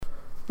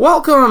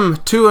Welcome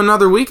to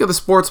another week of the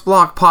Sports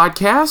Block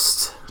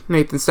Podcast.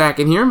 Nathan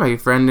Stackin here, my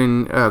friend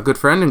and good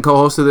friend and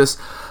co-host of this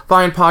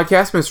fine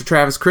podcast, Mr.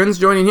 Travis Crins,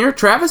 joining here.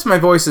 Travis, my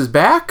voice is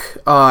back.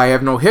 I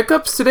have no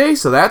hiccups today,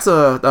 so that's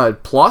a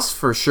plus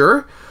for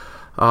sure.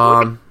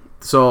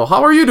 So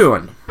how are you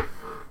doing?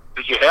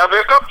 Did you have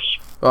hiccups?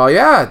 Well,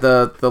 yeah,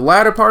 the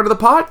latter part of the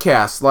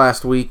podcast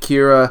last week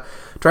here,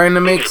 trying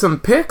to make some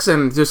picks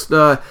and just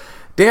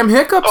damn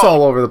hiccups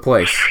all over the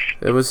place.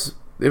 It was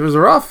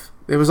rough.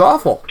 It was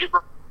awful.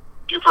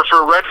 Do you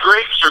prefer red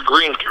grapes or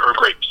green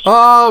grapes?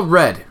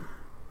 Red.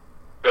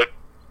 Good.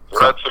 Well,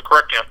 that's the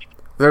correct answer.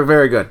 They're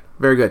very good.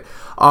 Very good.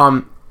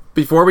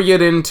 Before we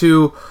get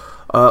into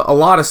a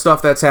lot of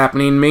stuff that's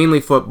happening,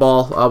 mainly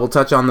football, we'll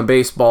touch on the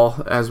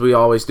baseball as we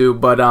always do.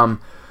 But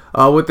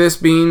with this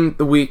being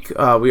the week,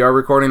 we are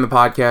recording the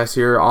podcast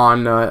here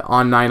on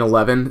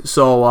 9/11.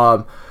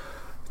 So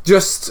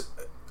just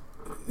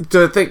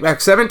to think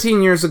back,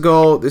 17 years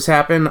ago this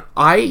happened.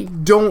 I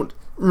don't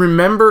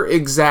remember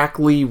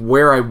exactly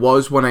where I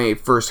was when I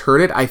first heard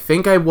it. I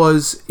think I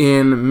was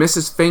in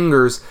Mrs.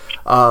 Finger's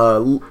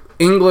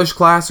English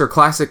class or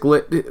classic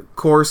lit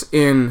course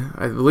in,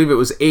 I believe it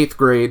was 8th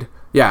grade.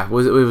 Yeah, it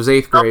was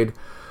 8th grade.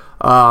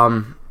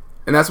 And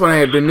that's when I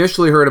had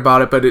initially heard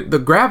about it, but the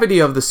gravity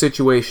of the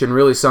situation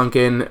really sunk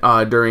in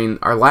during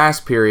our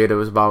last period. It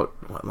was about,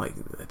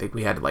 I think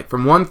we had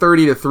from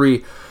 1:30 to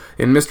 3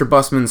 in Mr.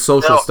 Busman's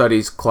social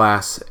studies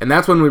class, and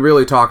that's when we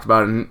really talked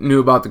about it and knew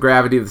about the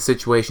gravity of the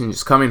situation.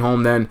 Just coming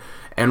home then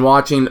and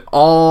watching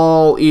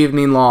all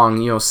evening long,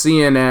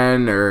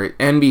 CNN or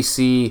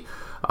NBC,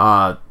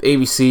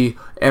 ABC,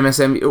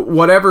 MSNBC,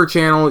 whatever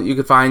channel you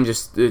could find,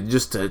 just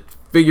to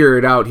figure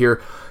it out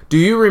here. Do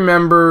you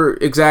remember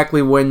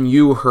exactly when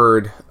you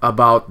heard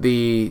about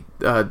the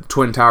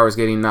Twin Towers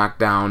getting knocked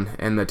down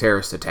and the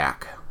terrorist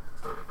attack?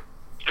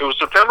 It was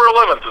September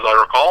 11th, as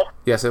I recall.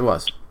 Yes, it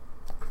was.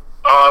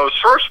 It was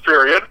first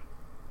period.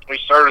 We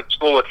started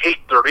school at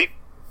 8:30.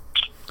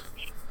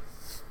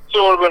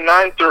 So it would have been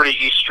 9:30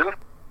 Eastern.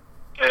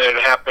 And it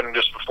happened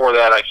just before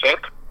that, I think.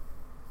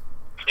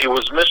 It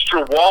was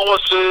Mr.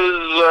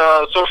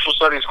 Wallace's social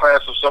studies class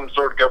of some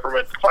sort,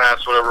 government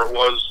class, whatever it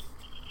was.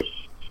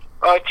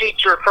 A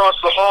teacher across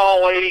the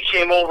hall, lady,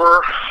 came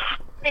over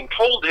and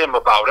told him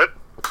about it.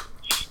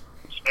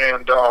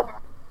 And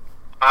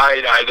I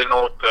didn't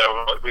know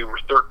we were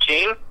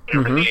 13. We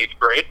were in the 8th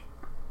grade,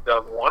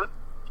 2001.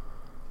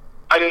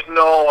 I didn't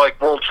know,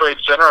 World Trade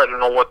Center. I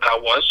didn't know what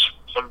that was.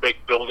 Some big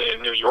building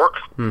in New York.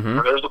 Mm-hmm.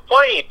 And there's a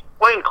plane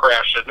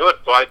crashed into it.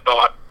 So I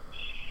thought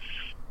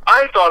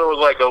it was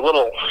like a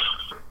little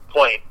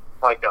plane,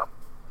 like a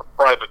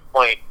private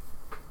plane.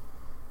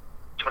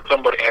 And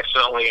somebody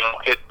accidentally,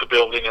 hit the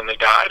building and they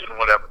died and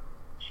whatever.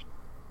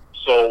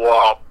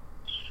 So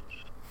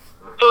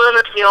then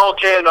it's,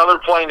 okay, another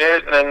plane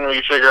hit, and then we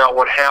figure out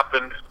what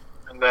happened.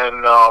 And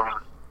then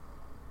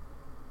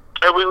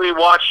and we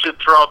watched it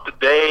throughout the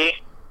day.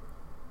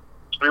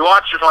 We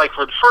watched it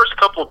for the first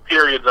couple of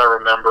periods. I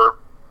remember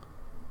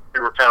we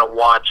were kind of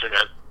watching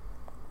it.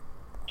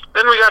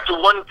 Then we got to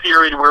one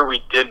period where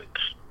we didn't.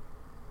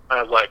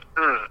 I was like,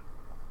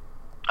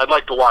 I'd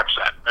like to watch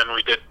that, and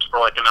we did for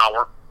an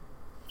hour.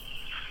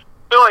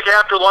 Then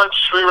after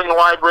lunch, we were in the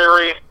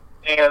library,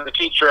 and the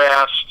teacher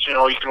asked, you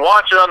can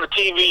watch it on the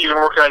TV, you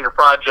can work on your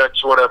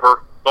projects,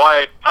 whatever. So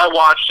I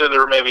watched it. There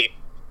were maybe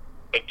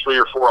 3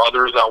 or 4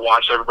 others that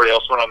watched. Everybody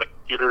else went on the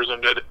computers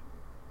and did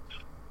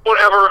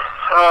whatever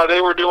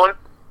they were doing,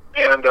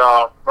 and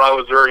I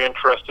was very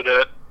interested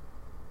in it,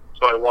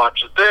 so I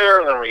watched it there.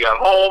 And then we got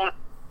home.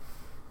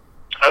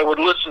 I would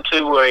listen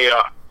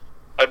to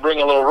I'd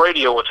bring a little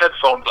radio with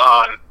headphones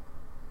on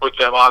with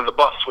them on the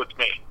bus with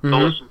me to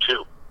listen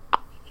to.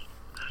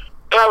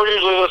 And I would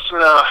usually listen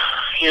to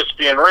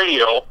ESPN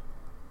radio,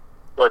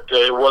 but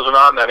it wasn't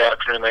on that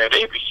afternoon. They had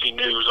ABC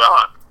News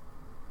on.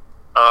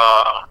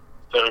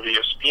 Then it was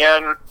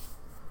ESPN.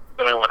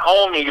 Then I went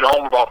home. You get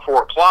home about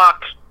 4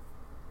 o'clock.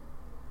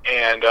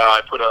 And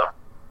I put a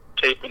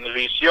tape in the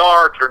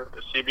VCR, turned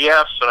it to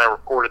CBS, and I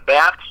recorded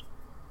that.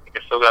 I think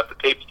I still got the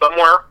tape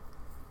somewhere.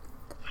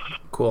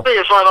 Cool. You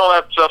can find all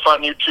that stuff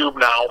on YouTube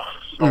now.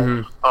 So,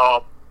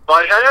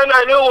 but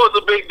I knew it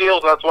was a big deal,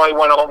 so that's why I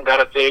went home and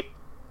got a tape.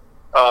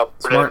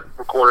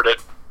 Recorded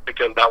it,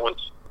 because that was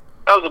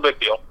a big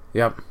deal.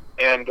 Yep.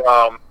 And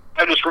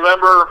I just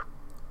remember,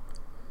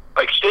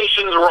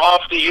 stations were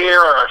off the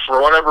air, or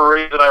for whatever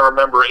reason. I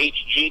remember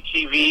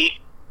HGTV.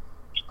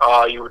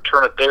 You would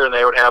turn it there, and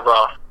they would have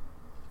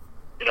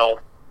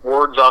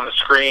words on the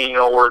screen.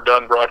 We're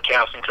done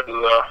broadcasting because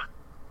of the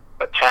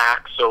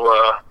attack. So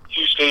a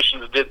few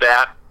stations did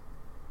that.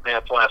 And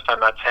that's the last time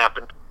that's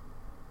happened.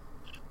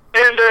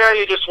 And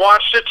you just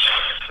watched it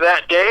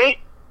that day,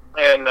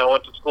 and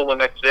went to school the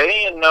next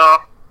day, and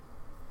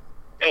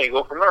you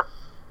go from there.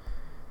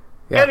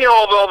 Yeah. And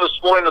all the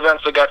sporting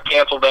events that got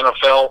canceled,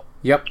 NFL.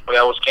 Yep.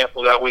 That was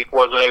canceled that week,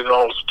 wasn't even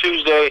though it was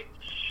Tuesday.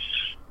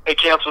 They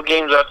canceled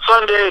games that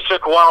Sunday. It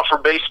took a while for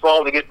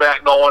baseball to get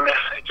back going.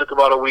 It took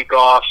about a week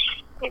off.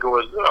 I think it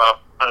was,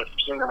 I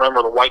seem to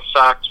remember the White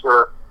Sox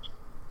were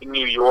in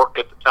New York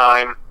at the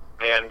time,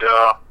 and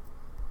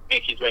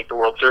Yankees make the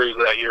World Series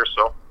that year.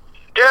 So,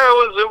 yeah,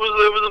 it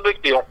was a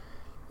big deal.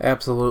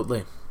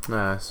 Absolutely.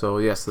 So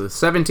yes, the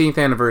 17th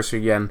anniversary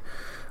again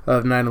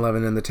of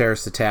 9/11 and the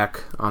terrorist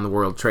attack on the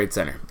World Trade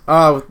Center.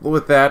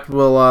 With that,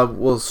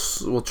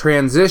 we'll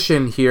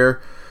transition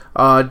here.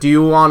 Do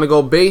you want to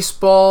go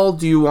baseball?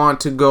 Do you want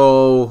to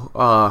go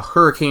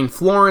Hurricane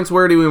Florence?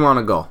 Where do we want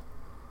to go?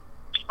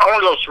 I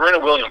want to go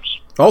Serena Williams.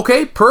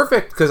 Okay,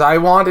 perfect, because I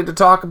wanted to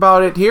talk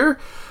about it here.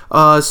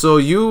 So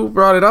you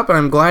brought it up, and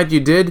I'm glad you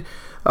did.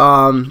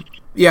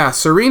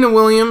 Serena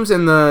Williams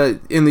in the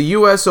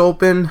U.S.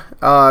 Open.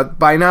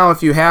 By now,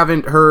 if you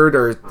haven't heard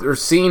or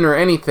seen or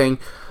anything,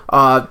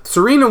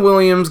 Serena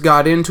Williams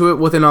got into it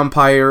with an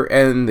umpire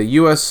in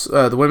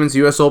the women's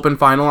U.S. Open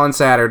final on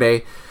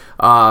Saturday.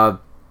 Got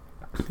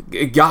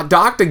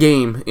docked a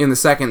game in the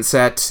second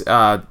set.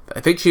 I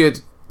think she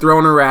had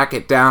thrown her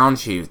racket down.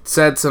 She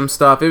said some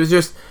stuff. It was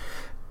just,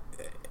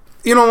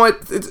 you know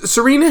what?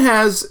 Serena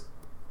has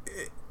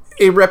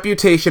a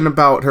reputation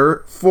about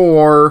her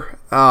for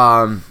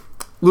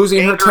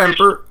losing her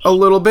temper a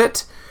little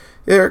bit.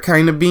 They're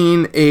kind of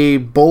being a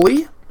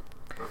bully.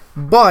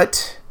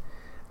 But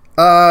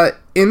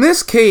in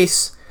this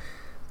case,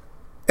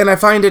 and I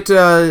find it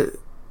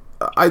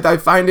I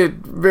find it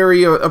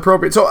very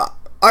appropriate. So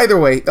either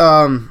way,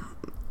 I'm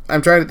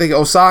trying to think.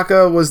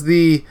 Osaka was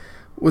the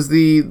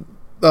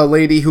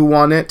lady who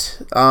won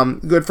it.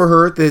 Good for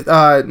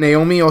her.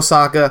 Naomi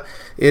Osaka.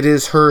 It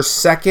is her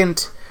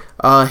second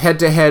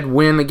head-to-head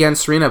win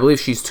against Serena. I believe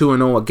she's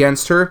 2-0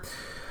 against her.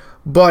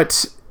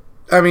 But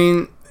I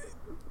mean,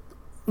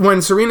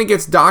 when Serena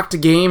gets docked a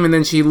game and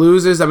then she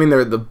loses, I mean,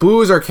 the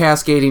boos are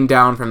cascading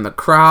down from the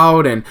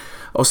crowd, and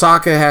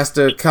Osaka has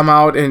to come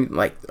out and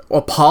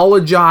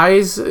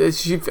apologize.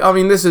 This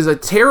is a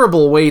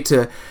terrible way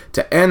to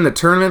end the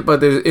tournament,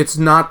 but it's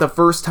not the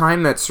first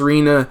time that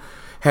Serena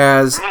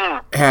has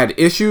had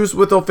issues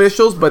with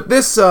officials. But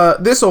this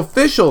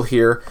official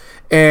here,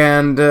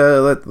 and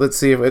let's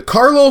see,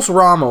 Carlos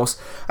Ramos,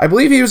 I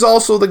believe he was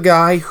also the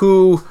guy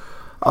who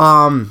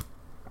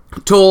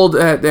told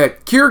that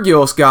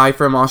Kyrgios guy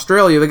from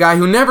Australia, the guy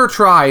who never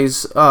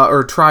tries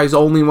or tries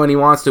only when he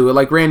wants to,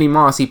 like Randy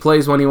Moss, he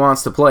plays when he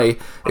wants to play,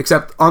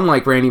 except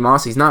unlike Randy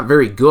Moss, he's not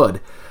very good,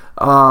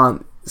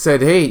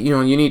 said, hey,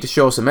 you need to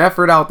show some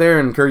effort out there,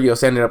 and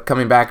Kyrgios ended up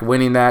coming back and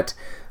winning that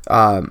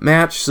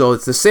match. So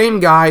it's the same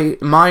guy,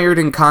 mired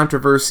in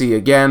controversy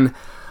again,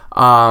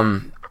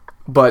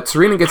 but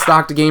Serena gets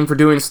docked a game for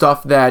doing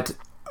stuff that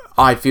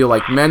I feel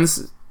like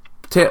men's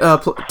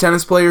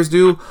tennis players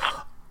do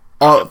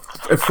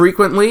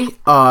frequently.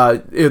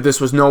 This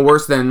was no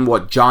worse than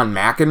what John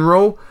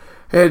McEnroe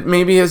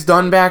has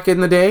done back in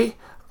the day.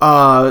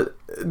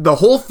 The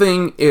whole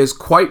thing is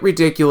quite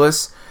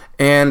ridiculous,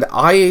 and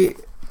I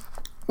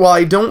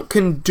don't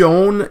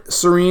condone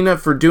Serena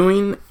for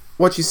doing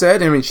what she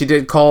said. I mean, she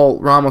did call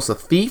Ramos a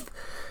thief.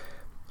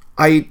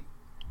 And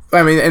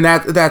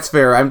that's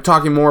fair. I'm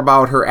talking more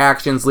about her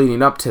actions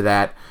leading up to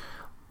that.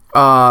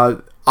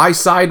 I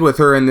side with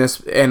her in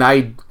this, and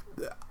I'm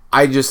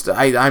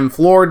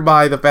floored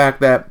by the fact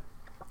that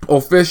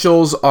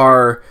officials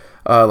are,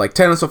 like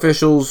tennis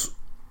officials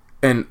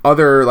and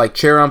other like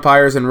chair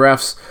umpires and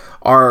refs,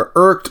 are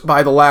irked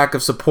by the lack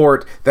of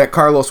support that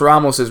Carlos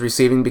Ramos is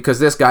receiving because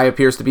this guy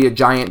appears to be a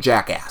giant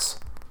jackass.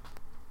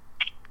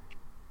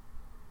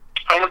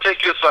 I'm going to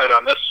take your side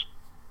on this.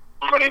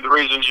 For many of the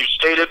reasons you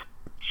stated.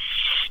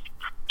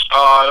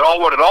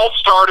 It all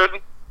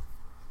started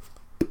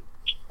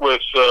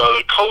with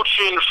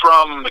coaching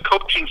from the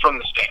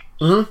stands.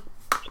 Mm-hmm.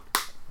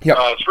 Yep.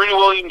 Serena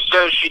Williams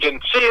says she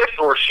didn't see it,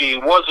 or she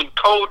wasn't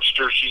coached,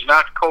 or she's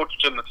not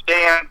coached in the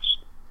stands.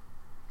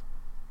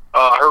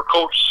 Her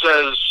coach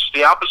says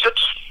the opposite,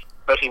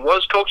 that he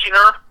was coaching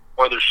her.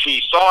 Whether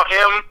she saw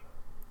him,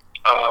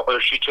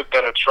 whether she took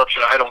that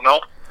instruction, I don't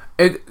know.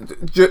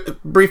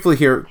 Briefly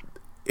here,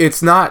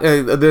 it's not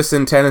this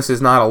in tennis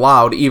is not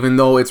allowed, even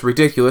though it's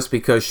ridiculous,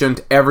 because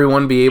shouldn't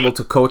everyone be able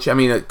to coach? I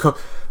mean,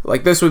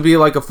 like this would be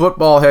like a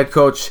football head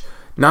coach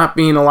not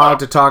being allowed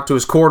to talk to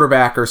his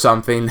quarterback or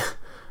something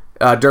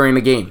during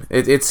the game.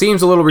 It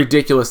seems a little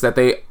ridiculous that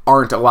they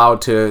aren't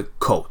allowed to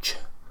coach.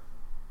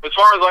 As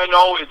far as I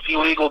know, it's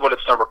illegal, but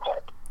it's never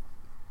called.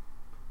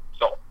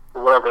 So,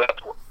 for whatever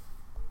that's worth.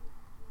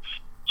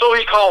 So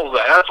he calls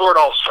that. That's where it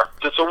all starts.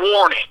 It's a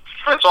warning.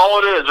 That's all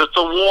it is. It's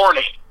a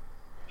warning.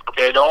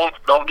 Okay, don't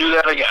do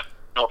that again.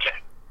 Okay.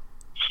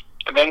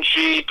 And then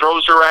she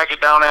throws her racket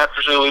down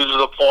after she loses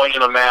a point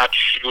in a match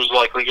she was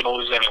likely going to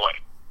lose anyway.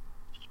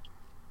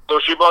 So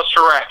she busts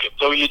her racket.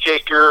 So you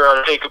take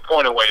a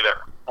point away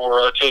there,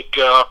 or take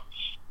a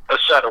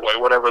set away,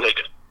 whatever they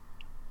did.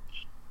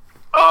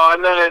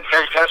 And then it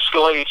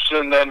escalates,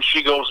 and then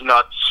she goes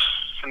nuts,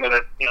 and then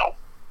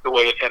the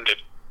way it ended.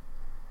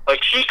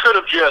 Like, she could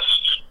have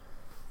just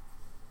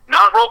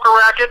not broke her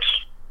racket.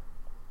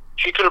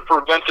 She could have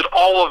prevented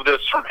all of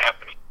this from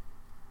happening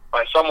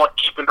by somewhat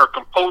keeping her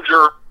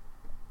composure.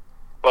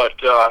 But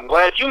I'm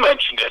glad you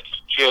mentioned it.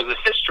 She has a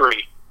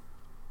history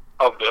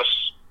of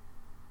this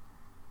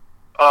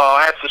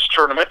at this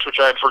tournament, which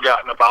I had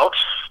forgotten about.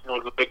 It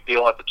was a big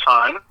deal at the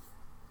time.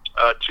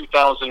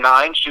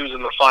 2009, she was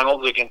in the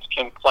finals against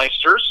Kim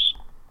Clijsters.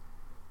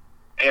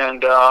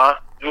 And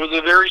it was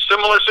a very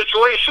similar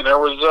situation. There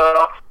was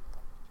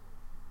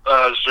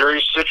a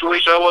serious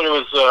situation. It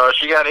was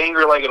she got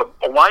angry like a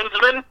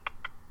linesman.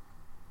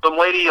 Some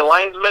lady, a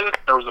linesman.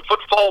 There was a foot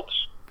fault.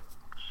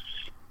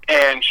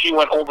 And she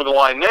went over the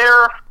line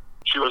there.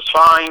 She was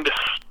fined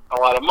a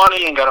lot of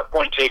money and got a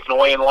point taken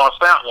away and lost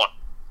that one.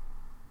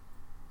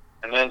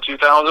 And then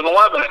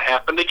 2011, it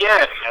happened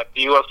again at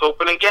the U.S.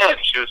 Open again.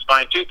 She was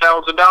fined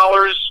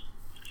 $2,000.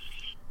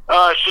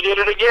 She did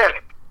it again.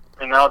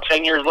 And now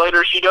 10 years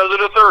later, she does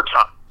it a third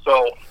time.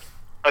 So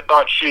I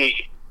thought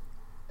she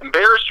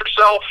embarrassed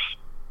herself.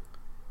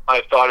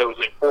 I thought it was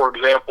a poor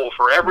example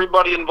for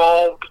everybody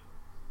involved.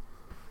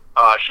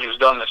 She's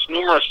done this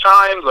numerous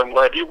times. I'm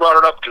glad you brought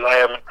it up because I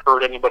haven't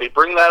heard anybody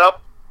bring that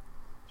up.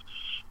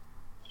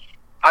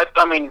 I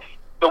mean,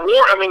 the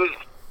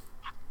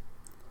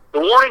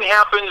warning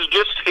happens,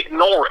 just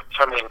ignore it.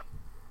 I mean,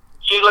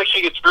 seems like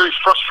she gets very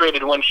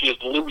frustrated when she is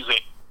losing.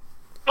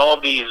 All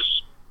of these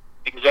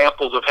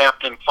examples have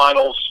happened in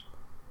finals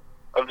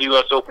of the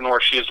U.S. Open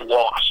where she has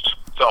lost.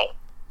 So,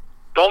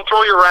 don't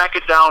throw your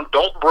racket down.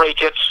 Don't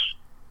break it.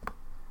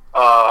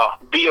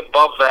 Be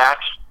above that.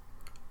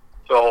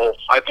 So,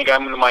 I think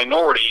I'm in the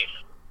minority.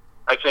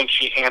 I think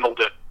she handled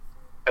it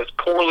as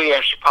poorly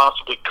as she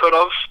possibly could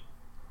have.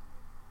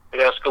 It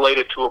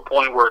escalated to a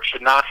point where it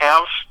should not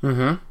have.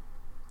 Mm-hmm.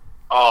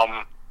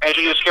 And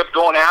she just kept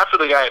going after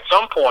the guy. At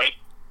some point,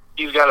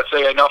 he's got to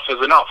say enough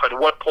is enough. At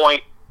what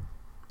point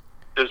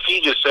does he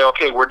just say,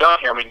 okay, we're done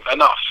here? I mean,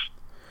 enough.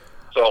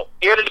 So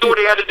he had to do what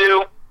he had to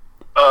do.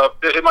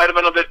 It might have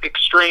been a bit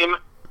extreme,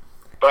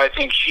 but I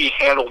think she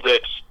handled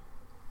it.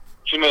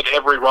 She made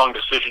every wrong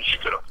decision she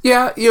could have.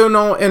 Yeah,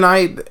 and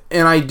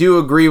I do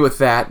agree with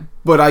that.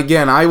 But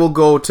again, I will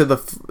go to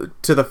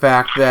the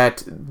fact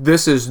that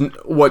this is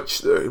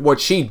what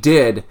she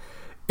did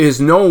is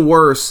no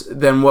worse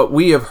than what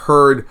we have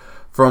heard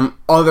from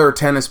other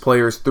tennis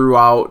players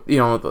throughout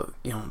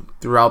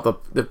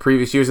the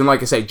previous years. And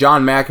like I say,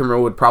 John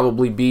McEnroe would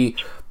probably be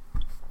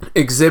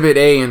Exhibit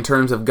A in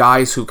terms of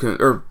guys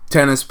or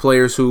tennis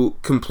players who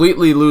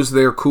completely lose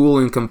their cool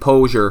and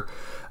composure.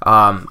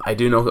 I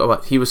do know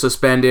he was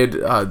suspended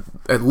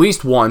at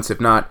least once,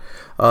 if not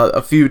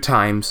a few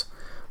times.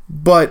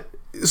 But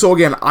so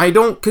again, I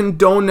don't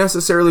condone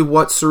necessarily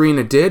what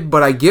Serena did,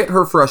 but I get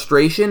her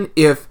frustration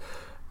if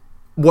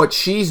what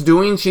she's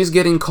doing, she's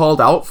getting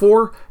called out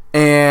for,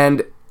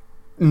 and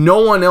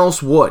no one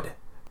else would.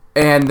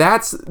 And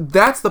that's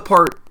the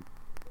part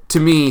to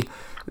me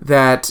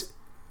that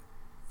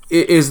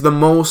is the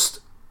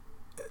most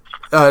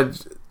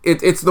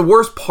it's the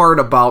worst part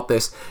about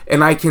this.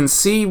 And I can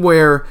see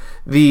where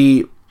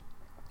the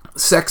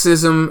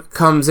sexism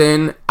comes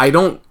in. I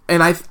don't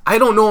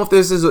know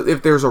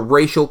if there's a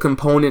racial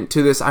component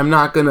to this. I'm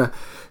not gonna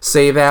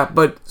say that,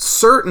 but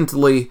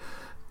certainly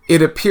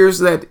it appears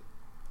that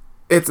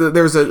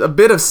there's a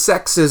bit of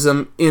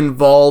sexism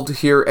involved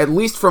here, at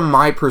least from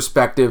my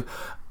perspective.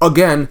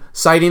 Again,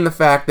 citing the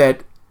fact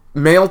that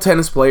male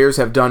tennis players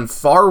have done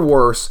far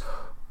worse,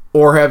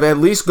 or have at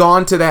least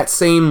gone to that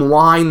same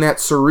line that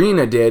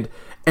Serena did,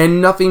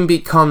 and nothing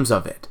becomes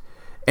of it.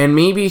 And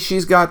maybe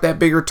she's got that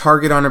bigger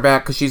target on her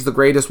back because she's the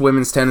greatest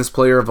women's tennis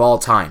player of all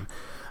time.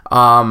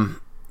 I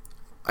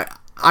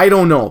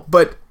don't know.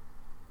 But,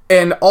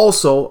 and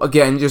also,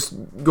 again, just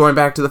going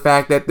back to the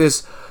fact that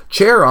this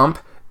chair ump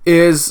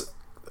is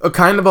a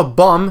kind of a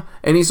bum,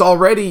 and he's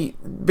already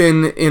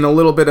been in a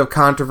little bit of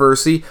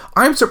controversy.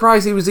 I'm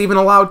surprised he was even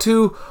allowed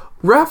to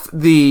ref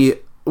the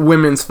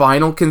women's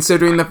final,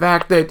 considering the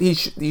fact that he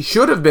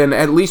should have been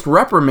at least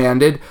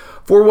reprimanded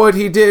for what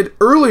he did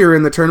earlier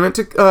in the tournament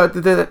to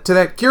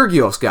that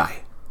Kyrgios guy.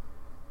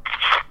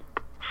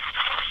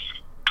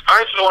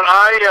 So when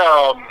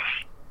I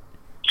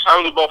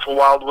was at Buffalo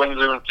Wild Wings,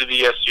 we went to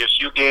the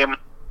SDSU game,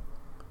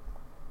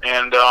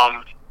 and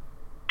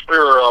we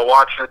were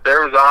watching it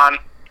there. It was on,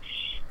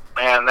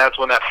 and that's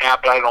when that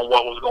happened. I don't know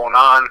what was going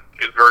on.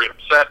 He was very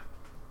upset.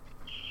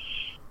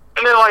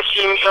 And then, when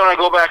I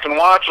go back and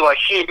watch,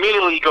 she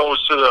immediately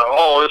goes to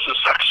this is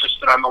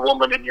sexist, and I'm a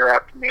woman, and you're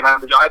after me. And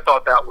I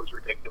thought that was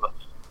ridiculous.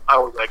 I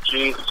was like,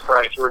 Jesus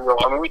Christ, we're real.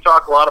 I mean, we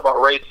talk a lot about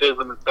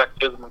racism and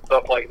sexism and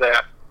stuff like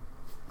that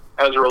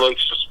as it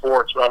relates to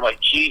sports, but I'm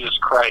like, Jesus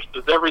Christ,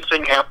 does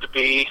everything have to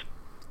be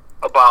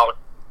about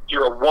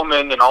you're a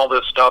woman and all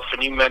this stuff?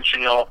 And you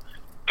mentioned,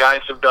 guys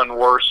have done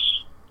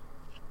worse.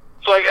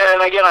 So,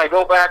 and again, I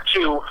go back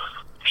to,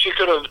 she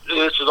could have,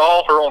 this is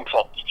all her own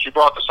fault. She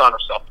brought this on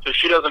herself. If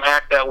she doesn't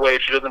act that way,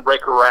 if she doesn't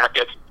break her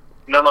racket,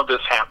 none of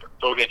this happened.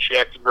 So again, she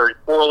acted very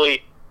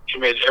poorly. She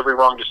made every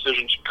wrong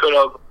decision she could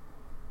have.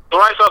 So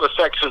when I saw the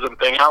sexism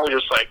thing, I was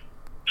just like,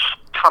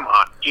 come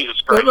on,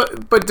 Jesus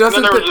Christ. But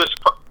doesn't there was this...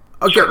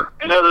 Okay. Sure.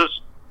 And there was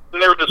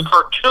this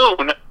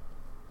cartoon.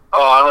 I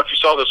don't know if you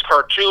saw this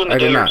cartoon the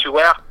day or two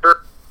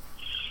after.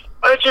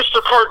 It's just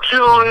a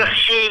cartoon.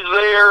 She's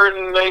there,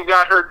 and they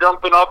got her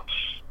dumping up,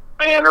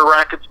 and her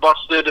racket's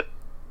busted.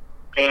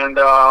 and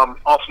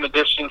off in the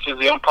distance is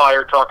the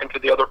umpire talking to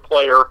the other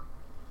player,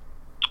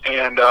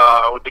 and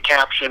with the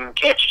caption,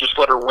 "Can't you just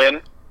let her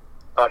win?"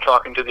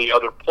 Talking to the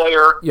other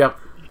player. Yep.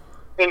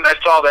 And I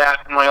saw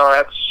that, and I'm like, oh,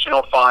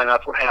 that's, fine,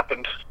 that's what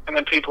happened. And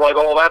then people are like,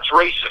 oh, that's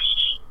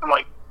racist. I'm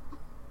like...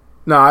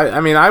 No,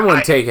 I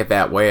wouldn't take it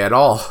that way at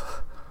all.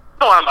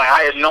 No,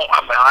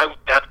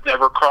 that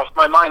never crossed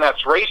my mind,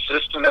 that's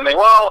racist. And then the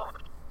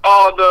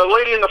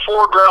lady in the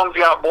foreground's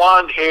got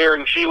blonde hair,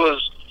 and she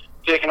was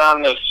taking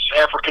on this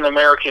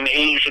African-American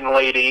Asian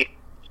lady.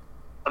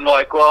 I'm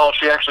like, well,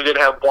 she actually did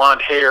have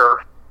blonde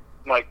hair.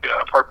 Like,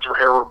 parts of her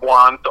hair were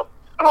blonde, so...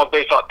 I don't know if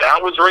they thought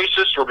that was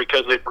racist or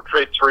because they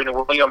portrayed Serena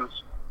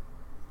Williams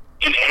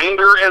in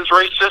anger as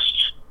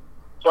racist.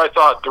 So I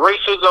thought the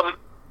racism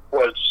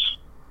was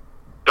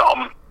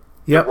dumb.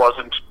 Yep. It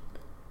wasn't.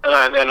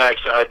 And then I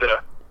decided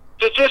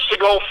just to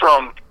go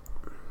from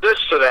this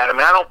to that.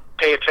 I don't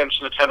pay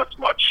attention to tennis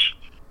much.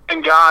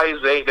 And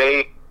guys,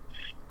 they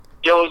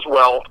yell as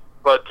well.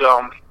 But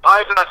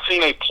I've not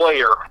seen a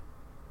player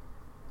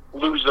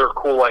lose their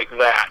cool like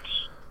that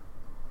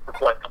for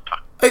quite some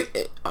time.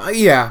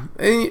 Yeah.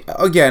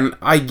 Again,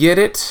 I get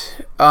it.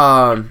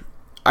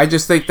 I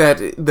just think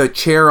that the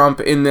chair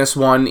ump in this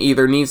one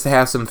either needs to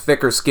have some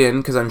thicker skin,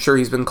 because I'm sure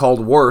he's been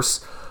called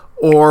worse,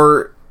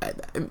 or,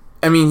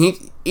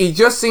 he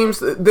just seems...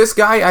 This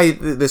guy,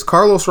 this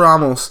Carlos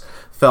Ramos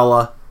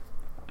fella,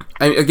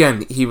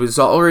 again, he was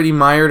already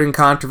mired in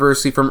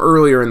controversy from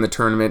earlier in the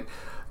tournament.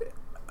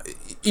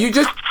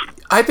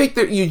 I think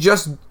that you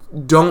just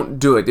don't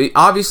do it.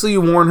 Obviously,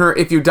 you warn her.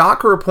 If you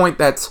dock her a point,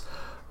 that's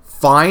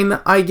fine,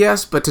 I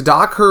guess, but to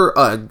dock her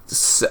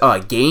a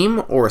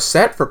game or a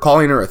set for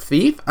calling her a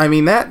thief,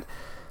 that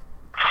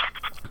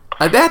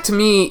to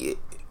me,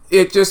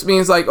 it just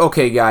means like,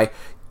 okay, guy,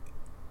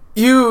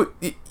 you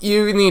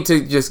need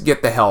to just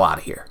get the hell out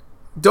of here.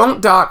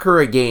 Don't dock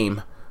her a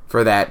game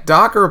for that.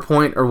 Dock her a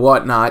point or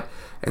whatnot,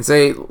 and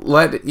say,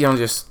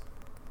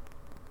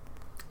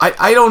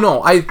 I don't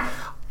know.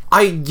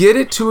 I get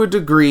it to a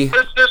degree.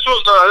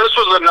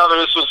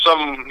 This was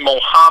some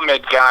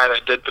Mohammed guy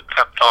that did the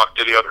pep talk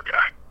to the other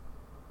guy.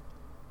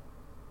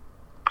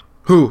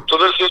 Who? So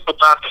this is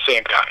not the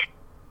same guy.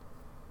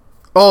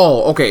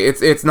 Oh, okay.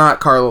 It's not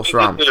Carlos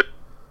Ramos.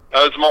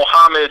 It's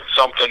Mohammed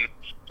something.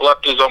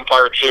 Left his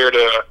umpire chair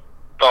to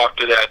talk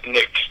to that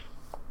Nick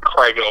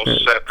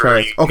Kragos after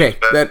he... Okay,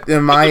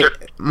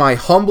 my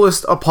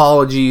humblest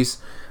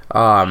apologies.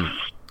 I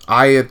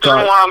had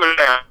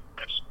thought...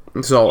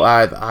 So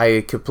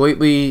I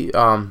completely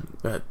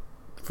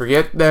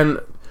forget then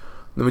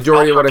the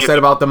majority of what I said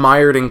about the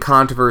mired in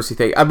controversy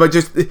thing. But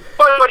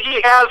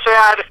he has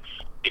had,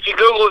 if you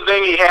Google his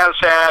name, he has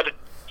had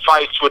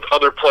fights with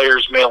other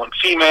players, male and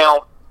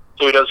female.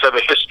 So he does have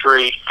a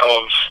history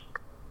of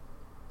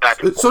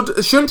that. So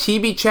shouldn't he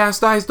be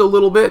chastised a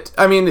little bit?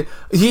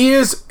 He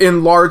is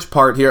in large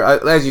part here.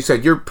 As you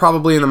said, you're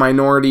probably in the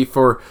minority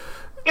for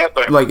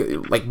like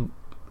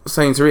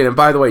saying Serena. And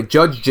by the way,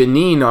 Judge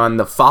Janine on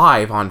the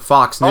 5 on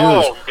Fox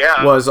News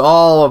was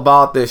all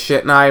about this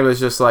shit, and I was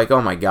just like,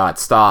 oh my god,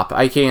 stop.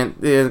 I can't,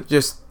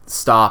 just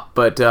stop.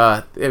 But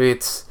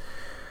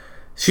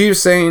she was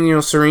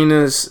saying,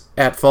 Serena's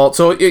at fault.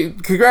 So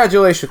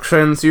congratulations,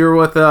 friends. You're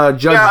with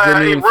Judge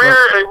Janine. A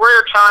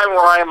rare time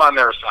where I am on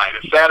their side,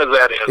 as sad as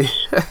that is.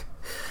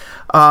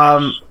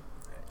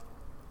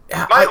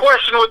 My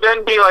question would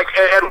then be, like,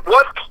 at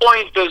what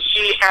point does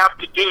she have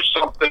to do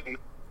something?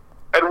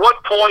 At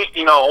what point,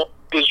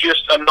 is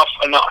just enough?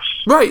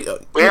 Right.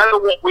 We had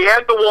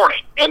the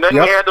warning, and then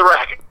we had the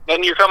racket.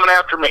 Then you're coming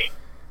after me.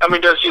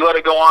 Does he let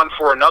it go on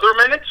for another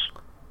minute?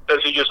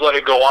 Does he just let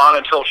it go on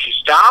until she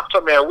stops?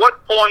 At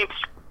what point?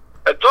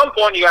 At some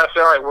point, you got to say,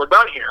 all right, we're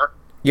done here.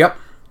 Yep.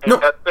 And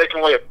that's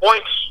taking away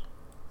points.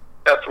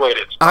 That's the way it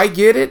is. I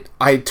get it.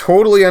 I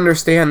totally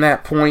understand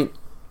that point.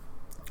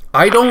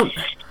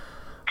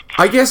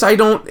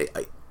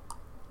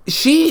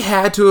 She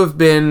had to have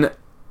been...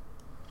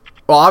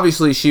 Well,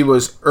 obviously she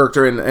was irked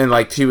her and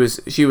like she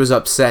was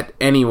upset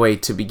anyway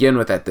to begin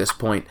with at this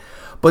point.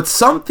 But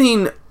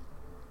something,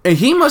 and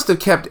he must have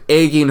kept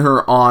egging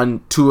her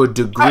on to a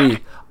degree,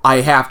 I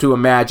have to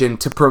imagine,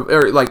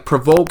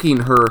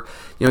 provoking her,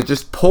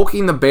 just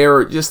poking the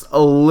bear just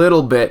a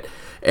little bit,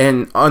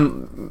 and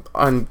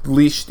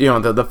unleashed,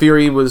 the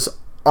fury was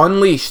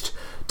unleashed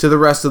to the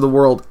rest of the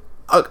world.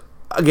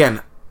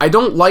 Again, I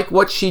don't like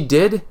what she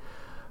did,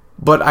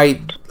 but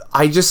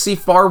I just see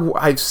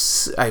I've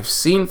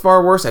seen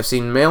far worse. I've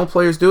seen male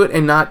players do it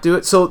and not do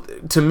it. So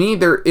to me,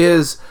 there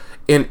is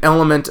an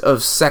element of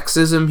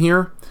sexism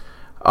here.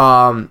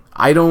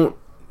 I don't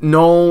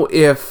know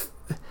if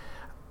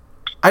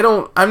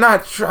I'm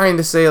not trying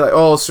to say like,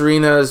 oh,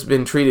 Serena's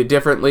been treated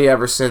differently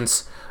ever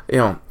since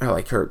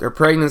like her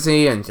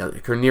pregnancy and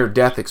her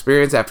near-death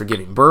experience after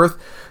giving birth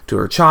to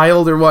her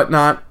child or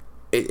whatnot.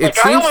 It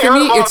seems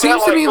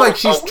to me like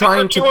she's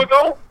trying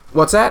to.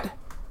 What's that?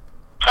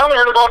 I only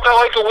heard about that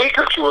like a week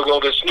or two ago,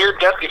 this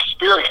near-death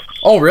experience.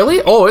 Oh,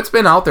 really? Oh, it's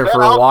been out there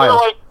for a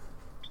while.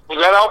 Was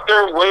that out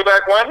there way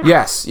back when?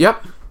 Yes,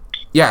 yep.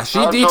 Yeah,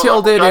 she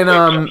detailed it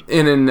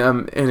in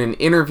an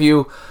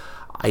interview.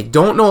 I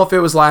don't know if it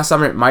was last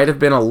summer. It might have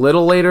been a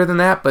little later than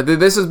that, but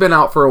this has been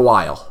out for a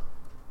while.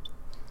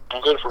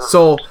 Good for her.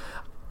 So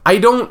I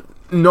don't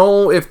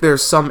know if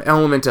there's some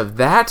element of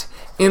that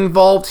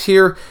involved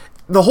here.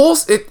 The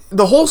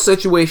whole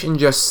situation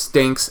just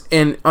stinks,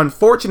 and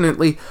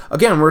unfortunately,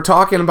 again, we're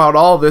talking about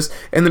all of this,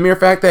 and the mere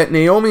fact that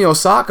Naomi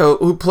Osaka,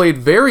 who played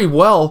very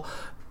well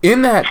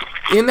in that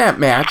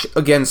match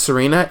against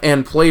Serena,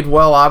 and played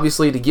well,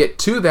 obviously, to get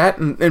to that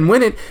and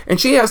win it, and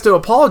she has to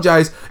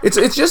apologize.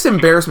 It's just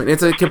embarrassment.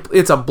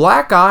 It's a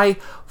black eye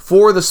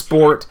for the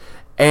sport,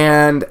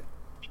 and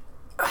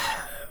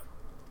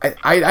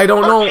I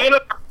don't know.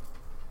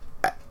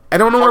 I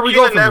don't know where we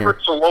go from here.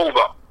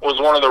 Navratilova was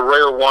one of the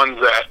rare ones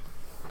that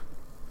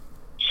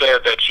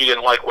said that she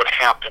didn't like what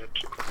happened.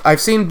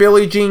 I've seen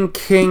Billie Jean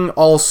King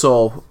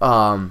also.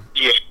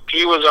 Yeah,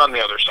 she was on the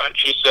other side.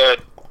 She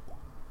said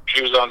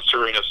she was on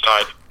Serena's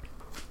side.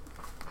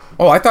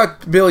 Oh, I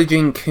thought Billie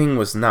Jean King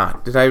was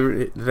not. Did I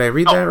read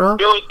that wrong?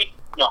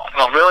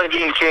 Billie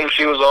Jean King.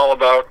 She was all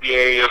about,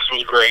 this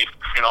was great.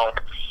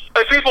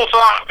 Like people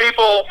thought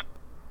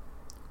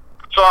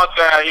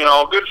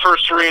that good for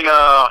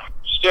Serena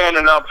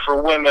standing up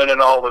for women and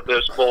all of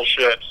this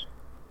bullshit.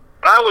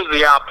 And I was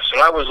the opposite.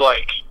 I was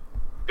like,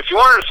 if you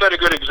wanted to set a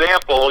good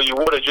example, you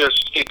would have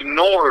just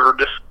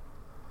ignored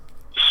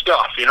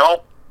stuff,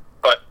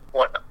 But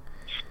what?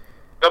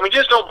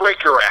 Just don't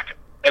break your racket.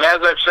 And as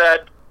I've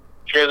said,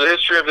 she has a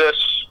history of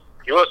this.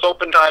 U.S.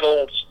 Open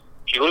titles.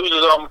 She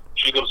loses them.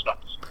 She goes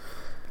nuts.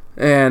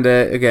 And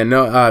again,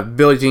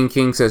 Billie Jean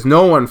King says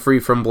no one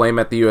free from blame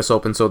at the U.S.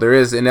 Open, so there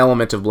is an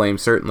element of blame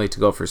certainly to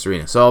go for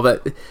Serena. So,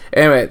 but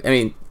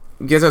anyway,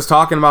 gets us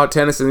talking about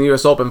tennis in the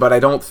U.S. Open, but I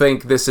don't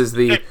think this is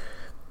the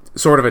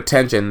sort of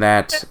attention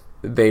that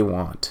they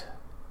want.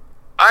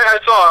 I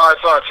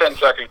saw a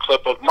 10-second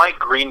clip of Mike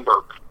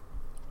Greenberg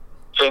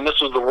saying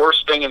this was the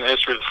worst thing in the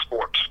history of the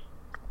sport.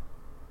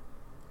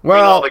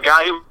 Well, the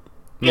guy who,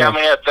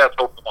 that's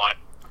open line.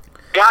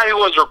 The guy who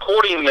was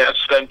recording this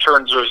then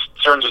turns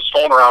his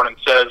phone around and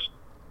says,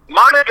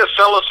 Monica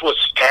Seles was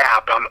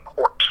stabbed on the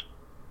court.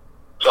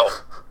 So,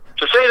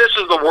 to say this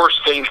is the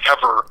worst thing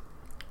ever,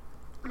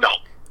 no.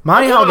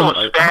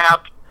 Was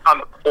stabbed on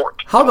the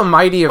court. How the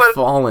mighty have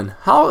fallen.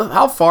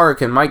 How far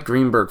can Mike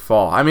Greenberg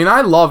fall? I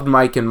loved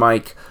Mike and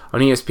Mike on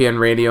ESPN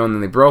Radio, and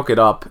then they broke it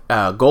up.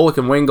 Golic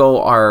and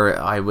Wingo are,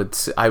 I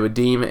would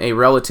deem, a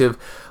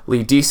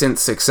relatively decent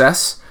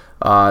success.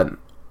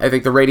 I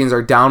think the ratings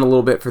are down a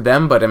little bit for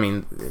them, but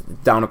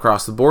down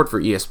across the board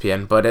for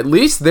ESPN. But at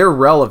least they're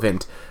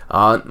relevant.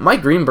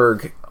 Mike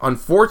Greenberg,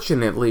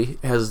 unfortunately,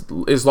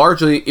 is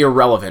largely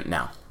irrelevant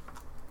now.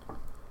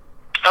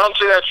 I don't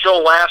see that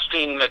show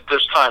lasting at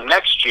this time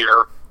next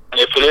year. And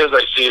if it is,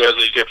 I see it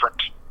as a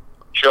different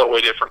show,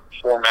 a different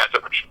format.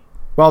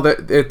 Well,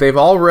 they've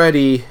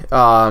already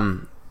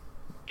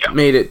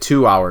made it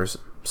 2 hours.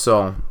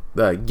 So,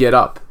 Get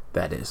Up,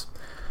 that is.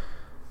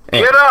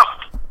 Get Up!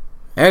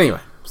 Anyway,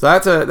 so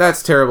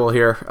that's terrible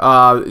here.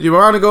 You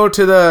want to go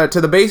to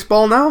the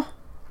baseball now?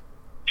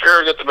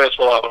 Sure, get the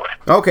baseball out of the way.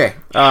 Okay.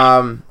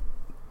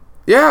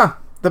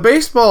 The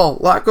baseball,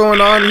 a lot going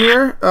on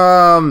here.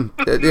 The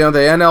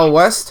NL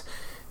West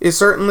is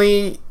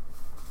certainly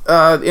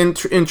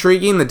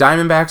intriguing. The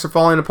Diamondbacks are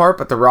falling apart,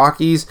 but the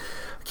Rockies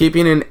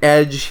keeping an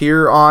edge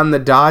here on the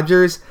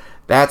Dodgers.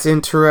 That's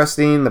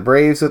interesting. The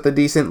Braves with a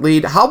decent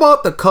lead. How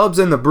about the Cubs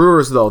and the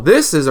Brewers, though?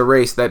 This is a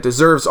race that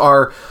deserves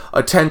our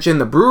attention.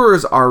 The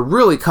Brewers are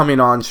really coming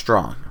on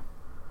strong.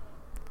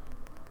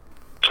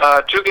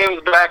 2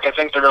 games back. I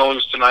think they're going to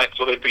lose tonight,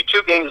 so they'd be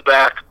 2 games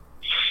back.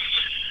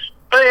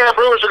 But yeah,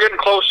 Brewers are getting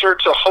closer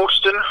to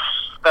hosting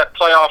that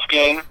playoff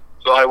game.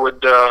 So I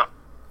would,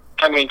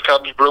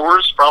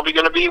 Cubs-Brewers probably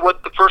going to be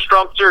what the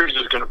first-round series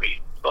is going to be.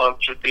 So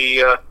it should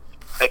be,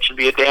 that should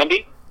be a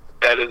dandy.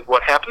 That is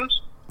what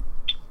happens.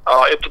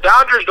 If the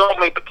Dodgers don't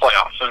make the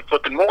playoffs, and it's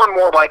looking more and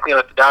more likely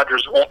that the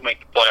Dodgers won't make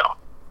the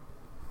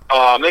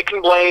playoff, they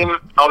can blame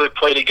how they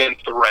played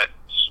against the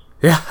Reds.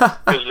 Yeah.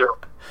 Because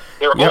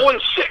they're 0-6.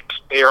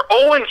 They are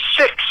 0-6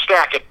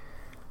 stacking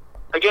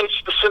against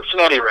the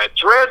Cincinnati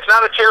Reds. Reds,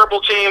 not a terrible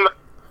team.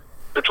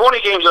 They're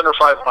 20 games under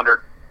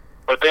 500,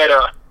 but they had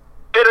a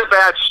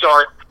bad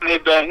start. And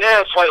they've been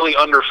slightly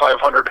under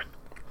 500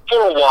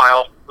 for a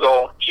while,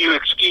 though you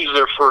excuse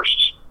their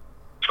first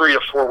 3 to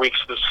 4 weeks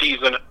of the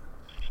season.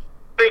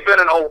 They've been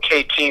an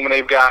okay team, and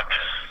they've got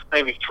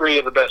maybe 3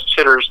 of the best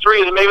hitters,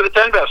 3 of maybe the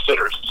 10 best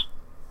hitters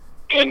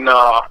in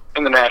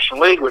the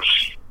National League,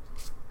 which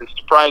is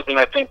surprising.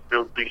 I think it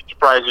would be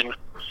surprising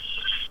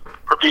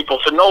for people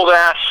to know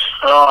that.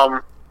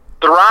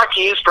 The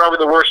Rockies, probably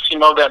the worst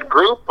team of that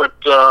group, but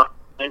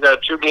they've got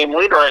a 2-game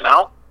lead right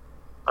now.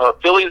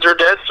 Phillies are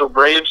dead, so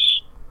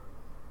Braves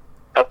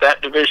got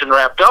that division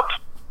wrapped up.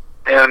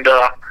 And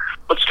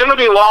what's going to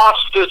be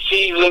lost this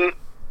season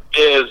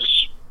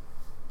is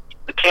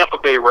the Tampa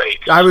Bay Rays.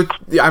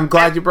 I'm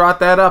glad you brought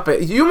that up.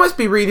 You must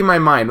be reading my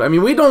mind. I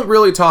mean, we don't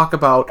really talk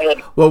about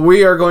what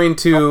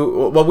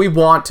we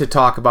want to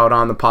talk about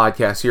on the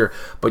podcast here.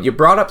 But you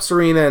brought up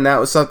Serena, and that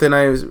was something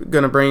I was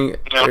going to bring.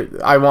 Yeah.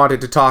 I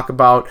wanted to talk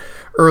about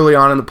early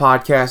on in the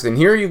podcast, and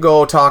here you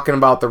go talking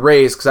about the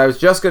Rays, because I was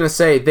just going to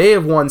say they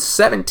have won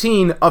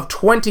 17 of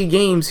 20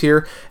 games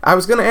here. I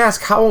was going to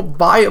ask how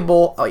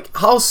viable, like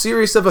how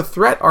serious of a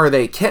threat are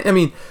they?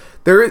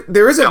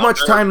 There isn't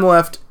much time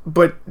left,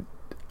 but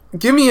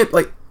give me it,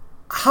 like,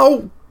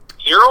 how...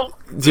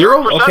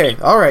 0%? Okay,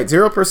 all right,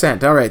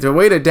 0%. All right, the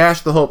way to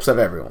dash the hopes of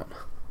everyone.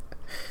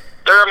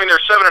 They're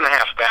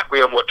 7.5 back. We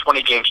have,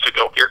 20 games to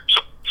go here.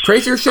 So,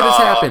 crazier shit has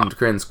happened,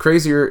 Grins.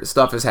 Crazier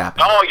stuff has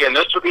happened. Oh, again,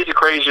 this would be the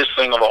craziest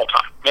thing of all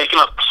time. Making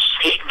up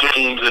 8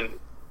 games in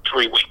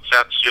 3 weeks.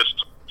 That's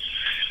just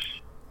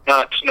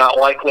not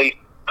likely.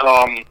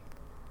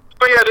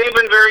 But, yeah, they've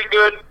been very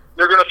good.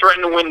 They're going to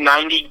threaten to win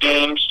 90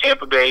 games,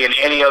 Tampa Bay, in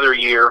any other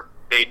year.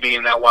 They'd be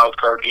in that wild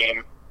card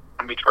game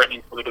and be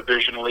threatening for the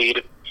division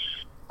lead.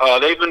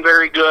 They've been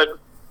very good.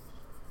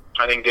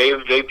 I think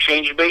they've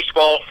changed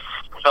baseball,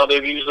 how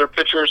they've used their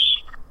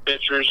pitchers.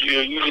 Pitchers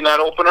using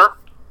that opener.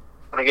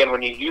 And again,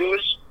 when you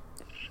use,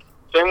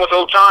 same with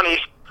Ohtani,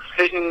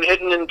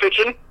 hitting and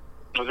pitching.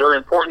 It was very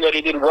important that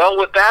he did well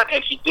with that,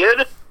 and he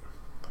did. It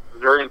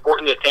was very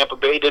important that Tampa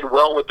Bay did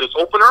well with this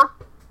opener.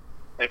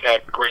 They've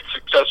had great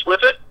success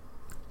with it.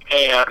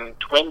 And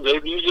Twins,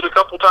 they've used it a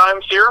couple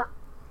times here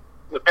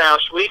the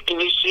past week,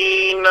 and you've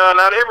seen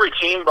not every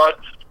team, but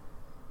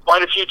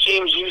quite a few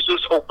teams use this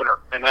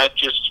opener. And that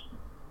just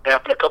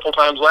happened a couple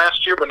times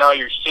last year, but now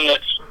you're seeing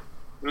it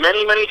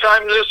many, many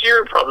times this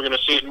year. Probably going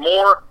to see it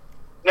more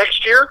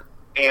next year.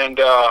 And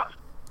I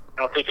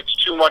don't think it's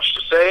too much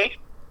to say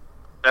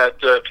that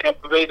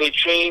Tampa Bay, they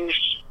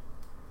changed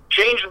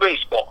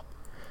baseball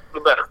for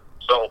the better.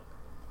 So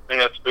I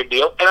think that's a big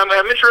deal. And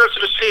I'm interested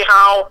to see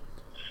how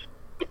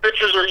the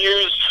pitchers are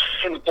used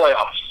in the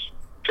playoffs,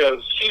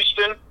 because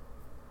Houston,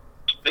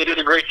 they did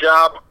a great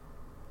job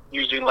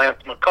using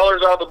Lance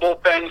McCullers out of the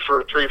bullpen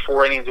for 3 or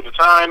 4 innings at a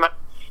time.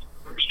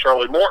 There's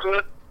Charlie Morton,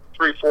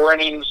 3 or 4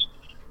 innings.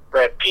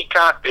 Brad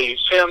Peacock, they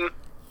used him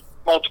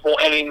multiple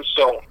innings.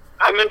 So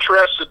I'm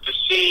interested to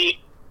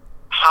see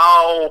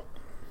how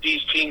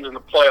these teams in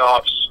the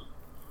playoffs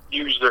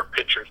use their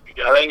pitchers.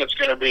 I think it's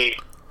going to be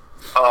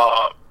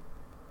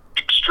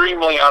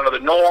extremely out of the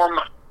norm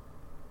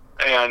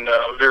and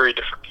very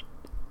different.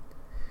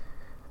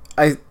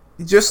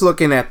 Just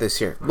looking at this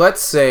here,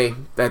 let's say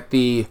that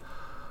the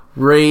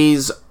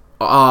Rays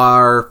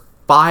are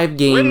 5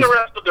 games. Win the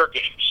rest of their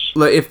games.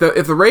 If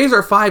the Rays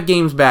are 5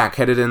 games back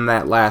headed in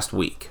that last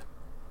week,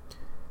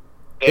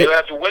 they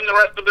have to win the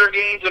rest of their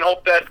games and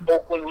hope that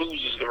Oakland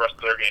loses the rest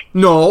of their games.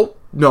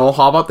 No.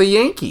 How about the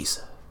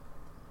Yankees?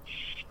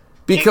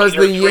 Because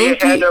the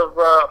Yankees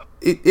are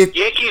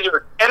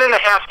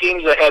 10.5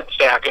 games ahead,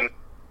 stacking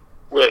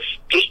with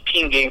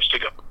 18 games to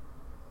go.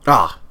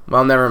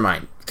 Well, never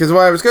mind. Because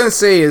what I was going to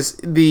say is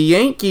the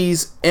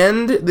Yankees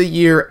end the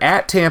year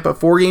at Tampa,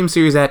 4-game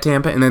series at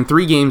Tampa, and then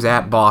 3 games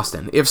at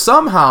Boston. If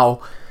somehow,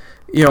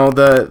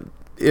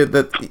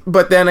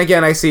 but then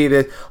again, I see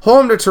that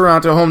home to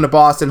Toronto, home to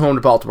Boston, home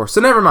to Baltimore. So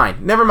never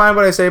mind. Never mind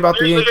what I say about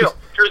the Yankees.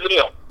 Here's the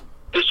deal.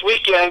 This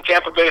weekend,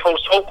 Tampa Bay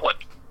hosts Oakland.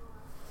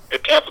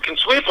 If Tampa can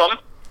sweep them,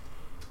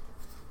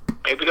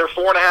 maybe they're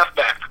 4.5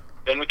 back.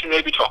 Then we can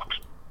maybe talk.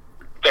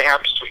 They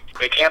have to sweep.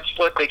 They can't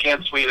split. They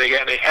can't sweep.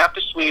 They have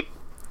to sweep.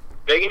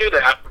 They can do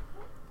that.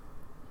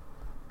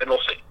 Then we'll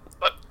see.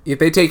 But if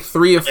they take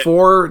 3 of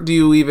 4,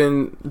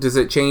 does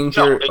it change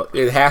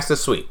it has to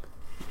sweep?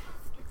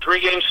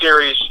 3-game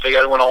series, they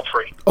got to win all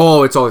 3.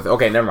 Oh, it's only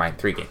okay. Never mind,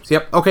 3 games.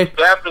 Yep. Okay.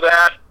 So after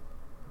that,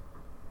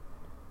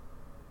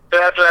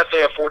 they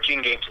have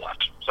 14 games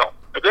left. So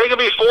if they can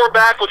be 4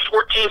 back with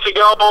 14 to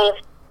go,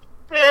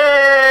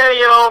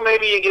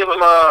 maybe you give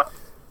them a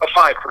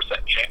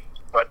 5% chance.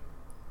 But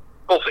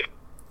we'll see.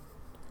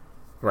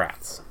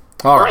 Rats.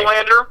 All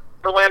right.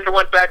 Verlander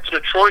went back to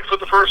Detroit for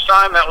the first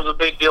time. That was a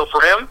big deal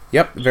for him.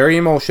 Yep, very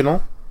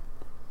emotional.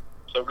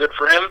 So good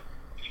for him.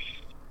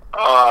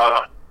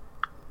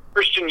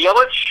 Christian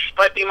Yelich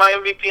might be my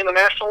MVP in the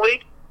National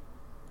League.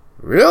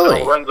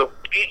 Really?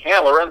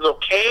 Lorenzo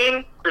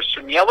Cain,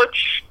 Christian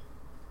Yelich.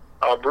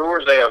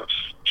 Brewers, they have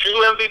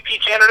 2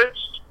 MVP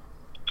candidates.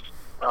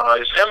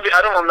 I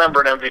don't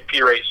remember an MVP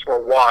race for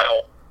a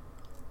while.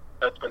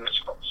 That's been this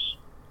close.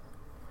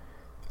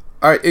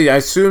 All right, I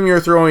assume you're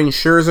throwing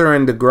Scherzer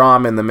and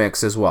DeGrom in the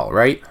mix as well,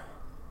 right?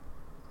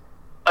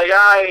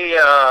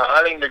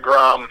 I think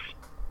DeGrom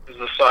is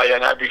the Cy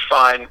Young. I'd be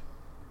fine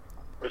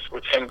with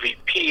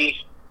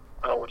MVP.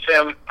 With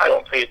him, I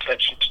don't pay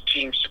attention to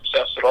team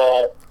success at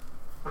all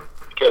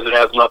because it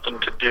has nothing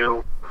to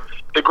do.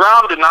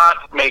 DeGrom did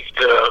not make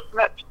the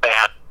Mets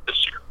bad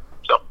this year.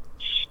 So,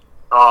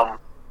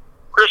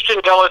 Christian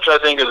Yelich, I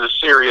think, is a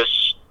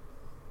serious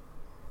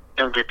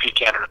MVP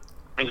candidate.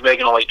 He's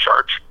making a late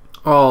charge.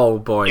 Oh,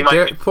 boy.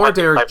 Poor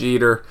Derek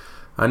Jeter.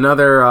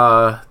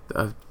 Another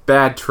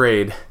bad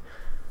trade.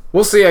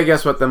 We'll see, I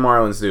guess, what the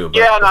Marlins do. But,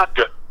 yeah, not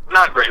good.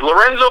 not great.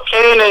 Lorenzo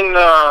Cain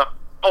and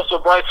also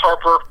Bryce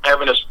Harper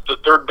having the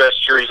third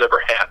best year he's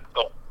ever had.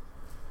 So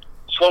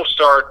slow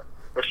start,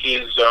 but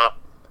he's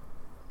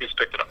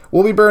picked it up.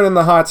 We'll be burning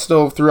the hot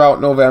stove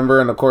throughout November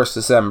and, of course,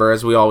 December,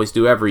 as we always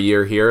do every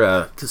year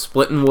here,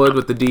 splitting wood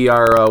with the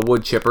DR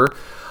wood chipper,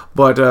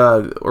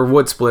 or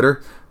wood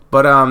splitter.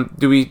 But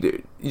do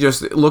we,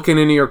 just looking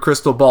into your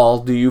crystal ball,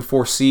 do you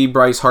foresee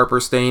Bryce Harper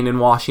staying in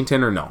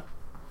Washington or no?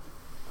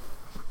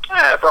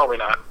 Probably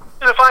not.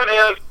 And if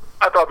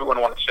I probably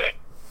wouldn't want to stay.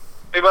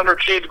 They've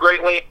underachieved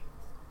greatly.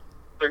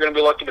 They're going to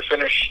be lucky to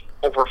finish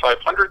over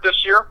 500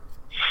 this year.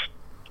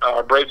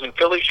 Braves and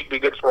Philly should be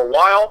good for a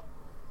while.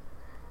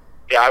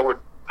 Yeah, I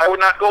would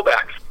not go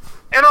back.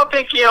 And I'll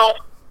think, still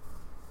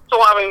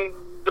having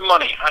the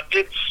money,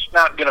 it's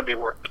not going to be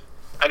worth it.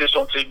 I just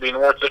don't see it being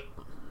worth it.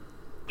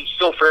 He's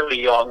still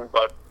fairly young,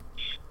 but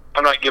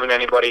I'm not giving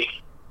anybody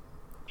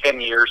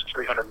 10 years,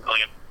 $300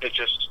 million. It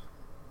just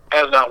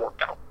has not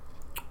worked out.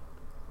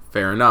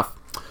 Fair enough.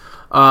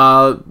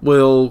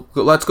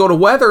 Let's go to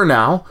weather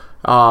now.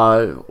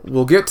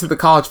 We'll get to the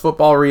college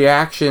football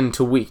reaction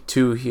to week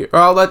 2 here.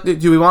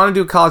 Do we want to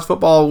do college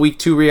football week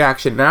 2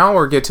 reaction now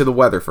or get to the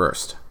weather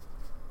first?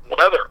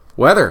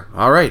 Weather.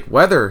 All right.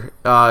 Weather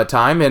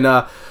time.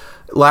 And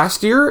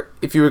last year,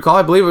 if you recall,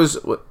 I believe it was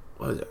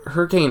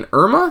Hurricane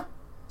Irma?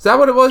 Is that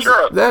what it was?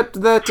 Sure.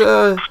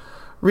 That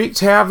wreaked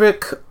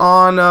havoc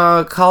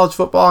on college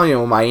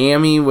football.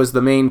 Miami was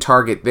the main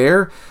target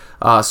there.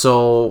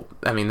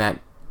 That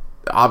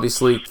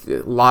obviously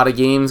a lot of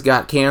games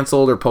got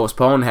canceled or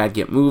postponed, had to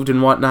get moved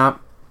and whatnot.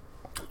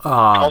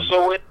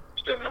 Also,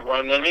 that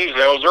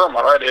was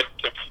Irma, right?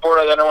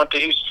 Florida, then I went to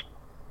Houston.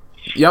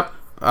 Yep.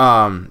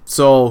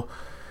 So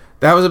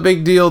that was a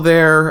big deal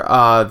there.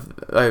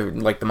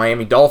 Like the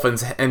Miami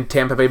Dolphins and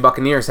Tampa Bay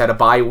Buccaneers had a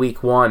bye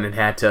week 1 and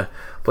had to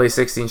play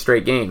 16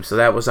 straight games. So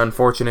that was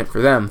unfortunate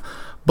for them.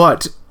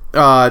 But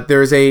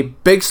there's a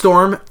big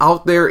storm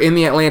out there in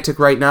the Atlantic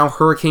right now.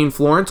 Hurricane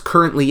Florence,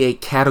 currently a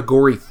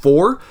Category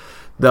 4.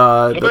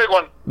 The big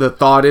one. The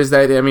thought is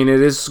that, it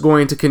is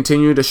going to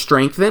continue to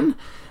strengthen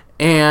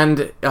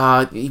and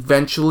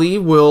eventually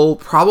will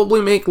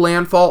probably make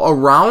landfall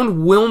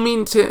around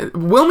Wilmington.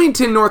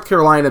 Wilmington, North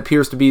Carolina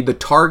appears to be the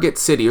target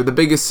city, or the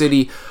biggest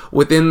city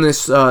within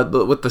this,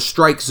 with the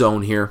strike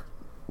zone here.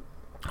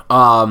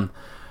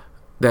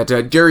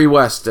 That Jerry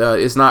West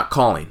is not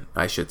calling,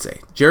 I should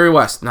say. Jerry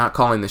West not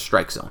calling the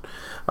strike zone.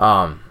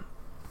 Joe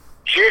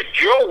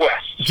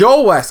West.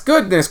 Joe West,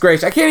 goodness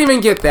gracious. I can't even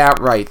get that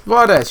right.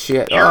 What a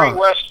shit. Jerry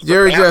West.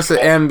 Jerry just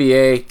an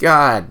NBA.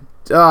 God.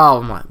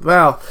 Oh, my.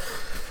 Well,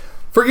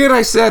 forget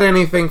I said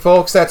anything,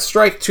 folks. That's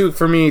strike 2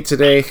 for me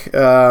today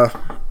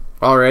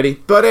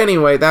already. But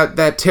anyway,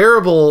 that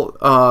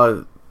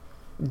terrible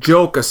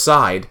joke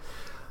aside,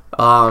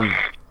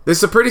 this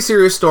is a pretty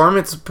serious storm.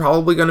 It's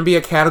probably going to be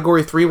a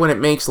Category 3 when it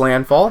makes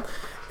landfall.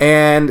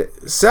 And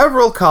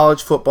several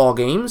college football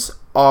games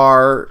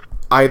are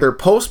either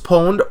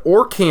postponed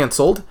or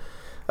canceled.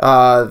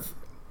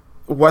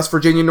 West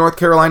Virginia, North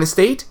Carolina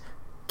State,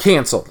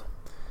 canceled.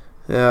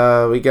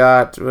 We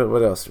got,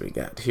 what else do we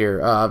got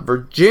here?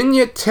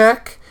 Virginia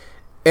Tech,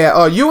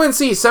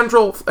 UNC,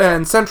 Central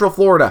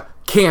Florida,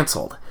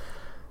 canceled.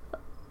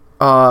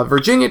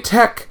 Virginia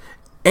Tech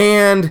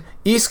and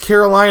East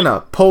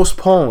Carolina,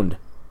 postponed.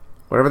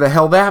 Whatever the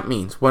hell that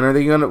means. When are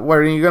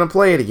you gonna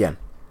play it again?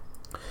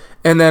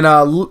 And then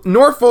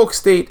Norfolk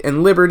State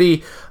and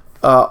Liberty,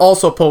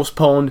 also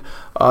postponed.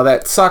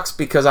 That sucks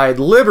because I had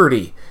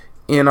Liberty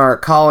in our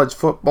college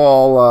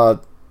football,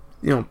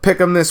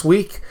 pick 'em this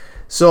week.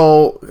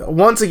 So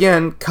once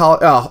again,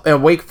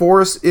 Wake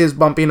Forest is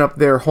bumping up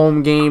their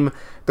home game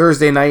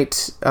Thursday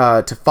night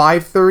to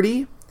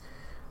 5:30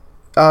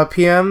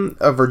 p.m.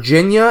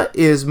 Virginia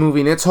is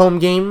moving its home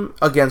game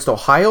against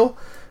Ohio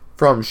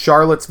from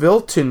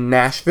Charlottesville to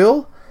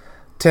Nashville,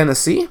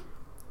 Tennessee,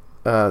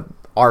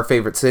 our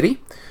favorite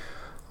city.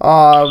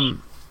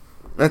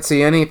 Let's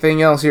see,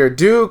 anything else here?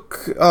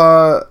 Duke,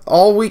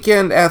 all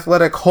weekend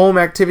athletic home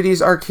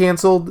activities are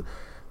canceled.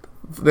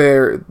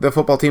 The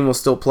football team will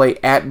still play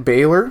at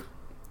Baylor.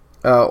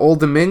 Old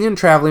Dominion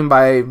traveling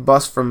by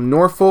bus from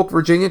Norfolk,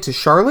 Virginia to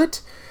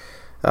Charlotte.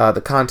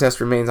 The contest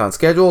remains on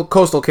schedule.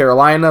 Coastal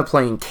Carolina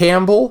playing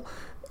Campbell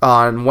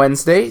on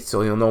Wednesday,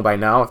 so you'll know by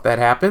now if that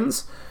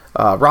happens.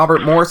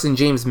 Robert Morris and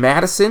James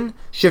Madison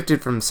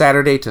shifted from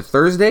Saturday to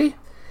Thursday.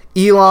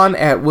 Elon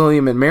at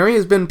William & Mary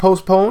has been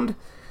postponed.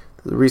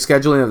 The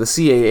rescheduling of the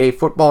CAA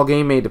football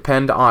game may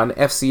depend on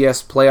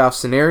FCS playoff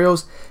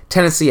scenarios.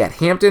 Tennessee at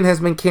Hampton has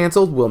been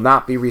canceled, will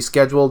not be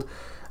rescheduled.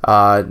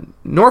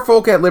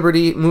 Norfolk at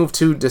Liberty moved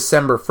to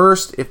December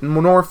 1st. If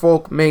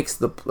Norfolk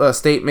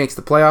State makes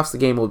the playoffs, the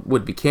game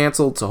would be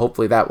canceled, so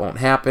hopefully that won't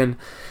happen.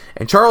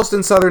 And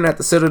Charleston Southern at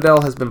the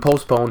Citadel has been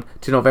postponed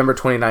to November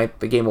 29th.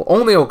 The game will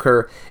only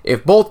occur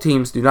if both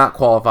teams do not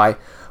qualify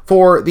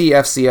for the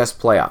FCS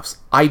playoffs.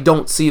 I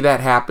don't see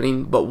that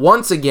happening, but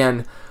once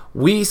again,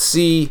 we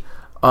see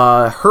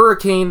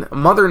Hurricane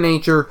Mother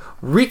Nature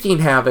wreaking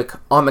havoc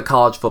on the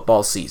college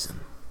football season.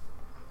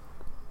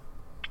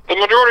 The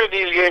majority of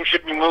these games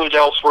should be moved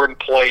elsewhere and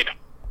played.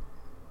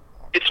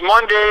 It's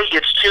Monday,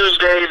 it's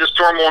Tuesday. The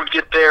storm won't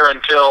get there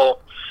until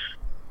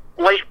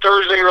late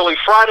Thursday, early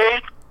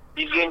Friday.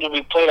 These games will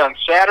be played on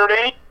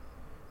Saturday.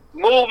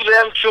 Move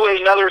them to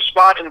another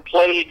spot and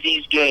play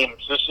these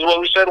games. This is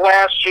what we said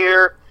last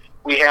year.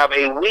 We have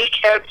a week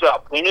heads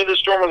up. We knew the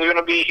storm was going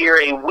to be here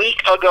a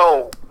week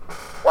ago.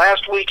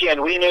 Last weekend,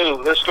 we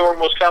knew this storm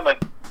was coming.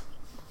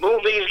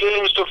 Move these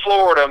games to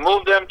Florida.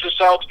 Move them to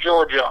South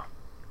Georgia.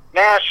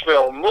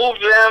 Nashville. Move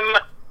them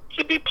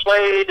to be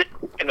played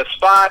in the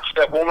spots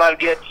that will not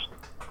get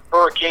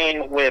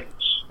hurricane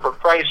winds. For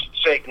Christ's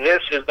sake,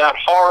 this is not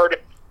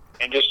hard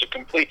and just a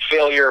complete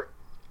failure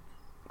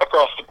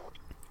across the board.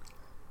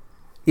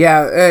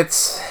 Yeah,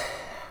 it's...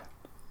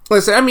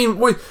 Listen, I mean,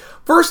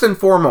 first and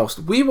foremost,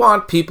 we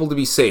want people to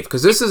be safe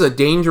because this is a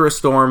dangerous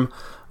storm.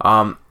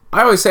 I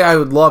always say I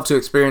would love to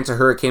experience a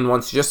hurricane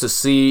once just to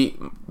see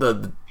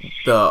the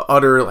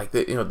utter, like,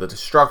 the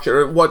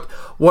destruction,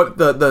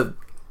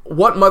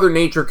 what Mother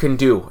Nature can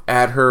do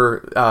at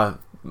her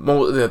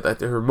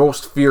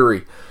most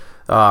fury.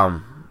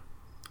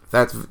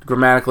 That's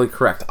grammatically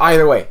correct.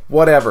 Either way,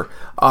 whatever.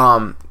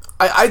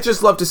 I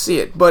just love to see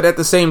it, but at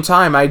the same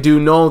time, I do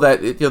know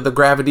that the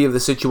gravity of the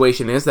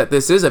situation is that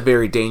this is a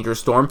very dangerous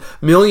storm.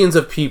 Millions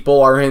of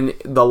people are in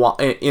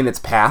its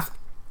path,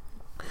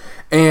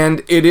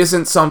 and it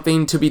isn't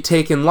something to be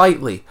taken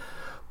lightly.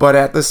 But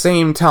at the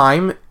same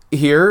time,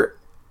 here,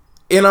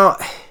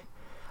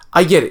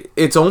 I get it.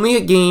 It's only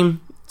a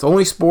game. It's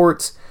only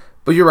sports.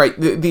 But you're right.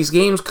 These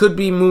games could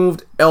be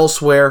moved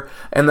elsewhere,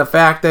 and the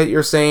fact that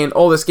you're saying,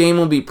 "Oh, this game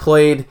will be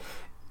played."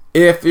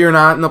 If you're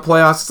not in the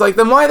playoffs, it's like,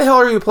 then why the hell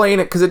are you playing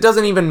it? Because it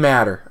doesn't even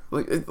matter.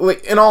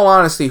 Like, in all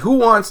honesty, who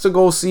wants to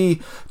go see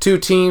two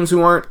teams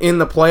who aren't in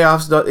the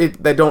playoffs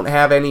that don't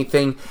have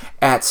anything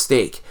at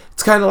stake?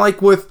 It's kind of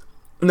like with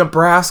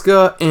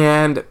Nebraska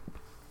and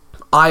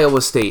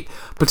Iowa State,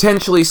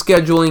 potentially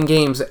scheduling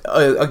games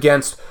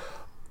against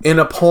an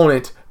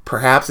opponent.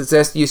 Perhaps it's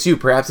SDSU,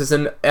 perhaps it's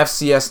an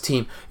FCS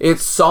team.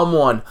 It's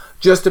someone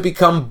just to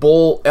become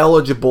bowl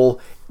eligible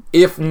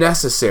if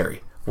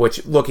necessary.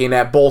 Which, looking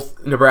at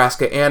both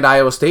Nebraska and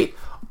Iowa State,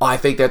 I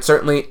think that's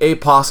certainly a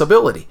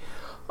possibility.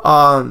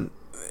 So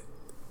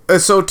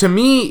to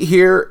me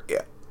here,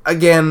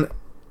 again,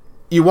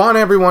 you want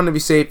everyone to be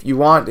safe.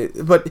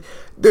 But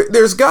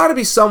there's got to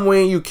be some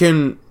way you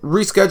can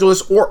reschedule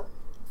this, or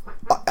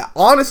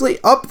honestly,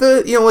 up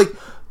the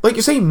like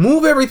you say,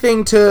 move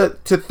everything to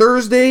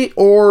Thursday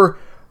or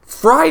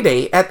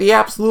Friday at the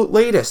absolute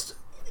latest.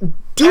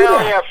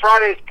 Yeah,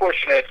 Friday's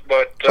pushing it,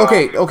 but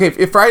okay.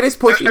 If Friday's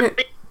pushing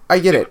it. I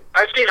get it.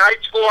 I've seen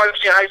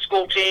high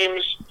school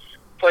teams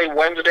play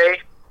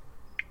Wednesday,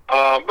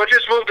 but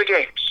just move the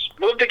games.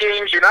 Move the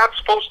games. You're not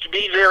supposed to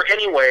be there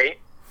anyway.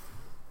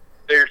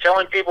 They're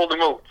telling people to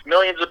move.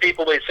 Millions of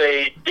people, they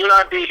say, do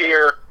not be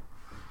here.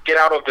 Get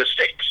out of the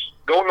states.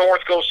 Go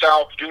north, go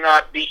south. Do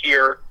not be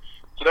here.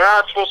 So they're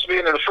not supposed to be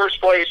in the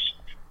first place.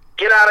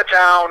 Get out of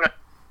town.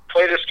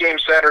 Play this game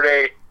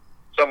Saturday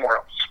somewhere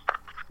else.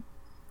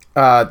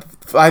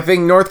 I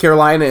think North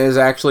Carolina is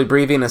actually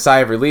breathing a sigh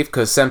of relief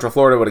because Central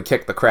Florida would have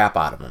kicked the crap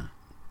out of them.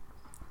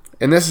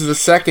 And this is the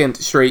second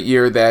straight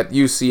year that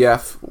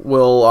UCF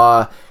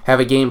will have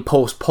a game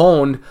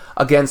postponed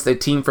against a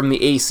team from the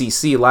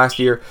ACC. Last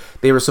year,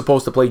 they were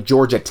supposed to play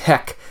Georgia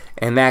Tech,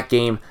 and that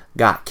game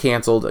got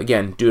canceled,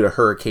 again, due to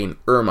Hurricane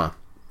Irma.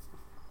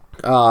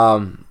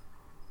 NC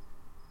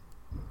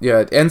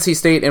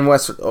State and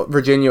West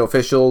Virginia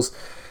officials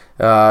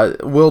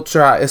will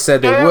try to...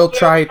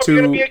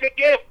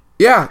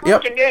 Yep.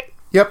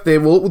 They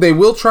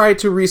will try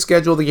to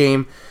reschedule the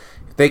game.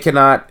 If they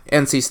cannot,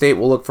 NC State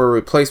will look for a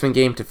replacement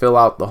game to fill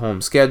out the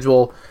home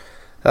schedule.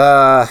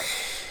 I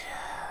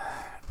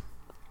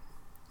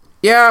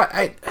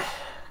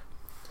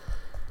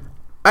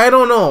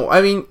don't know.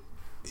 I mean,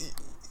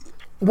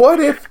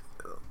 what if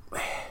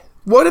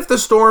the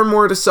storm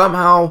were to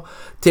somehow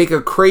take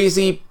a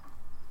crazy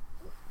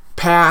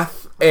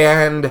path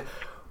and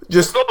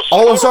just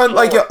all of a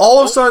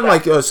sudden,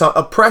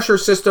 a pressure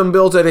system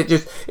builds and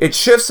it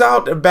shifts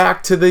out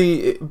back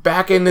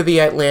into the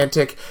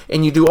Atlantic,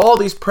 and you do all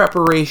these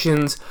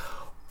preparations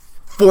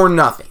for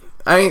nothing.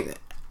 I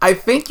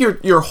think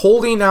you're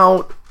holding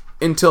out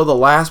until the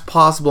last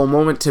possible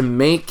moment to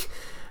make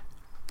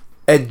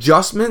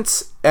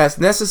adjustments as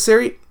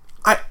necessary.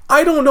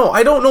 I don't know.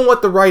 I don't know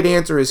what the right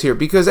answer is here,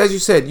 because as you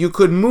said, you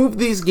could move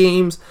these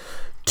games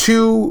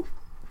to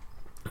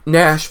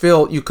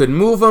Nashville, you could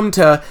move them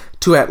to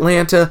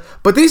Atlanta,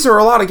 but these are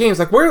a lot of games.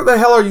 Like, where the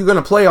hell are you going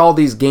to play all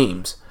these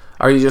games?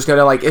 Are you just going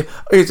to,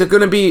 is it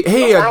going to be,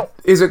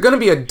 is it going to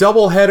be a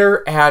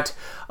doubleheader at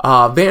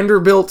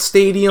Vanderbilt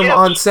Stadium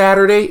on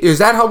Saturday? Is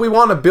that how we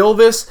want to build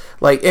this?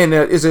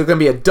 Is it going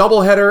to be a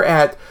doubleheader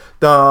at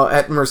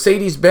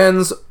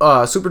Mercedes-Benz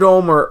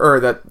Superdome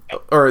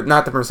or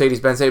not the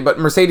Mercedes-Benz Stadium, but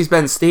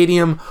Mercedes-Benz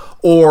Stadium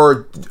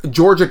or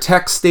Georgia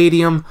Tech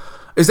Stadium?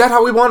 Is that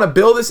how we want to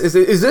build this?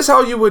 Is this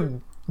how you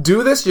would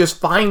do this?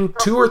 Just find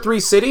 2 or 3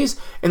 cities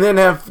and then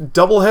have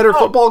doubleheader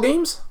football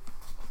games?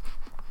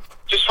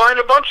 Just find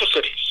a bunch of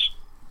cities.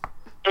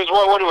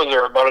 What was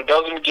there? About a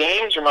dozen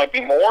games? There might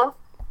be more.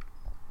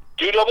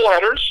 do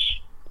doubleheaders.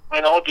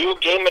 Do a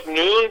game at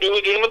noon, do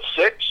a game at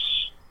 6.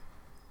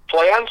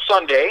 Play on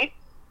Sunday.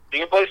 You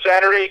can play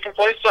Saturday, you can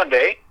play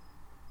Sunday.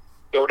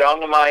 Go down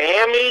to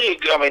Miami.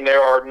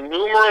 There are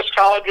numerous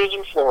colleges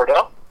in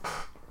Florida.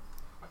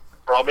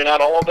 Probably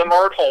not all of them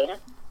are at home.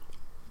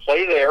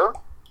 Play there.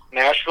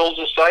 Nashville's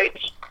a site.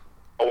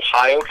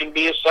 Ohio can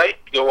be a site.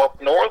 Go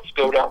up north,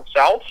 go down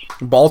south.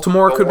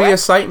 Baltimore could be a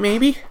site,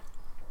 maybe?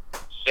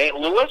 St.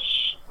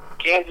 Louis,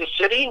 Kansas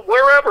City,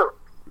 wherever.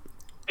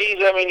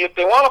 If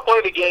they want to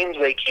play the games,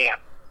 they can.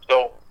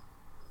 So,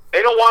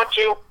 they don't want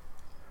to.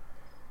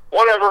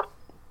 Whatever.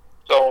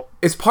 So,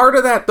 is part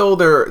of that, though,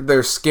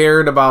 they're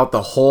scared about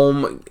the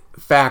home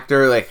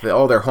factor? Like,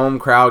 their home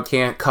crowd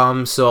can't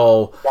come,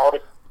 so...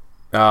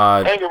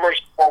 I think we're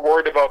more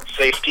worried about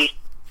safety.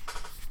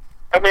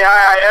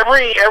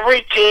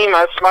 Every team,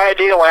 that's my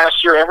idea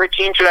last year, every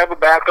team should have a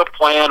backup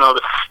plan of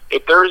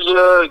if there's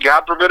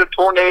God forbid, a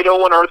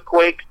tornado, an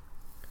earthquake,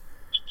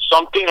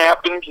 something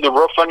happens, the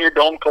roof on your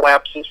dome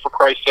collapses, for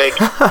Christ's sake,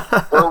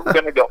 where are we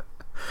going to go?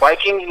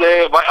 Vikings,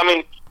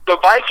 the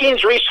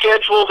Vikings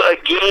rescheduled a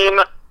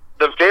game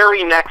the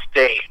very next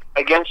day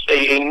against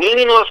a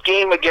meaningless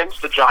game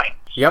against the Giants.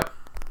 Yep.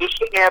 This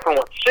thing happened,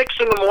 6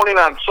 in the morning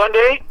on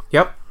Sunday?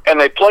 Yep. And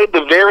they played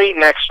the very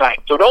next night.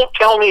 So don't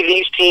tell me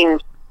these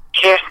teams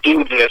can't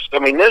do this.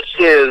 This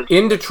is...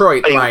 In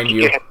Detroit, mind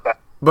you.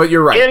 But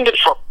you're right. In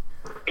Detroit.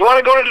 You want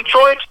to go to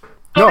Detroit?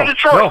 Go to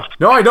Detroit.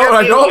 No, I don't.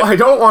 I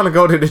don't want to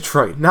go to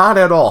Detroit. Not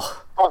at all.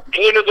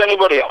 Neither does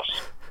anybody else.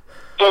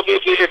 So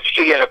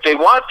if they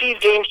want these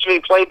games to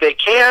be played, they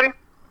can.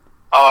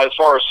 As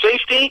far as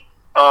safety,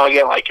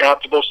 you're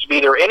not supposed to be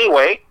there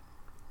anyway.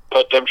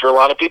 But I'm sure a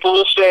lot of people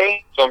will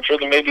stay. So I'm sure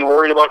they may be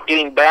worried about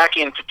getting back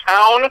into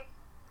town.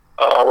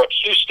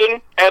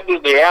 Houston had,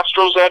 the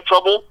Astros had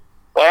trouble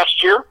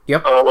last year.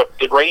 Yep.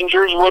 The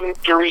Rangers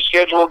wouldn't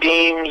reschedule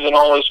games and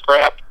all this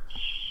crap.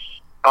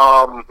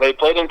 They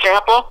played in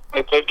Tampa.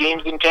 They played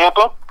games in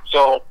Tampa.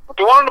 So if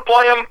they wanted to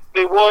play them,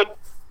 they would.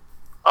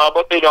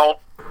 But they don't.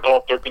 So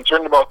if they're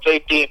concerned about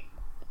safety,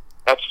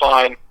 that's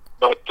fine.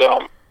 But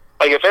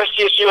if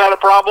SDSU had a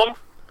problem,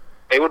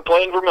 they would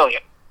play in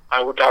Vermilion.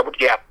 I would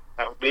guess.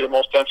 That would be the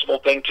most sensible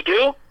thing to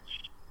do.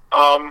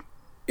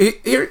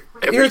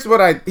 Here's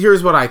what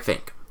I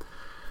think.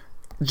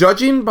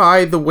 Judging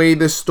by the way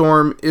this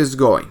storm is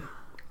going,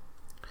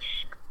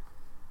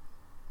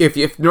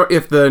 if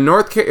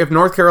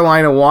North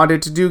Carolina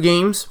wanted to do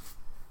games,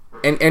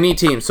 and any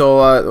team,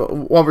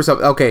 so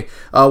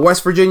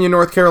West Virginia,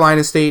 North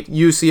Carolina State,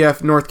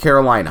 UCF, North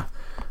Carolina,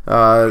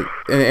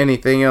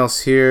 anything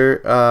else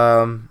here?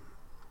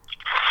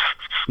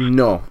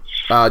 No,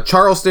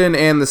 Charleston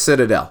and the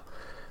Citadel.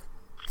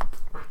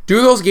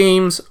 Do those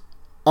games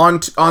on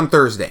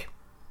Thursday.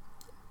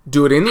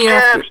 Do it in the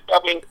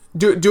afternoon.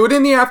 Do it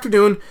in the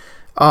afternoon,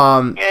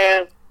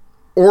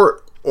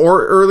 or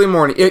early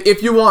morning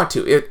if you want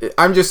to.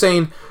 I'm just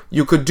saying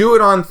you could do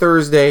it on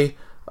Thursday.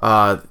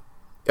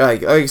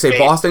 Like I say,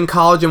 Boston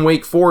College and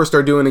Wake Forest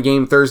are doing a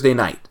game Thursday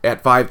night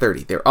at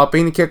 5:30. They're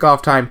upping the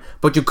kickoff time,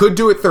 but you could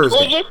do it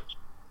Thursday.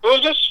 Who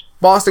is this?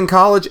 Boston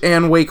College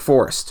and Wake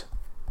Forest.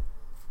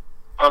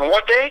 On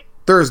what day?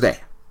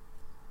 Thursday.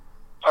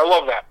 I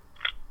love that.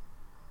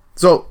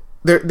 So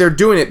they're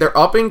doing it. They're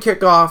upping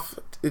kickoff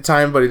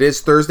time, but it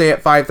is Thursday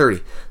at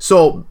 5:30.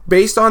 So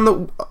based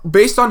on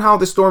how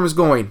the storm is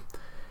going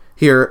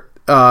here,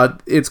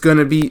 it's going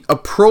to be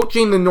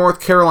approaching the North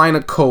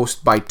Carolina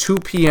coast by 2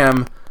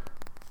 p.m.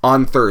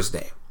 on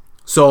Thursday.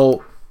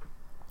 So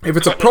if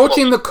it's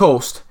approaching the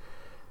coast,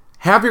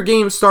 have your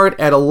game start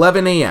at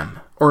 11 a.m.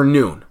 or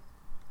noon,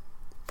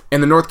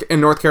 and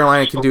North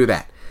Carolina can do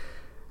that.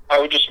 I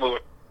would just move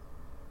it.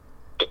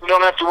 We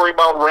don't have to worry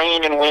about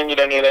rain and wind and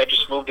any of that.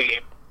 Just move the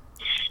game.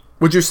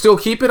 Would you still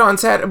keep it on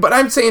Saturday? But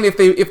I'm saying if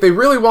they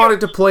really wanted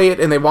to play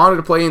it and they wanted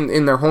to play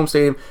in their home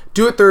stadium,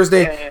 do it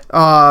Thursday.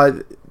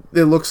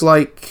 It looks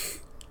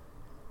like,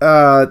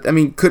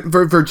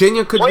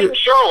 Virginia could play in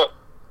Charlotte.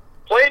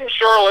 Play in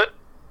Charlotte,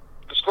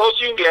 as close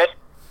as you can get.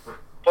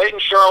 Play in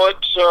Charlotte,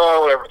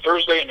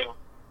 Thursday noon.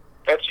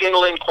 That's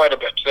inland quite a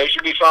bit, so they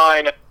should be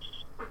fine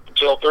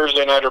until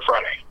Thursday night or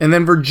Friday. And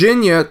then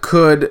Virginia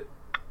could,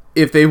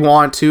 if they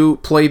want to,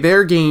 play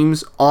their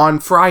games on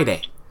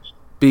Friday,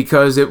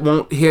 because it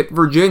won't hit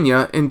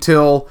Virginia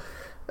until,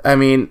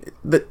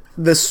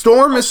 the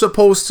storm is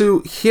supposed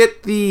to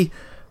hit the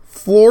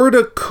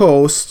Florida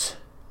coast.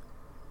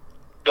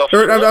 Not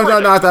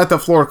the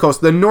Florida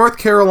coast, the North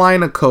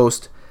Carolina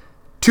coast,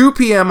 2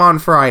 p.m. on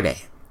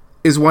Friday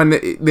is when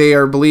they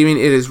are believing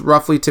it is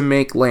roughly to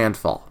make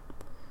landfall.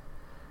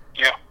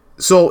 Yeah.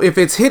 So if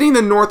it's hitting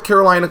the North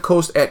Carolina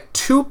coast at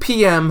 2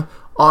 p.m.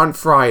 on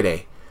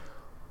Friday,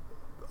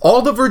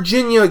 all the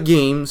Virginia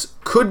games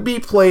could be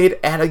played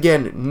at,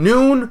 again,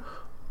 noon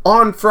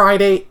on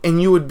Friday,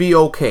 and you would be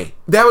okay.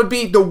 That would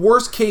be the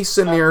worst case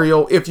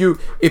scenario if you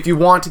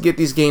want to get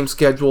these games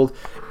scheduled,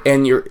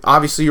 and you're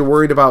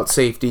worried about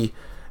safety.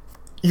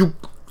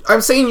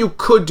 I'm saying you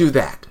could do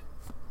that.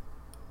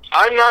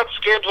 I'm not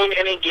scheduling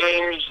any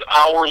games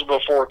hours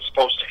before it's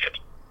supposed to hit.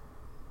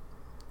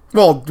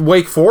 Well,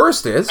 Wake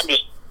Forest is.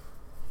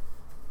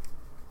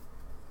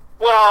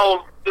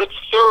 Well, it's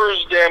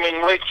Thursday. I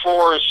mean, Wake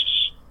Forest.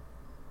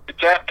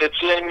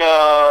 It's in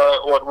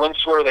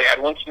where are they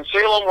at?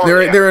 Winston-Salem?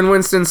 They're in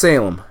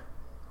Winston-Salem.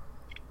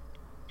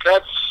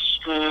 That's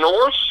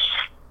northern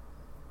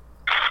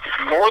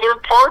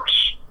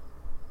parts.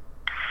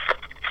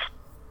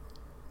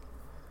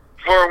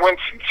 We're in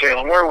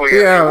Winston-Salem. Where are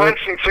we? Yeah.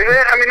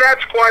 Winston-Salem. I mean,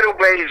 that's quite a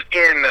ways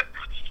in.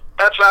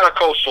 That's not a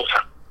coastal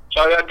town,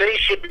 so they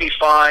should be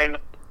fine.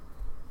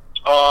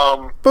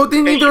 But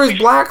then neither is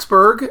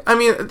Blacksburg. I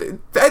mean,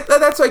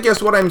 that's I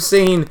guess what I'm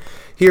saying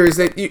here is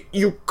that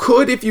you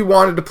could, if you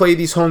wanted to play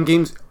these home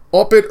games,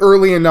 up it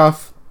early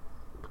enough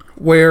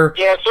where...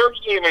 Yeah,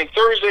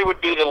 Thursday would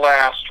be the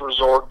last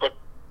resort, but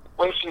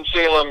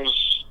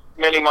Winston-Salem's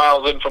many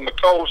miles in from the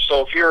coast,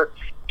 so if you're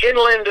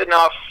inland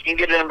enough, you can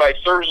get in by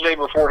Thursday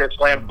before it hits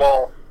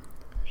landfall.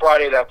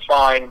 Friday, that's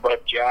fine,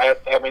 but yeah,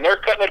 I mean, they're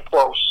cutting it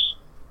close.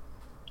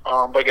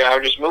 But yeah, I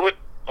would just move it.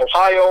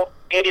 Ohio,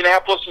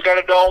 Indianapolis has got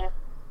a dome.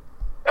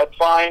 That's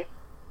fine.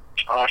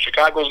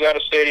 Chicago's got a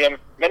stadium.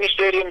 Many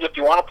stadiums, if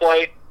you want to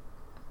play,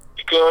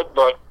 you could,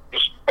 but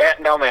just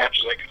batten down the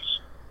hatches, I guess.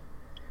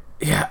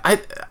 Yeah, I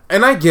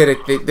get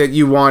it that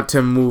you want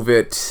to move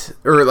it,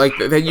 or like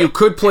that you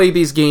could play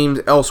these games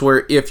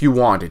elsewhere if you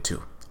wanted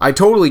to. I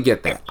totally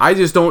get that. I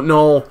just don't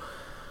know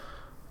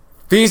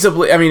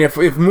feasibly. I mean, if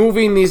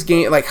moving these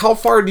games, like how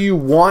far do you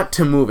want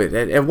to move it?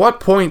 At what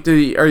point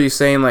are you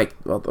saying like,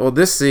 well,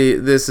 this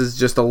is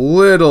just a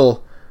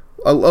little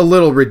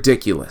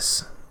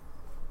ridiculous?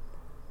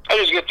 I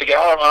just get together.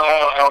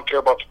 I don't care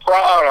about the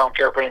crowd. I don't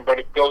care if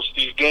anybody goes to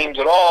these games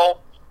at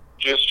all.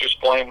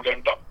 Just play them,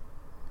 get them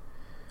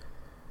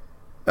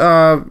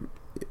done.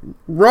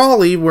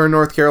 Raleigh, where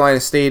North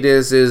Carolina State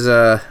is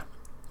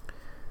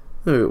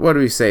what do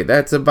we say?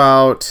 That's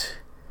about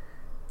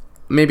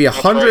maybe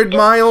 100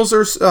 miles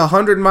or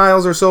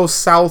so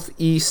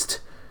southeast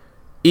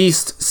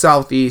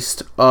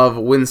of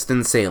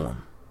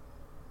Winston-Salem.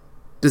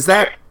 Does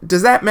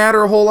that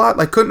matter a whole lot?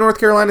 Like, couldn't North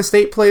Carolina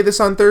State play this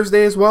on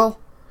Thursday as well?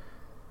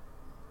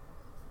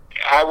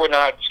 I would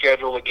not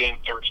schedule a game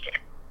Thursday.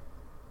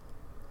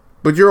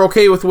 But you're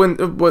okay with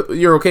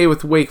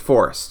Wake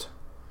Forest.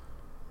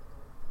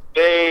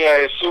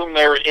 I assume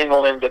they're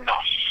inland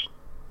enough.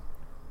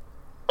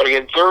 But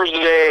again,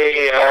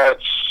 Thursday,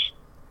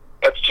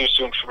 that's too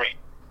soon for me.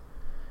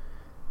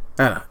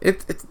 I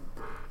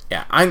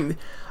don't know.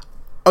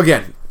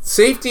 Again,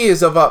 safety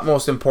is of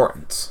utmost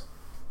importance.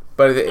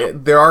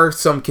 But there are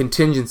some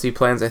contingency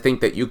plans I think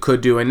that you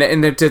could do,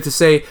 and to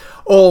say,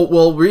 oh,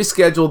 we'll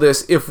reschedule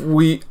this if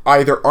we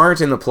either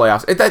aren't in the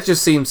playoffs, that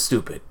just seems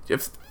stupid.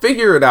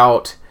 Figure it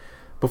out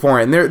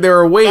beforehand. There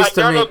are ways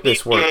to make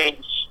this work.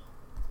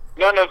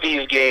 None of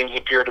these games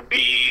appear to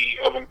be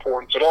of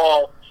importance at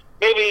all.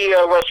 Maybe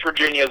West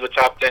Virginia is a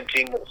top 10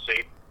 team, we'll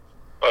see.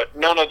 But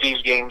none of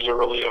these games are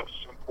really of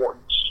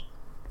importance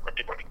for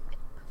anybody.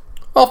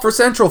 Well, for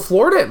Central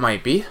Florida, it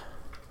might be.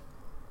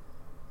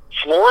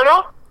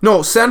 Florida?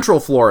 No, Central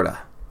Florida.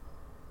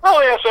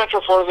 Oh, yeah,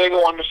 Central Florida, they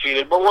go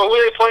undefeated. But were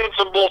they playing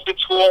some bullshit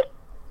school?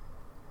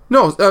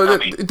 No,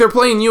 they're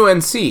playing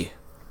UNC.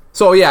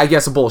 So, yeah, I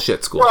guess a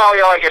bullshit school. Well,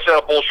 yeah, like I said,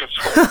 a bullshit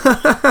school.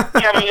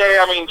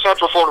 I mean,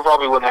 Central Florida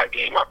probably win that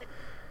game. I mean,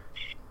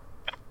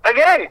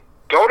 again,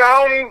 go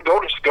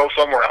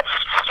somewhere else.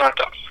 It's not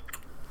tough.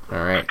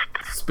 All right.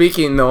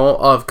 Speaking, though,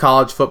 of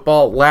college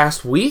football,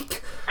 last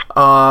week,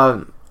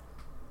 our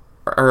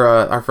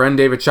friend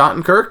David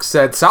Schottenkirk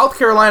said South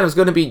Carolina was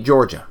going to beat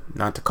Georgia.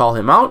 Not to call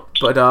him out,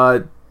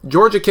 but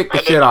Georgia kicked the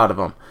shit out of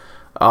them.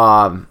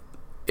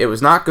 It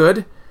was not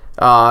good.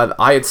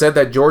 I had said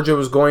that Georgia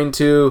was going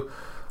to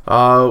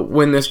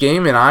win this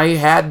game, and I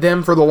had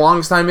them for the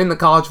longest time in the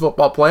college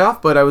football playoff,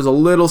 but I was a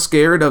little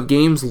scared of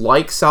games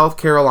like South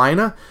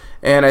Carolina,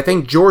 and I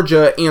think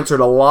Georgia answered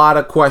a lot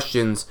of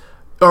questions,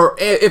 or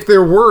if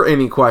there were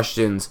any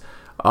questions,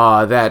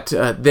 that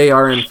they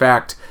are in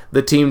fact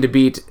the team to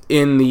beat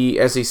in the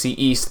SEC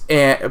East,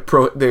 and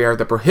they are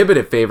the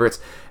prohibitive favorites,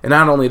 and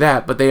not only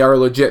that, but they are a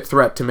legit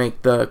threat to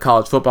make the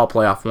college football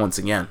playoff once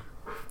again.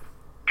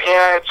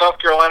 Yeah, South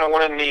Carolina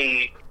winning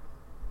the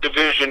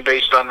division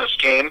based on this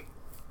game,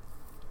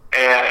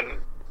 and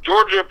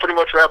Georgia pretty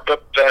much wrapped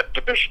up that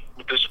division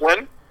with this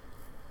win.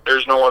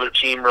 There's no other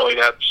team really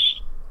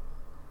that's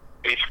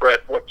a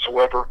threat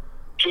whatsoever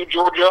to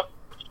Georgia.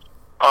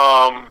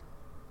 5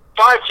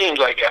 teams,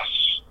 I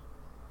guess.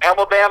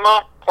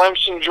 Alabama,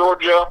 Clemson,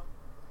 Georgia,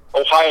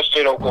 Ohio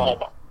State,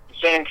 Oklahoma. The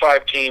same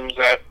 5 teams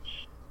that have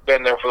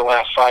been there for the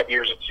last 5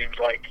 years, it seems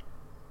like.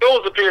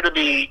 Those appear to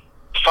be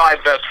 5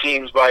 best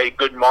teams by a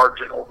good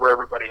margin over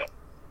everybody else.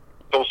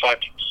 Those 5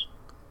 teams.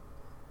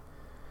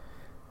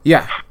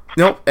 Yeah.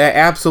 Nope,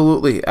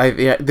 absolutely.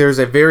 There's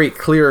a very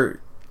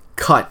clear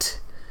cut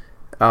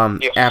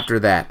Yes. after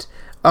that.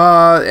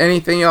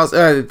 Anything else?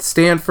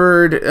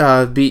 Stanford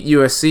beat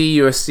USC.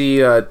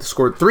 USC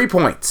scored 3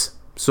 points.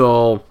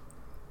 So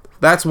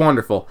that's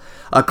wonderful.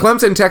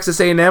 Clemson, Texas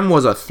A&M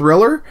was a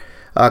thriller.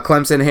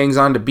 Clemson hangs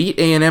on to beat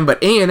A&M,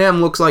 but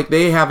A&M looks like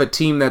they have a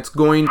team that's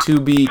going to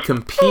be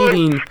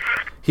competing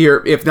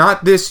here. If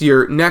not this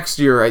year, next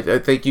year, I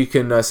think you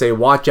can say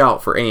watch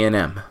out for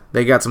A&M.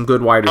 They got some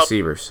good wide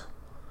receivers.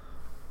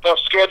 Tough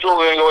schedule.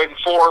 They're going to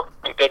go 8-4.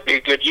 I think that'd be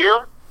a good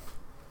year.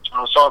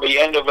 I saw the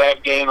end of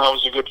that game. That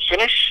was a good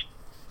finish.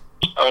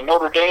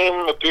 Notre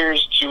Dame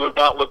appears to have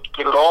not looked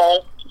good at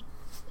all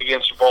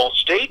against Ball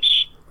State.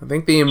 I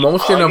think the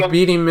emotion of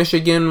beating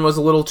Michigan was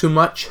a little too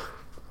much.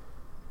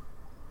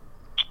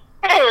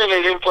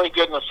 They didn't play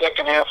good in the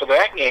second half of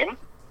that game,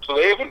 so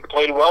they haven't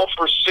played well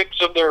for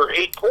 6 of their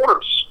 8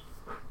 quarters.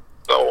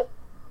 So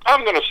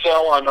I'm going to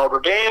sell on Notre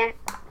Dame.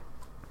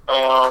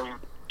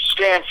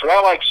 Stanford,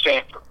 I like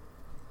Stanford.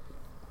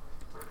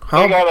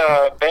 They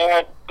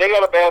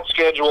got a bad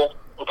schedule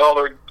with all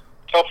their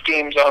tough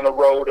games on the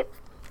road,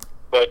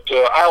 but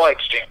I like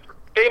Stanford.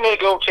 They may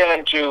go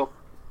 10-2,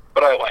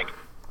 but I like it.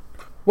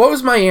 What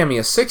was Miami?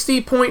 A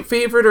 60-point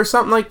favorite or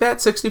something like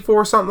that?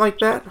 64, something like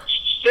that?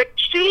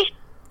 60?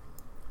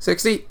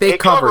 60? They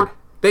covered.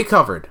 They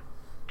covered.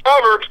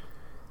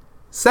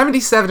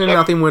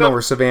 77-0 win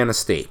over Savannah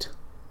State.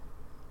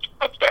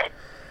 That's bad.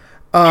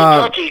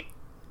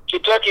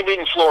 Kentucky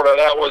beating Florida.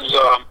 That was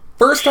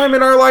first time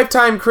in our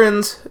lifetime,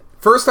 Crins.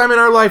 First time in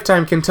our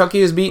lifetime,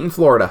 Kentucky has beaten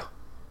Florida.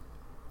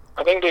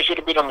 I think they should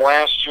have beat them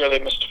last year. They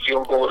missed a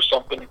field goal or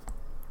something.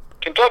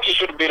 Kentucky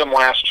should have beat them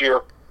last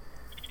year.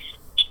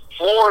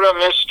 Florida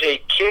missed a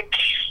kick,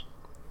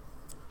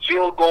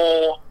 field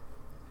goal,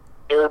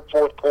 third,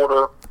 fourth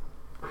quarter.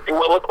 It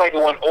looked like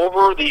it went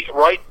over the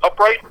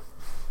upright,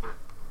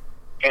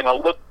 and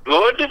it looked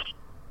good,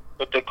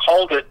 but they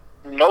called it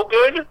no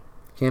good.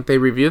 Can't they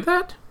review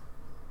that?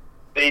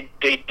 They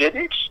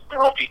didn't. I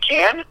don't know if you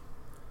can.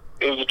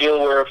 It was a deal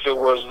where if it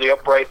was the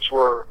uprights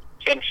were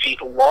 10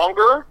 feet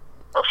longer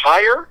or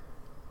higher,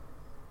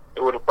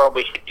 it would have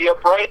probably hit the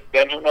upright.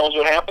 Then who knows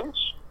what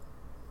happens.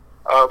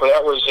 But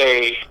that was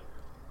a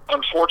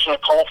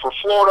unfortunate call for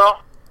Florida.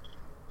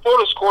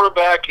 Florida's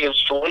quarterback is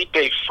Felipe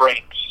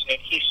Franks, and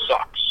he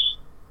sucks.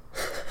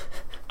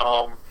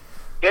 I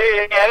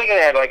think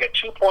they had like a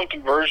 2-point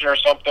conversion or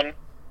something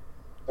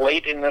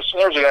late in this.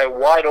 There's a guy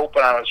wide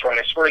open on his right.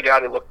 I swear to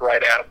God, he looked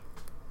right at him.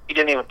 He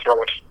didn't even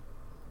throw it.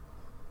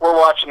 We're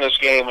watching this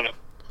game, and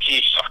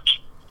he sucks.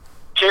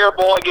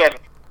 Terrible. Again,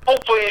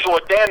 hopefully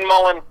with Dan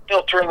Mullen,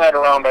 he'll turn that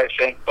around, I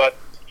think. But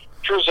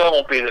sure as hell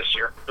won't be this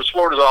year. Because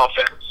Florida's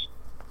offense,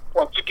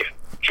 once again,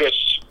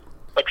 just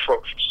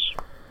atrocious.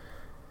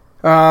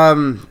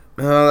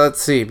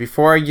 Let's see.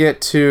 Before I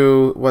get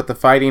to what the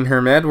Fighting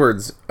Herm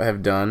Edwards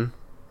have done,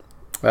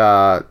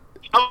 South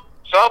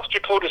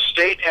Dakota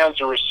State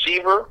has a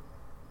receiver.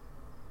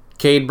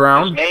 Cade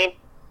Brown. His name,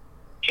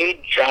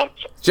 Cade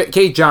Johnson.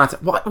 Cade Johnson.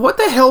 What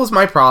the hell is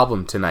my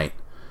problem tonight?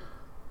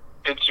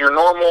 It's your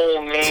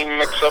normal name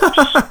mix-up.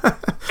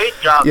 Cade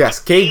Johnson. Yes,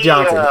 Cade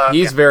Johnson.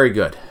 He's very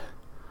good.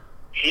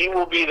 He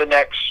will be the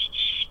next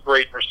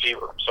great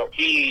receiver. So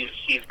he's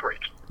great.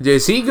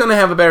 Is he going to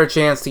have a better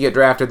chance to get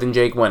drafted than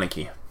Jake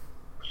Wenicky?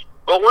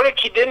 Well,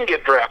 Wenicky didn't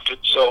get drafted,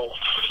 so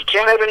he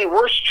can't have any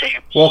worse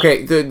chance. Well,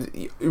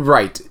 okay,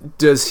 right.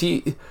 Does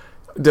he...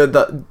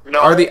 No.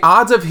 Are the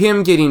odds of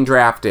him getting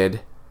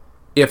drafted,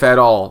 if at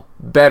all,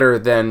 better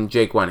than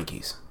Jake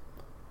Wenicky's?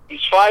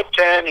 He's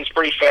 5'10", he's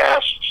pretty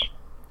fast.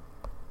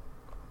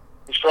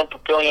 He's from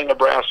Papillion,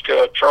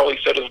 Nebraska. Charlie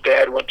said his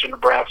dad went to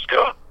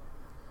Nebraska.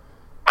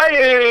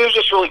 He was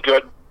just really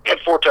good. He had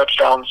 4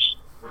 touchdowns.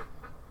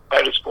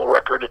 Had his school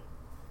record.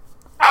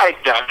 He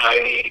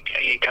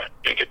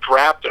didn't get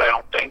drafted, I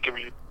don't think. I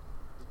mean,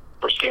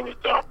 first game he's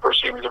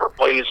ever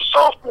played, he's a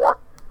sophomore.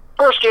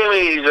 First game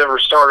he's ever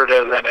started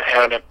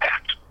had an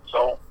impact.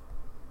 So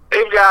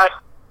they've got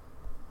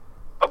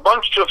a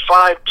bunch of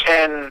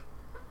 5'10",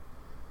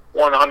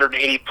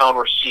 180-pound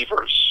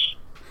receivers.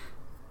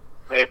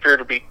 They appear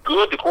to be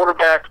good. The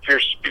quarterback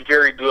appears to be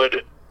very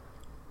good.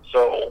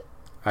 So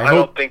I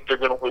don't think they're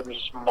going to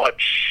lose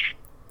much.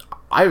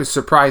 I was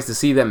surprised to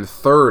see them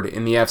third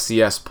in the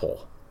FCS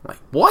poll. Like,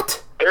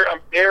 what?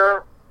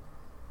 They're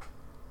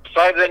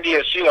besides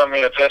NDSU, I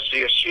mean, it's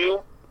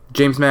SDSU.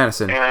 James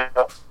Madison. And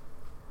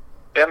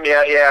them,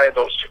 yeah,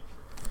 those two.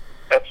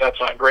 That's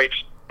not great.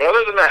 But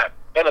other than that,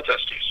 then it's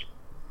SDSU.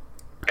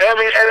 And I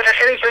mean,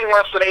 anything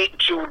less than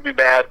 8-2 would be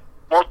bad.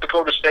 North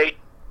Dakota State,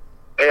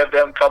 they have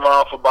them coming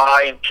off a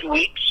bye in 2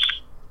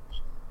 weeks.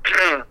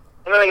 And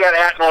then they got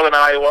at Northern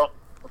Iowa.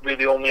 Would be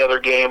the only other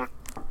game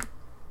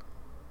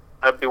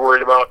I'd be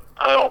worried about.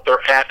 I don't know if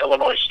they're at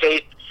Illinois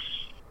State.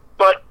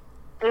 But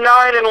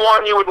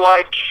 9-1 you would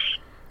like,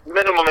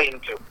 minimum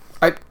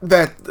 8-2.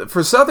 That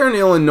for Southern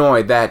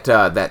Illinois, that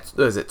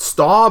is it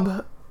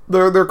Staub,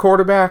 their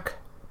quarterback?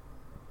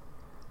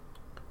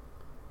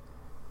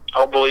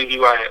 I'll believe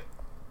you.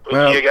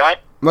 Was he a guy?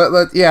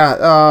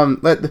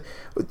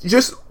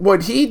 Just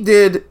what he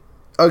did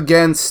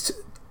against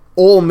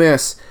Ole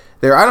Miss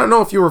there. I don't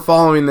know if you were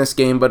following this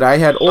game, but I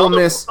had Ole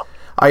Miss.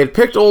 I had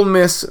picked Ole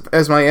Miss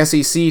as my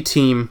SEC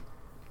team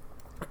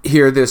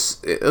here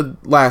this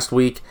last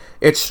week.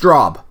 It's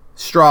Straub.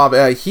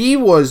 He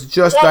was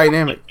just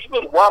dynamic. He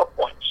made a lot of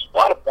points.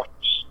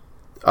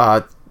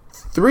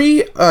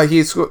 He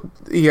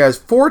has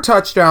 4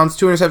 touchdowns,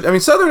 2 interceptions. I mean,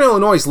 Southern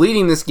Illinois is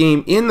leading this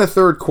game in the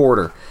third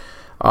quarter.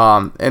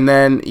 And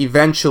then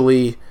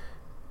eventually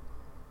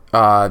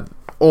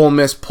Ole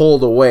Miss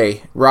pulled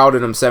away,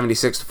 routed them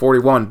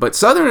 76-41. But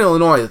Southern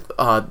Illinois,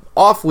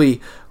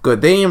 awfully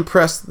good. They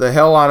impressed the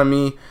hell out of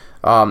me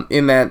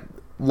in that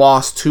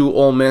loss to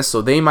Ole Miss,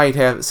 so they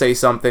might say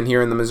something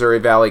here in the Missouri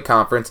Valley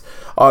Conference.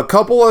 A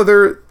couple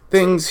other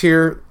things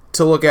here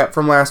to look at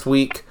from last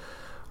week.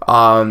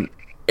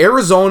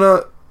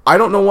 Arizona, I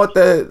don't know what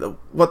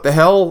the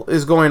hell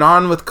is going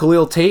on with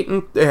Khalil Tate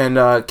and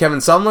Kevin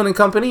Sumlin and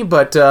company,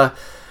 but I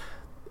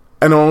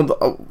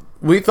know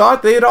we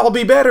thought they'd all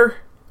be better,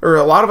 or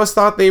a lot of us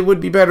thought they would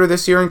be better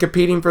this year in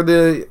competing for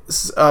the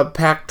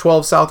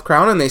Pac-12 South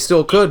crown, and they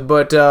still could,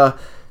 but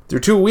through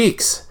 2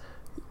 weeks,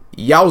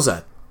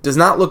 yowza, does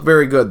not look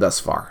very good thus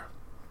far.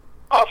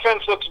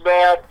 Offense looks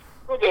bad.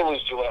 Who did they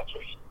lose to last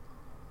week?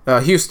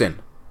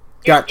 Houston.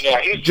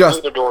 Houston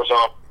blew the doors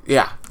off.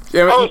 Yeah,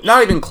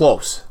 not even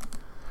close.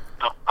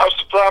 No, I was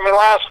surprised. I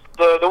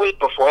mean, the week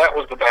before, that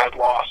was the bad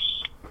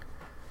loss.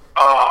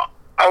 I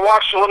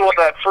watched a little of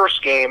that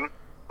first game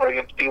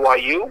against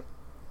BYU,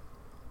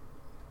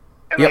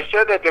 and they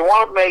said that they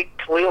want to make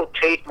Khalil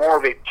Tate more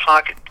of a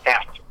pocket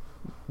passer.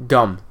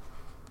 Dumb.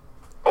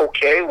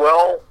 Okay,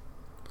 well,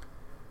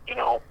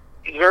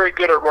 he's very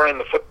good at running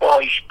the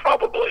football. You should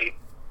probably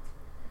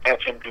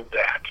have him do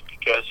that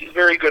because he's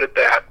very good at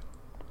that.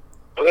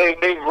 But they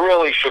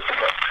really shook him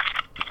up.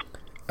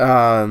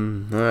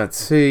 Let's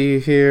see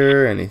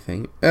here.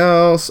 Anything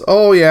else?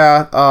 Oh,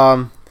 yeah.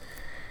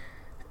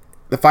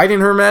 The Fighting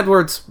Herm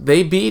Edwards,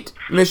 they beat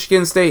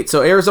Michigan State.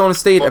 So Arizona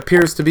State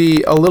appears to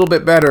be a little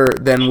bit better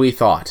than we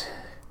thought.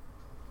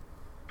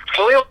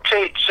 Khalil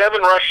Tate,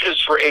 7 rushes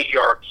for 8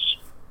 yards.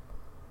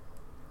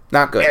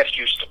 Not good. At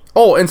Houston.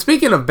 Oh, and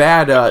speaking of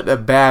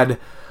bad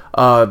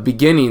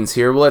beginnings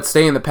here, let's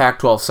stay in the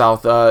Pac-12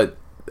 South.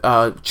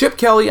 Chip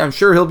Kelly, I'm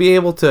sure he'll be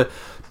able to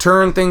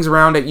turn things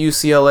around at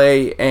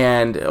UCLA,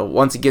 and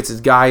once he gets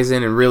his guys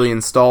in and really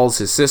installs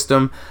his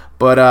system.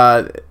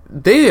 But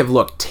they have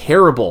looked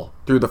terrible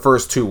through the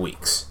first 2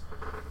 weeks.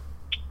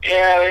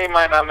 Yeah, they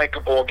might not make a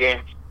bowl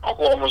game.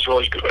 Oklahoma's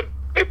really good.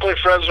 They play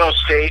Fresno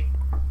State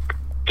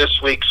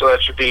this week, so I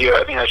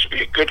think that should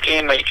be a good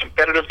game, a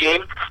competitive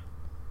game.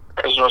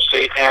 Fresno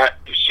State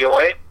at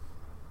UCLA.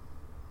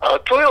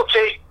 Khalil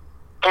Tate,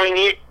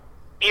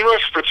 he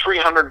rushed for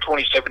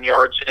 327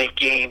 yards in a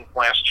game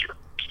last year.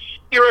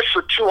 He rushed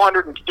for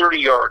 230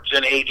 yards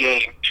in a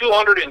game.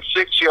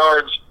 206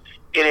 yards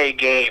in a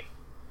game.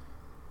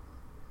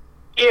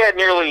 He had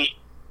nearly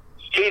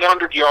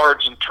 800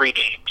 yards in 3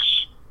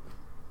 games.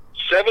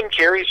 7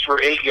 carries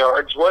for 8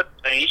 yards.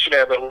 He should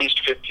have at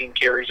least 15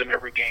 carries in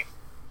every game.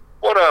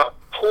 What a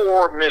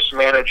poor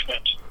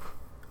mismanagement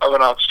of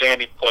an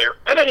outstanding player.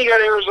 And then you got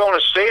Arizona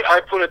State.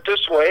 I put it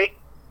this way.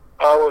 It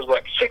was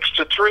like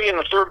 6-3 in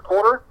the third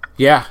quarter.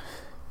 Yeah.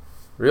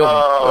 Real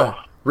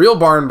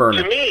barn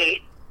burner. To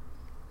me,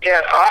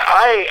 yeah,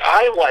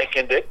 I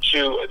likened it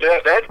to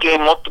that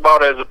game looked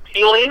about as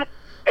appealing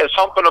as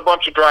humping a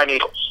bunch of dry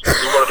needles,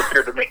 is what it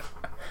appeared to me.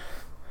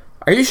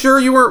 Are you sure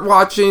you weren't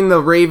watching the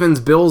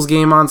Ravens-Bills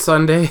game on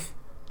Sunday?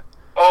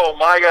 Oh,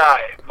 my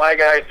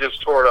guy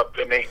just tore it up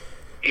to me.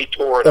 He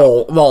tore it up.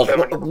 Oh, well,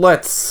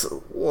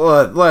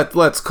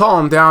 let's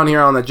calm down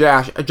here on the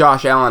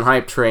Josh Allen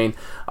hype train.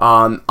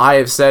 I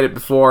have said it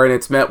before, and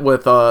it's met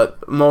with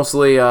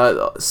mostly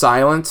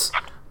silence.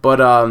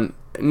 But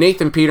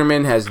Nathan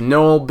Peterman has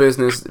no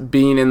business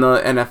being in the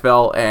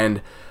NFL,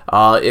 and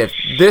if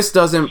this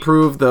doesn't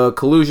prove the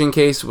collusion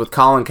case with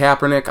Colin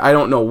Kaepernick, I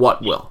don't know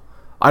what will.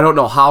 I don't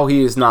know how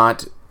he is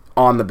not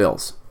on the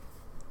Bills.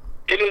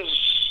 It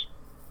is.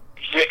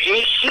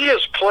 He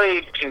has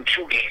played in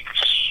 2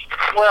 games.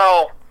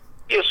 Well,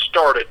 he has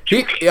started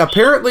 2 games.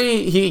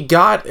 Apparently, he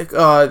got,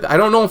 I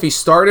don't know if he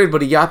started,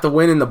 but he got the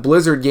win in the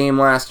Blizzard game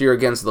last year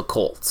against the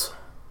Colts.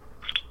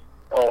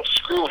 Oh,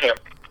 screw him.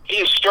 He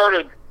has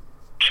started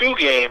 2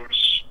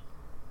 games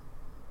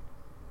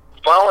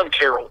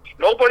voluntarily.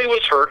 Nobody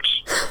was hurt.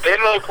 They had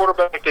another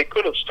quarterback they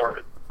could have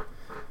started.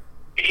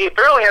 He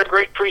apparently had a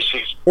great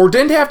preseason. Or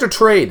didn't have to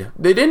trade.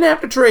 They didn't have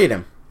to trade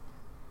him.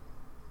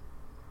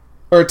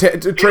 Or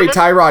to trade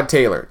Tyrod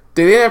Taylor.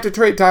 They didn't have to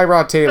trade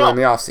Tyrod Taylor in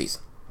the offseason.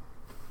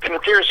 It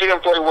appears he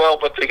didn't play well,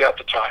 but they got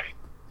the tie.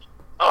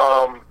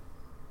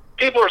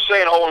 People are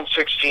saying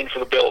 0-16 for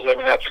the Bills. I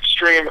mean, that's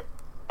extreme. I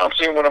don't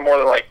see him winning more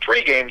than like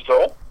 3 games,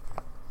 though.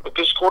 With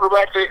this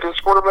quarterback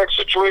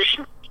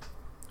situation,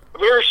 a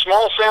very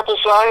small sample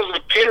size,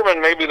 and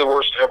Peterman may be the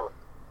worst ever.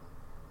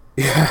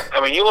 Yeah.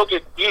 I mean, you look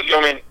at,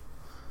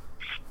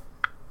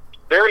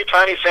 very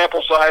tiny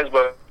sample size,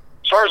 but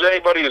as far as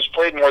anybody who's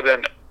played more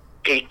than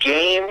a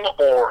game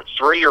or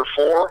 3 or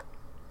 4,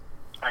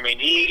 I mean,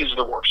 he is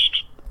the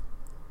worst.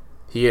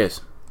 He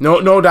is.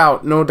 No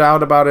doubt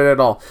about it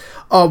at all.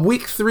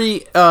 Week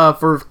 3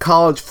 for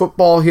college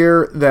football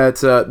here.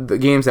 That's the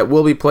games that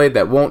will be played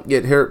that won't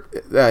get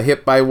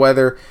hit by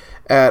weather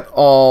at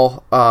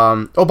all.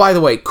 Oh, by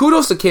the way,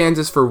 kudos to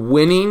Kansas for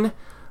winning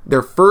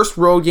their first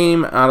road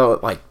game out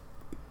of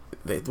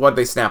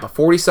they snap a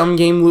 40-some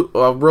game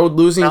road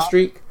losing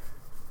streak?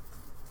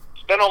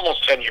 It's been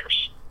almost 10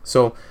 years.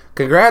 So,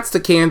 congrats to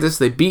Kansas.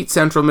 They beat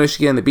Central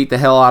Michigan. They beat the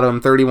hell out of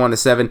them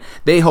 31-7.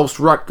 They host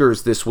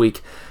Rutgers this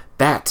week.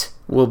 That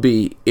will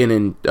be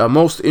a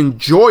most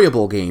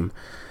enjoyable game.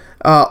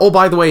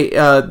 By the way,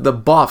 the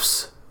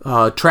Buffs,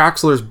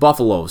 Traxler's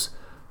Buffaloes,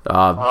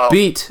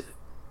 beat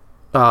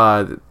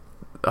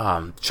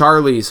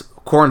Charlie's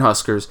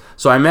Cornhuskers.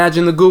 So I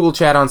imagine the Google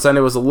chat on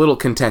Sunday was a little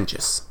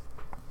contentious.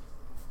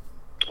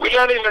 We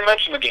didn't even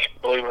mention the game,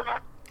 believe it or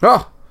not.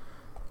 Oh,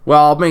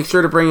 well, I'll make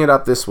sure to bring it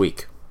up this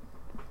week.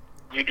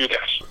 You do that.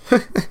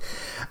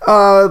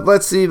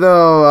 Let's see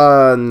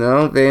though.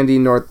 No, Vandy,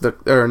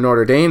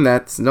 Notre Dame.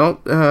 That's no.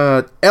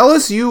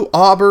 LSU,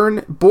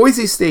 Auburn,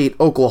 Boise State,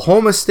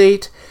 Oklahoma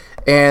State,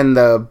 and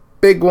the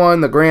big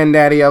one, the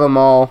granddaddy of them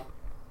all.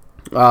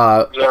 Is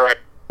that right?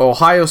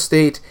 Ohio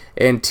State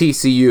and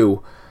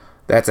TCU.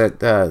 That's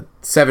at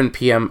 7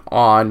 p.m.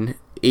 on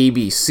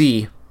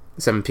ABC,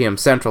 7 p.m.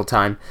 Central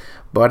Time.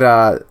 But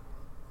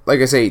like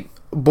I say,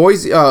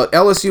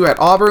 LSU at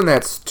Auburn.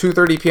 That's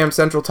 2:30 p.m.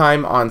 Central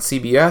Time on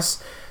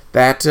CBS.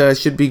 That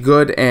should be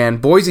good.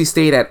 And Boise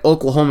State at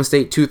Oklahoma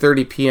State,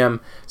 2:30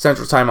 p.m.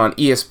 Central Time on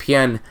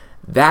ESPN.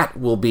 That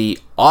will be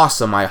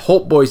awesome. I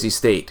hope Boise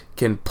State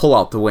can pull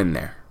out the win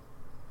there.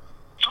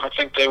 I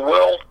think they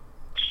will.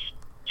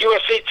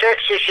 USC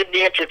Texas should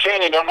be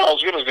entertaining. I don't know how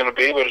good it's going to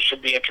be, but it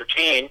should be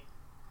entertaining.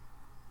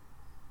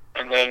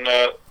 And then,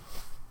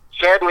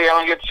 sadly, I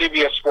don't get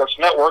CBS Sports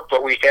Network,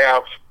 but we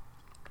have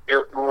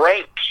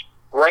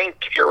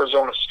ranked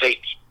Arizona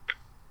State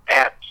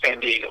at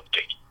San Diego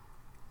State.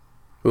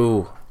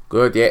 Ooh,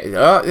 good.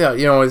 Yeah.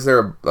 Is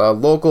there a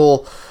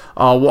local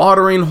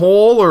watering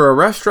hole or a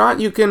restaurant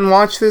you can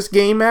watch this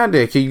game at?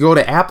 Can you go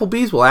to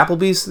Applebee's? Will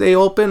Applebee's stay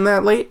open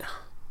that late?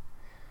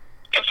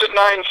 It's at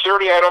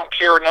 9:30. I don't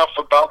care enough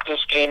about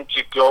this game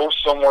to go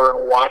somewhere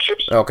and watch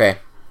it. Okay.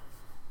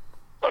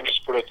 I'll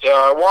just put it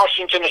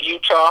Washington at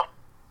Utah.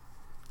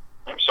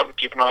 Something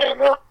to keep an eye on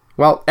there.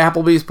 Well,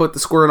 Applebee's put the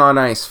squirt on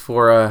ice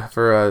for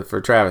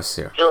Travis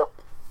here. Sure.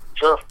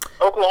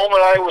 Oklahoma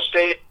and Iowa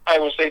State.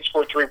 Iowa State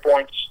scored 3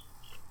 points.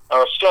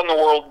 Stunned the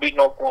world, beating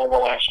Oklahoma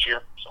last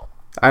year. So.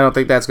 I don't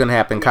think that's going to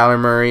happen. Kyler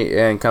Murray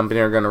and company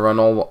are going to run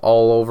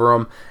all over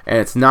them, and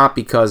it's not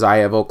because I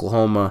have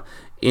Oklahoma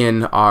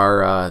in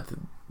our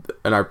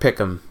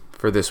pick'em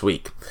for this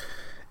week.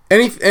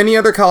 Any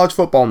other college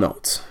football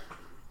notes?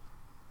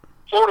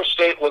 Florida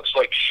State looks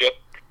like shit.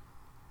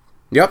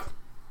 Yep.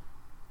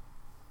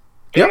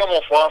 They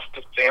almost lost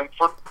to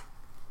Stanford.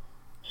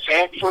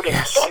 Stanford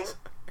and Son.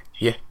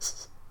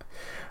 Yes.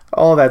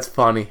 Oh, that's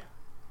funny.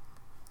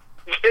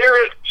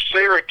 They're at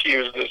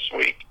Syracuse this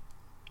week.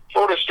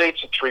 Florida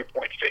State's a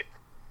 3-point favorite.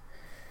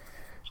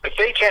 If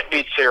they can't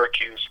beat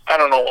Syracuse, I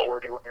don't know what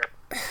we're doing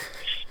here.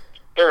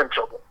 They're in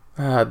trouble.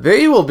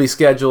 They will be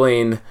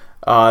scheduling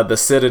the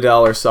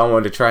Citadel or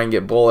someone to try and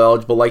get bowl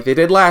eligible like they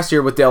did last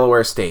year with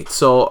Delaware State.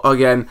 So,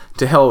 again,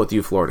 to hell with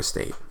you, Florida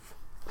State.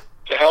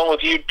 To hell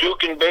with you,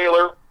 Duke and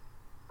Baylor.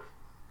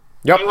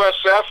 Yep.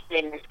 USF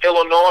and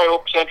Illinois.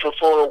 Hope Central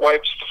Florida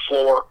wipes the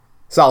floor.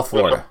 South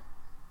Florida.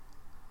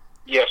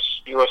 Yes,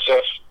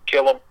 USF.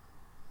 Kill them.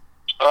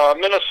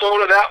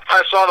 Minnesota,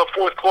 I saw the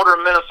fourth quarter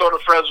of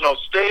Minnesota-Fresno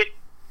State.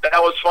 That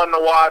was fun to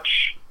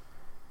watch.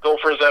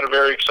 Gophers had a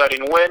very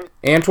exciting win.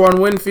 Antoine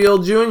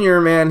Winfield Jr.,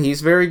 man, he's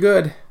very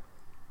good.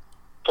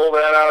 Pull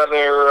that out of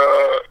their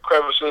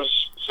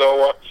crevices.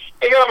 So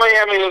they got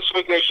Miami this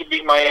week. They should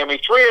beat Miami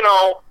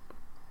 3-0.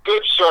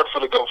 Good start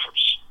for the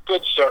Gophers.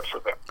 Good start for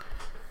them.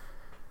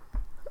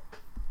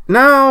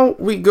 Now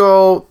we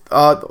go.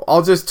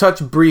 I'll just touch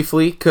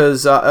briefly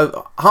because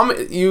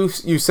you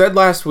said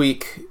last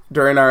week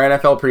during our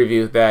NFL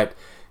preview that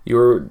you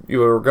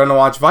were going to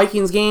watch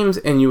Vikings games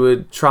and you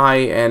would try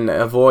and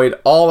avoid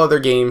all other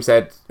games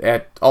at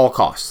all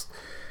costs.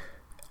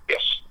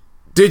 Yes.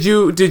 Did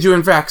you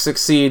in fact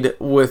succeed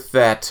with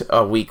that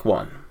week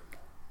one?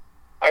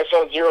 I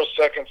saw 0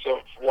 seconds of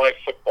live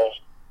football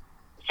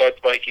besides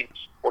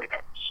Vikings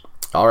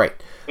 49ers. All right.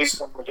 Week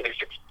one was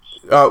 86.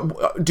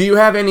 Do you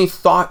have any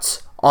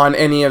thoughts on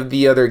any of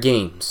the other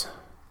games?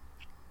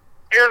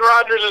 Aaron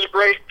Rodgers is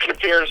great. It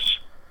appears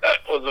that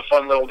was a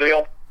fun little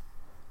deal.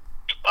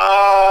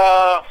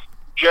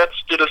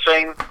 Jets did the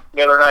same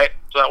the other night,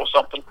 so that was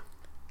something.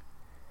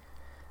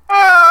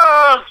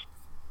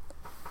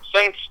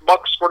 Saints,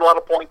 Bucks scored a lot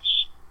of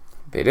points.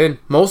 They did.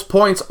 Most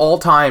points all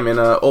time in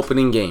an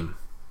opening game.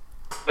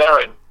 Is that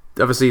right?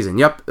 Of a season.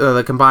 Yep.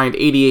 They combined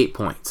 88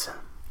 points.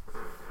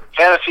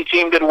 Fantasy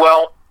team did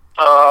well.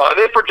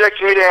 They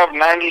projected me to have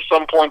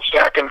 90-some points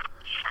stacking.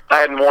 I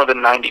had more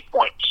than 90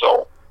 points.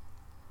 So,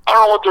 I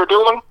don't know what they're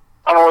doing.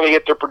 I don't know where they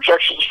get their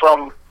projections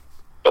from,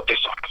 but they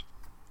suck.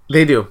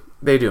 They do.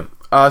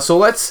 So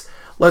let's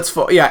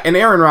and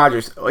Aaron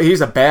Rodgers, he's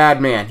a bad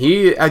man.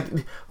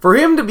 For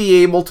him to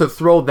be able to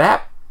throw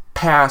that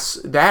pass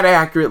that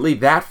accurately,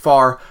 that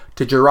far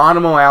to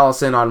Geronimo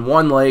Allison on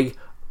one leg,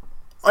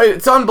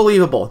 it's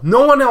unbelievable.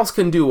 No one else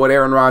can do what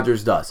Aaron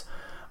Rodgers does.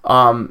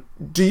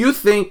 Do you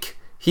think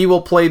he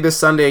will play this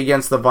Sunday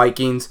against the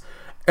Vikings?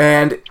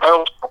 And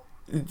Oh,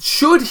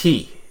 should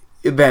he,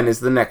 then, is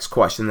the next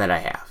question that I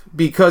have.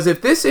 Because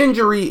if this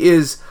injury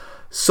is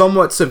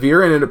somewhat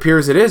severe, and it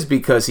appears it is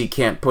because he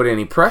can't put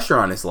any pressure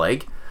on his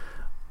leg,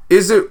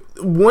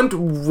 wouldn't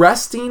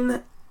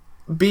resting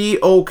be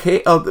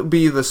okay,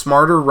 be the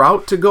smarter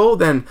route to go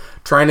than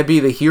trying to be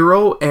the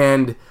hero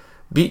and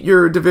beat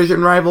your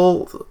division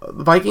rival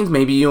Vikings?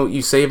 Maybe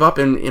you save up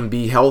and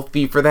be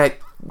healthy for that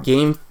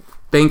game,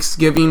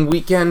 Thanksgiving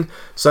weekend,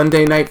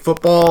 Sunday Night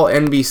Football,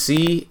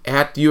 NBC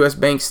at US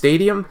Bank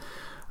Stadium.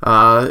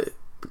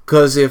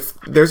 Because if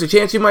there's a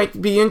chance you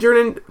might be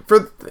injured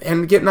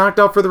and get knocked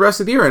out for the rest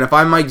of the year. And if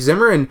I'm Mike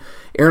Zimmer and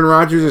Aaron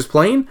Rodgers is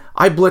playing,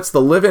 I blitz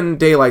the living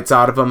daylights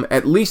out of him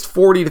at least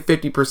 40 to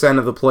 50%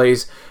 of the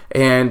plays.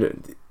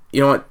 And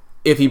you know what?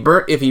 If he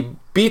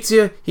beats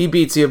you, he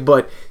beats you.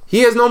 But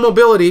he has no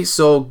mobility,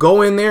 so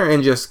go in there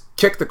and just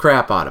kick the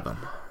crap out of him.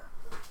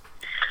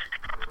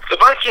 The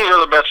Vikings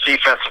are the best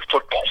defense in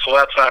football, so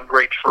that's not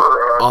great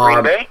for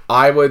Green Bay.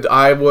 I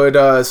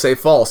would say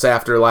false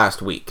after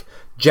last week.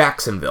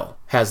 Jacksonville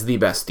has the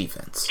best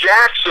defense.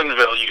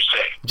 Jacksonville, you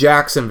say?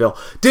 Jacksonville.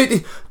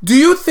 Do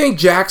you think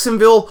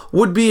Jacksonville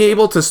would be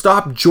able to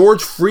stop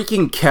George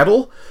freaking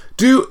Kittle?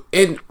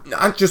 And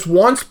not just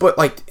once, but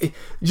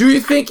do you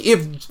think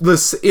if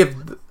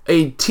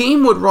a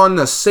team would run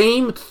the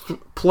same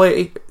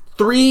play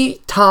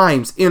 3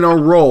 times in a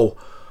row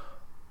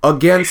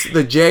against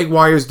the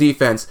Jaguars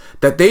defense,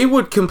 that they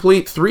would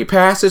complete 3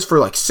 passes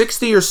for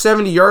 60 or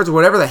 70 yards or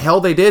whatever the hell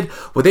they did?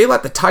 Would they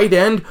let the tight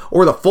end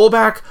or the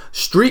fullback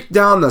streak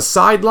down the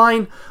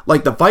sideline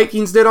like the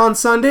Vikings did on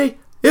Sunday?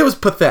 It was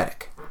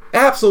pathetic.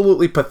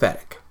 Absolutely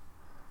pathetic.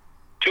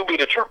 To be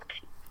determined.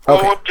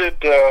 Okay.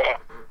 Well,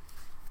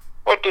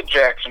 what did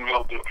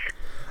Jacksonville do?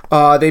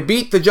 They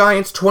beat the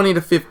Giants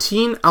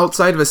 20-15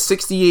 outside of a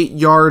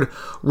 68-yard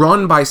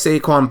run by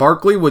Saquon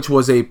Barkley, which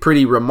was a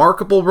pretty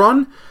remarkable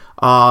run.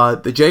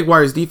 The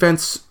Jaguars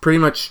defense pretty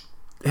much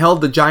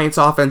held the Giants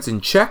offense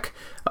in check.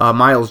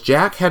 Miles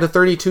Jack had a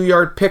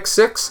 32-yard pick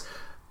six.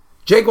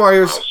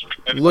 Jaguars,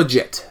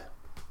 legit.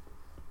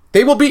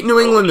 They will beat New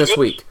England this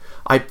week.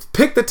 I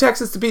picked the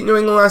Texans to beat New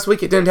England last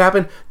week. It didn't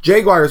happen.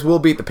 Jaguars will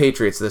beat the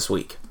Patriots this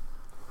week.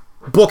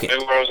 Book it.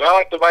 I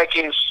like the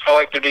Vikings. I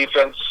like their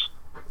defense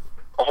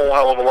a whole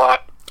hell of a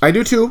lot. I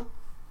do too.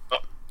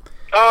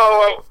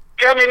 If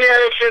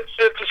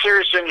it's a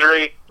serious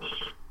injury,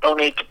 no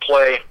need to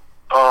play.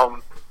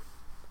 But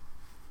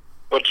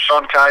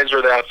Sean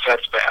Kaiser, that's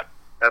bad.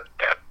 That's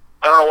bad.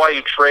 I don't know why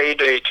you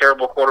trade a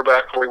terrible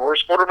quarterback for a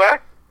worse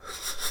quarterback,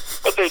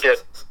 but they did.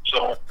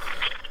 So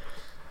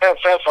have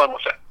fun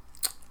with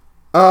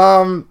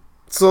that.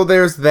 So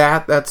there's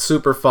that. That's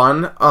super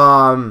fun.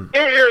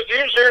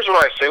 Here's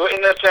what I say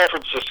in that San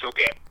Francisco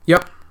game.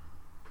 Yep.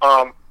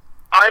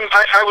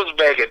 I was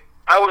begging.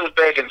 I was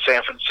begging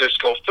San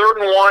Francisco.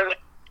 3rd and 1,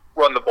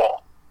 run the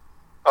ball.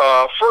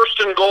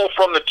 1st and goal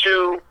from the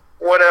 2,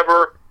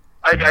 whatever.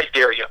 I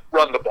dare you.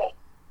 Run the ball.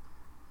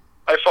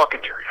 I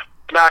fucking dare you.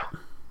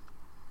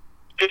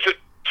 If it's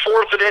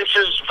 4th and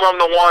inches from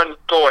the 1,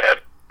 go ahead.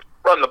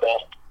 Run the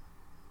ball.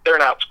 They're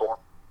not scoring.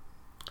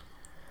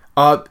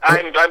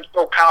 I'm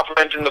so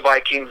confident in the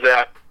Vikings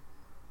that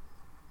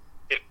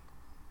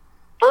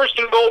 1st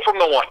and goal from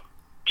the 1.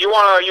 You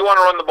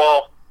wanna run the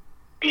ball?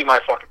 Be my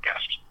fucking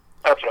guest.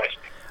 That's what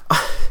I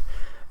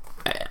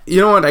say.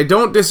 You know what? I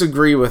don't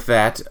disagree with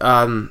that.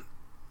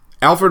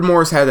 Alfred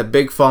Morris had a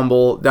big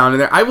fumble down in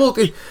there.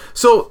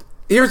 So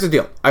here's the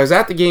deal. I was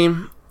at the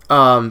game.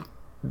 I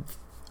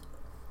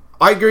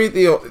agree.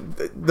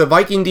 The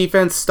Viking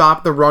defense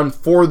stopped the run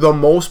for the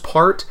most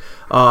part.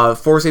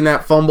 Forcing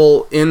that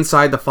fumble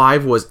inside the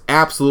 5 was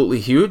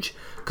absolutely huge,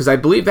 because I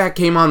believe that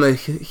came on the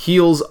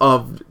heels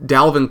of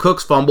Dalvin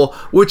Cook's fumble,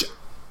 which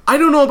I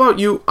don't know about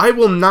you. I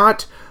will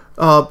not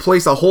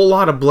place a whole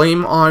lot of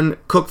blame on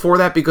Cook for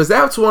that, because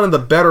that's one of the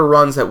better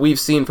runs that we've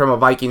seen from a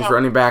Vikings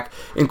running back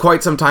in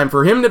quite some time.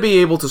 For him to be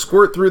able to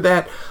squirt through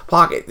that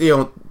pocket,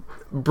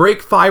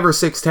 break 5 or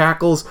 6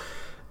 tackles,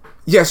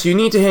 yes, you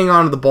need to hang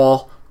on to the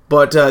ball,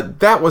 but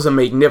that was a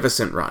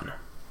magnificent run.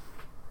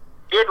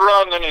 Good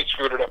run, then he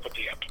screwed it up at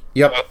the end.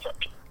 Yep.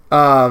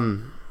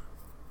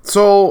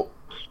 So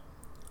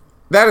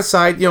that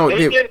aside, go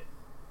ahead.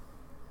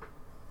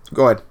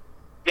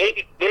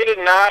 They did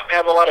not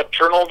have a lot of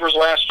turnovers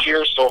last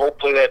year, so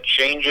hopefully that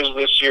changes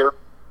this year.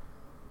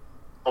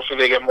 Hopefully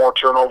they get more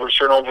turnovers.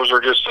 Turnovers are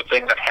just a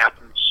thing that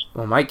happens.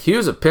 Well, Mike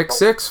Hughes, a pick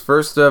 6,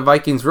 first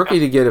Vikings rookie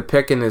to get a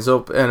pick in his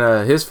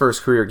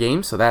first career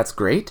game, so that's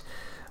great.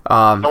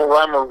 No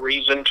rhyme or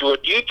reason to it.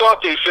 You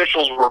thought the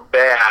officials were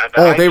bad.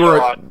 Oh,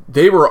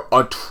 they were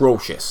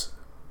atrocious.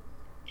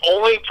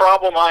 Only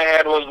problem I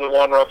had was the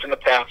one roughing the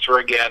passer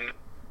again.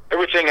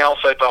 Everything else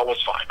I thought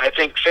was fine. I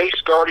think face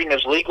guarding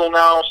is legal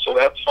now, so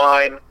that's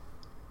fine.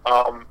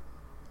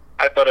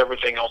 I thought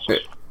everything else was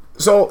fine.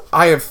 So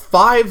I have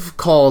 5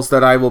 calls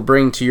that I will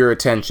bring to your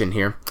attention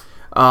here.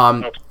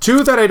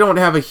 2 that I don't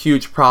have a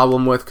huge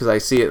problem with, because I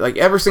see it. Like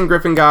Everson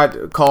Griffin got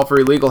a call for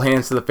illegal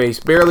hands to the face,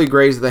 barely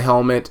grazed the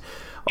helmet,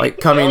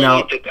 coming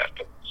out.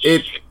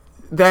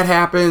 That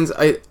happens.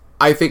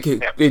 I think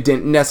it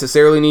didn't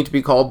necessarily need to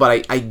be called,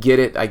 but I get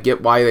it. I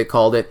get why they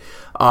called it.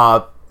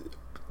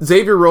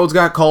 Xavier Rhodes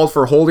got called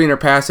for holding or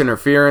pass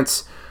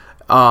interference.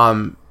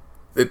 That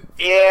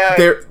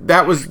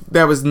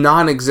was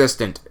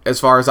non-existent as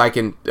far as I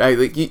can.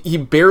 He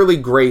barely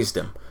grazed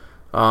him.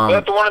 Was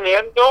that the one in the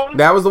end zone?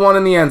 That was the one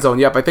in the end zone.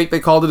 Yep, I think they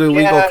called it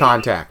illegal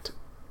contact.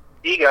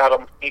 He got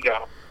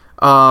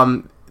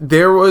him.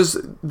 There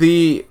was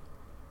the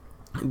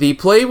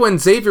play when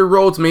Xavier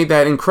Rhodes made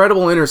that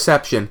incredible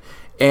interception,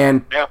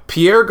 and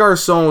Pierre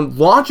Garçon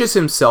launches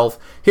himself,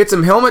 hits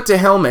him helmet to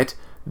helmet.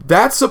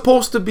 That's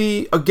supposed to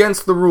be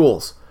against the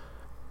rules.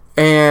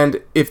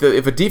 And if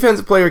a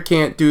defensive player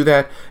can't do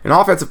that, an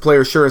offensive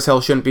player sure as hell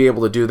shouldn't be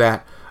able to do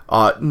that.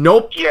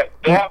 Nope. Yeah,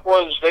 they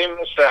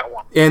missed that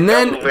one. And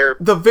then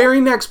the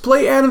very next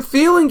play, Adam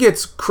Thielen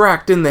gets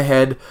cracked in the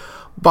head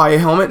by a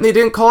helmet, and they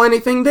didn't call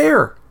anything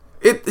there.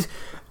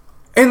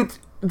 And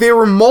there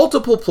were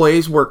multiple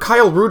plays where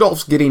Kyle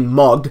Rudolph's getting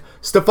mugged,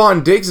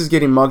 Stephon Diggs is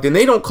getting mugged, and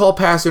they don't call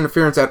pass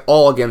interference at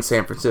all against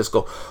San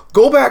Francisco.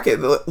 Go back,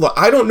 look,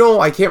 I don't know,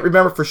 I can't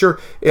remember for sure.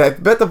 I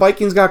bet the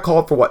Vikings got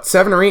called for,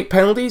 7 or 8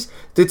 penalties?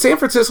 Did San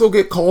Francisco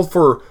get called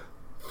for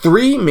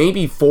 3,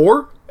 maybe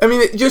 4? I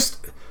mean,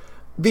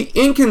 the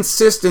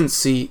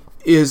inconsistency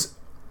is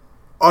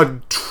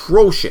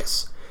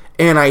atrocious.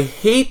 And I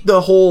hate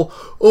the whole,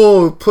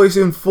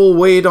 placing full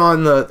weight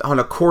on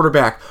a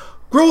quarterback.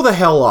 Grow the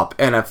hell up,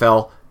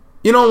 NFL.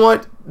 You know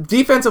what?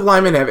 Defensive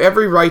linemen have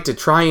every right to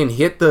try and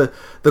hit the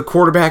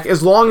quarterback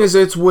as long as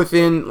it's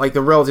within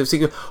the relative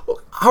sequence.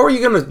 How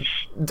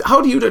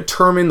do you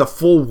determine the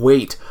full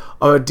weight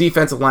of a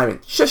defensive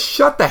lineman? Just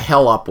shut the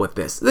hell up with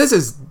this. This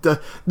is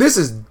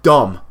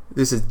dumb.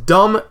 This is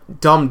dumb,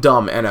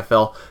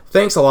 NFL.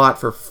 Thanks a lot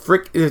for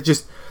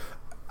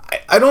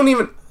I don't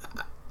even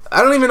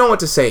know what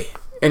to say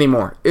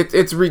anymore.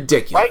 It's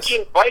ridiculous.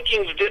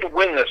 Vikings did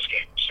win this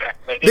game.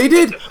 They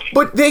did,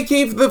 but they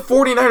gave the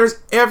 49ers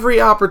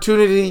every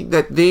opportunity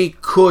that they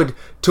could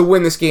to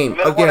win this game.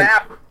 What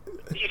happened?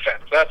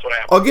 Defense, that's what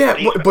happened.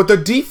 Again, but the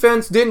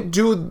defense didn't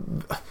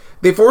do...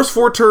 They forced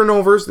 4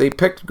 turnovers. They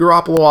picked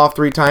Garoppolo off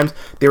 3 times.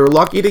 They were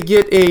lucky to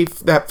get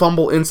that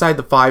fumble inside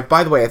the 5.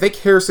 By the way, I think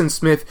Harrison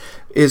Smith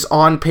is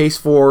on pace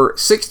for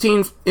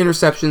 16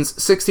 interceptions,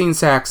 16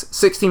 sacks,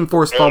 16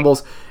 forced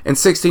fumbles, and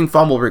 16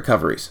 fumble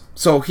recoveries.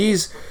 So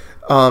he's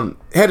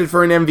headed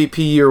for an MVP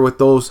year with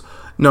those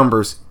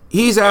numbers.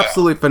 He's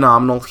absolutely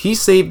phenomenal. He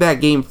saved that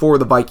game for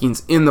the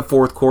Vikings in the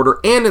 4th quarter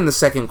and in the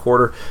 2nd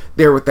quarter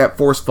there with that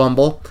forced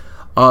fumble.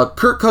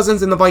 Kirk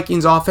Cousins in the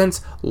Vikings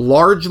offense,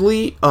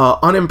 largely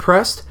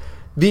unimpressed.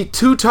 The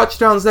 2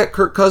 touchdowns that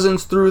Kirk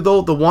Cousins threw,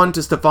 though, the one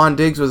to Stephon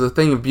Diggs was a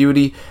thing of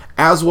beauty,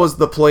 as was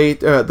the play,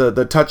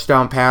 the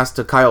touchdown pass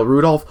to Kyle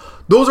Rudolph.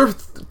 Those are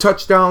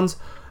touchdowns.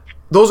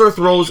 Those are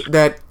throws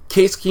that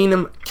Case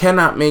Keenum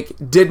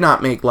did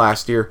not make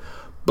last year.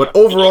 But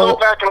overall, did you go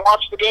back and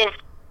watch the game?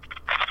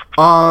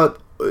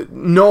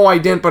 No, I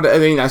didn't. But I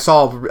mean, I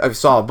saw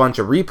a bunch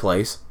of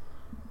replays.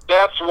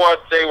 That's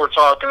what they were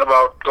talking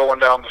about going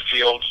down the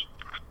field.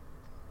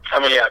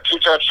 2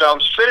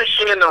 touchdowns,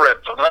 finishing in the red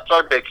zone. That's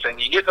our big thing.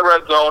 You get in the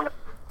red zone,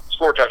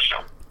 score a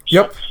touchdown.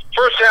 Yep.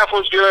 First half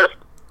was good.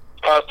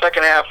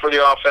 Second half for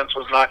the offense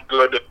was not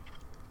good.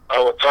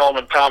 With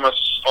Tolman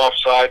Thomas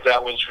offside,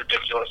 that was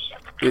ridiculous.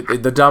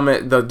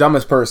 The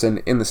dumbest person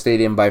in the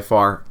stadium by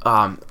far. If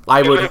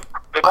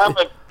I'm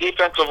a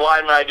defensive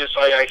lineman,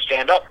 I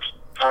stand up.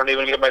 I don't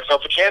even give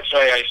myself a chance.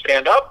 I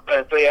stand up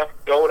and say,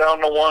 go down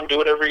to 1, do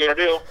whatever you're going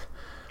to do.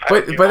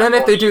 But then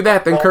if they do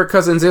that, then Kirk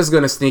Cousins is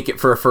going to sneak it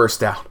for a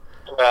first down.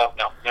 Well,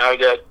 no.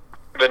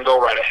 Then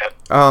go right ahead.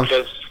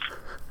 Because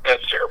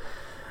that's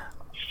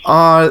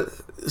terrible.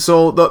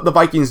 So the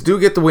Vikings do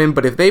get the win,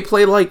 but if they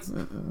play like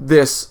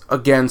this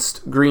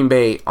against Green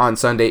Bay on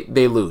Sunday,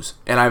 they lose.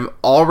 And I'm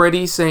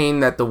already saying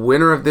that the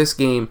winner of this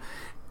game,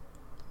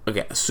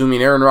 again,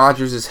 assuming Aaron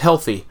Rodgers is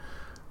healthy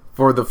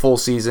for the full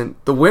season,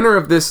 the winner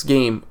of this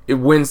game, it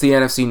wins the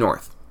NFC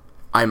North.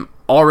 I'm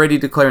already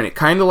declaring it.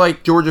 Kind of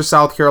like Georgia,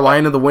 South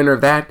Carolina, the winner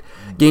of that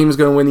game is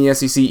going to win the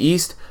SEC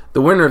East.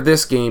 The winner of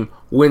this game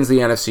wins the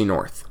NFC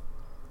North.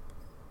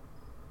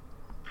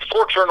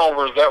 4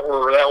 turnovers, that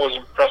was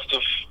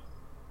impressive.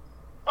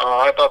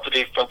 I thought the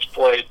defense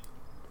played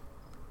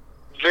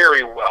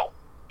very well,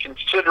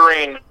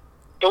 considering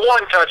the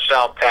 1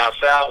 touchdown pass,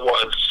 that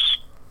was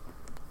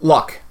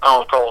luck. I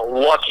don't call it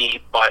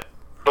lucky, but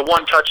the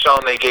 1 touchdown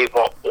they gave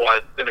up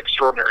was an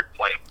extraordinary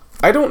play.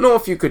 I don't know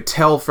if you could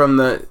tell from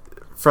the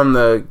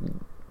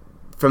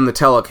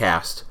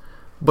telecast,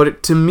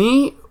 but to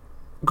me,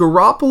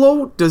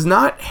 Garoppolo does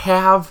not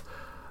have.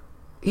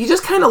 He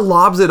just kind of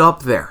lobs it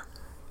up there.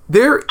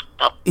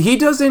 He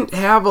doesn't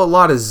have a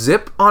lot of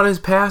zip on his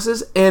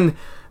passes, and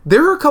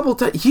there are a couple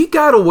times he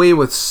got away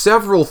with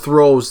several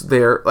throws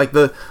there, like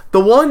the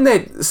one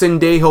that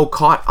Sendejo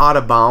caught out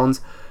of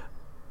bounds.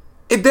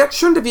 That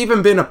shouldn't have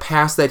even been a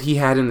pass that he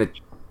had an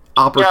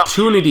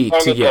opportunity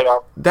to get.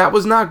 That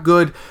was not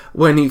good.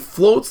 When he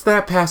floats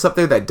that pass up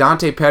there that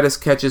Dante Pettis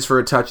catches for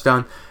a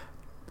touchdown,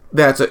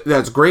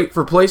 that's great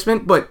for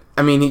placement, but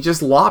I mean, he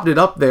just lobbed it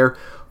up there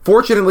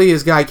Fortunately,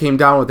 his guy came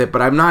down with it,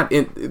 but I'm not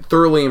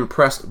thoroughly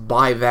impressed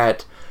by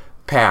that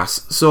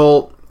pass.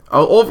 So,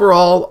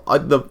 overall,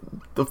 the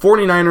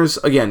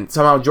 49ers, again,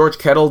 somehow George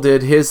Kittle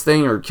did his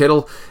thing, or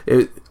Kittle,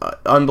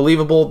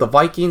 unbelievable. The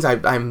Vikings,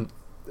 I'm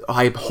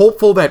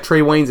hopeful that Trey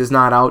Waynes is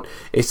not out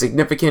a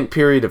significant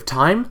period of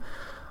time.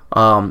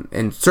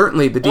 And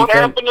certainly the defense... What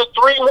happened to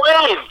 3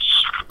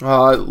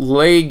 Waynes?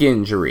 Leg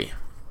injury.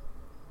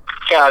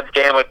 God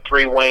damn it,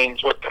 3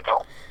 Waynes, what the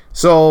hell?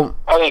 So,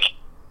 I think...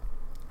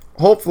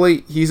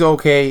 hopefully he's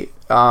okay.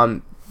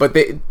 But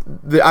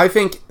I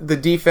think the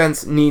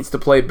defense needs to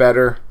play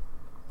better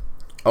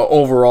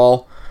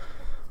overall.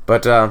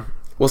 But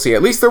we'll see.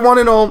 At least they're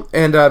 1-0,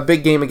 and a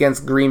big game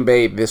against Green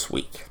Bay this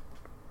week.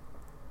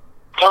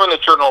 Some of the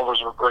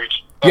turnovers were great.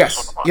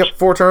 Yes. Yep,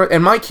 4 turnovers.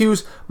 And Mike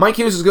Hughes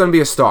is going to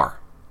be a star.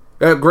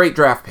 A great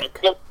draft pick.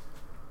 Yep.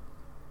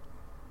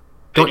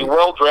 They do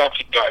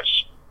well-drafted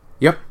guys.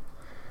 Yep.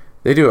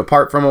 They do,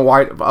 apart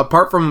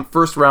from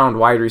first-round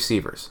wide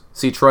receivers.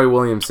 See Troy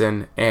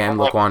Williamson and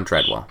Laquan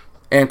Treadwell.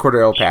 And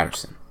Cordero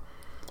Patterson.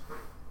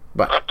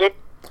 But good.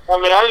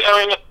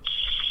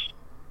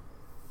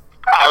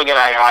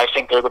 I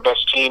think they're the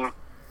best team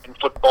in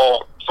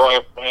football. So I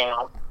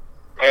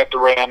have the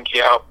Rams.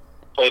 Yeah,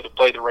 play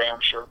the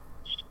Rams. Sure.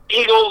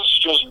 Eagles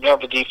just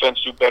have the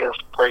defense do better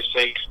for Christ's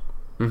sake.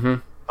 Mm-hmm.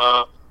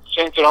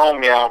 Saints at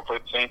home. Yeah, I'll play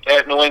the Saints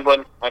at New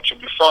England. That should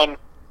be fun.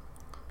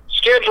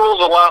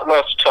 Schedule's a lot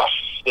less tough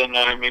than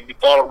I maybe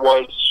thought it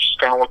was. Just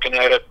kind of looking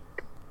at it.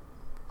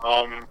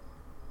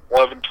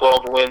 11,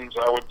 12 wins,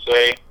 I would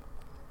say,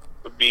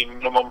 would be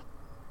minimum.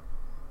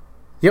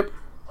 Yep.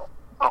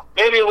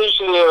 Maybe lose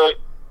to the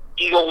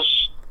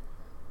Eagles.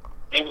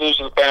 Maybe lose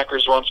to the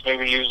Packers once.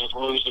 Maybe you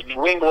lose to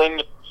New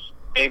England.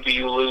 Maybe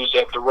you lose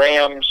at the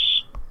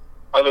Rams.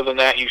 Other than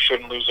that, you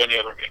shouldn't lose any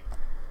other game.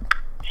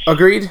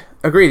 Agreed.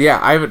 Yeah,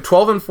 I have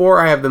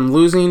 12-4. I have them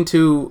losing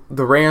to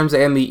the Rams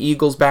and the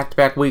Eagles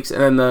back-to-back weeks,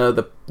 and then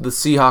the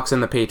Seahawks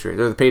and the Patriots,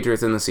 or the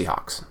Patriots and the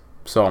Seahawks.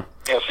 So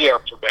yeah,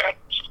 Seahawks are bad.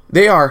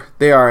 They are.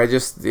 I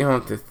just,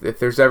 if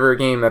there's ever a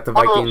game that the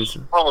Vikings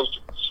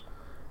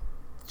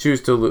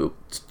choose to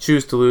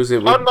lose,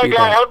 it would be them.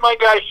 How'd my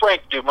guy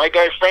Frank do? My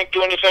guy Frank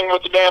do anything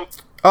with the damn?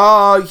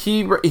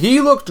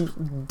 He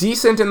looked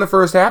decent in the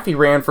first half. He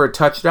ran for a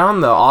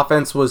touchdown. The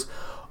offense was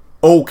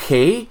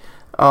okay.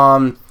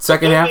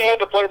 Second half, he had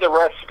to play the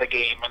rest of the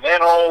game, and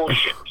then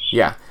shit.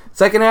 Yeah,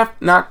 second half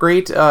not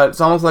great.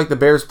 It's almost like the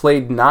Bears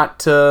played not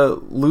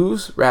to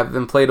lose rather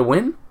than play to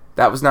win.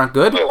 That was not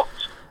good.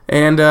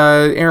 And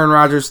Aaron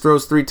Rodgers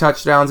throws 3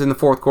 touchdowns in the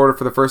fourth quarter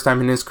for the first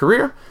time in his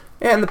career,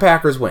 and the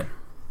Packers win.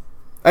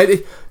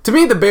 To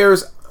me, the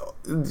Bears,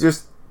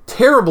 just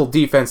terrible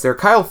defense there.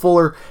 Kyle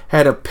Fuller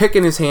had a pick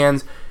in his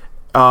hands.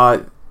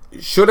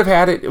 Should have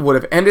had it. It would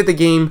have ended the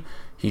game.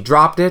 He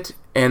dropped it.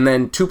 And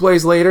then 2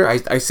 plays later,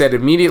 I said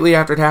immediately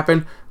after it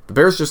happened, the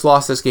Bears just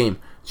lost this game.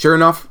 Sure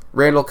enough,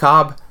 Randall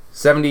Cobb,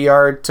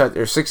 70-yard,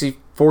 or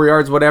 64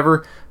 yards,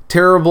 whatever.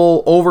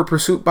 Terrible over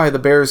pursuit by the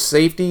Bears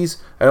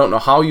safeties. I don't know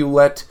how you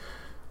let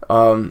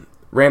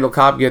Randall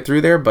Cobb get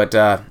through there, but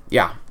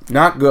yeah,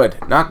 not good.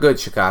 Not good,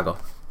 Chicago.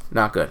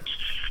 Not good.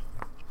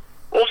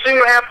 We'll see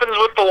what happens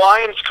with the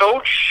Lions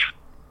coach.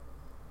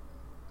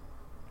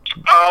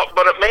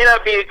 But it may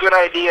not be a good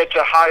idea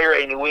to hire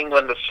a New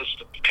England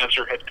assistant as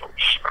your head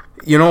coach.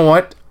 You know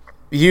what?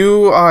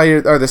 You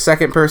are the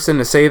second person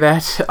to say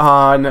that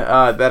on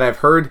that I've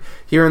heard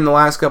here in the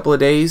last couple of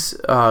days.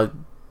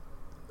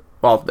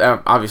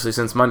 Obviously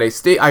since Monday.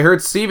 I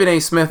heard Stephen A.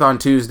 Smith on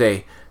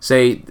Tuesday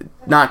say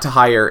not to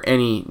hire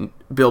any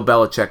Bill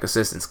Belichick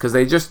assistants because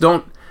they just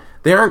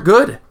they aren't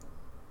good.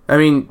 I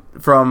mean,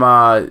 from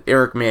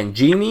Eric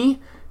Mangini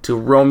to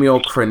Romeo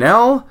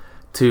Crennel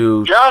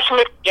to Josh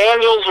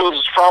McDaniels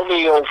was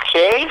probably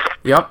okay.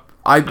 Yep.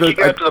 He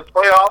got to the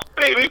playoffs,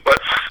 maybe, but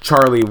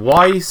Charlie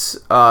Weiss.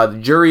 The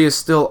jury is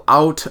still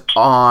out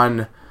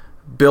on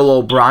Bill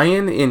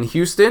O'Brien in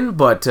Houston,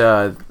 but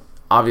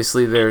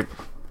obviously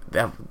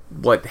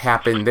what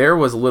happened there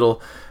was a little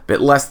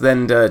bit less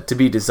than to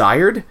be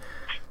desired.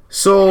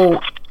 So,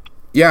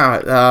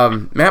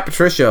 yeah, Matt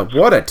Patricia,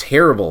 what a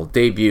terrible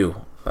debut.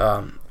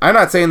 I'm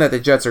not saying that the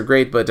Jets are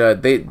great, but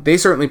they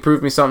certainly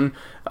proved me something.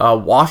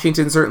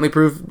 Washington certainly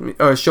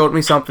showed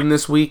me something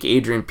this week.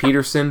 Adrian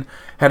Peterson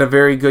had a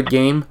very good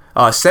game.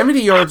 70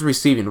 yards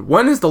receiving.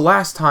 When is the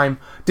last time?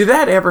 Did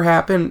that ever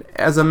happen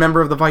as a member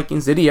of the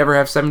Vikings? Did he ever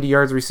have 70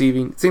 yards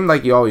receiving? It seemed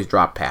like he always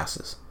dropped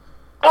passes.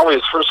 Probably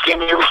his first game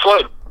he ever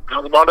played.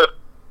 That's about it.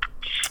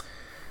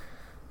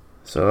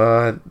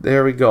 So,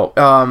 there we go.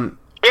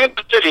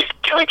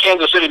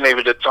 Kansas City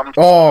maybe did something.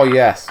 Oh,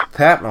 yes.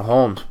 Pat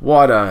Mahomes.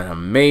 What an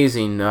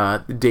amazing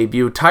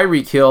debut.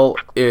 Tyreek Hill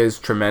is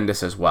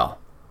tremendous as well.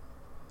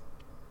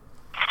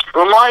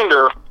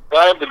 Reminder,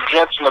 I have the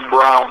Jets and the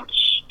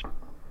Browns in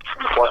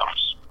the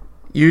playoffs.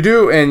 You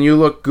do, and you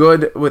look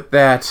good with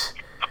that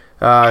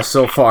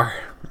so far.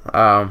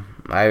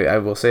 I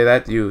will say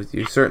that. You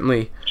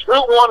certainly...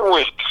 Through 1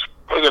 week.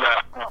 Look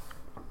at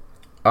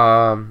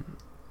that.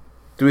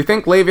 Do we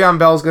think Le'Veon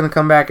Bell's going to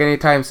come back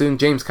anytime soon?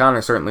 James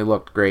Conner certainly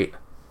looked great.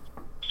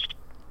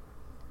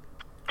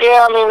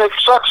 Yeah, I mean, it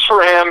sucks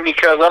for him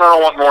because I don't know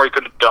what more he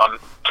could have done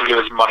to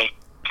get his money,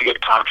 to get a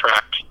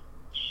contract.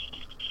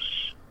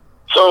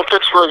 So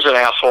Pittsburgh's an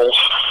asshole.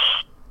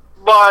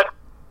 But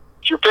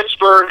if you're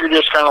Pittsburgh, you're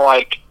just kind of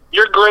like,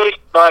 you're great,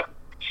 but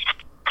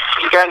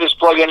you can't just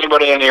plug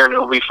anybody in here and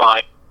it'll be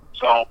fine.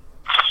 So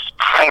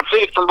I can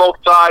see it from both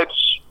sides.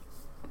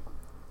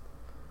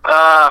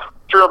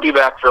 Sure, he'll be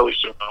back fairly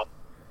soon, though.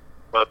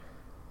 But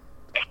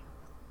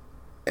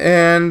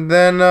and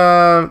then,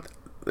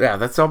 yeah,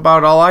 that's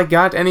about all I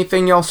got.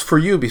 Anything else for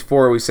you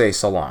before we say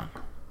so long?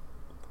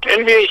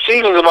 NBA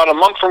season's about a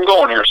month from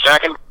going here,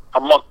 Stacking. A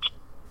month.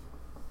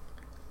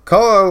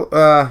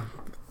 Colo,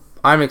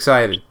 I'm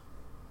excited.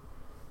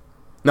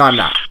 No, I'm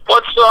not.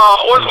 What's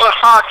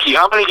hockey?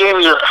 How many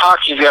games are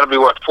hockey's got to be?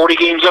 40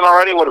 games in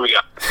already? What do we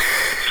got?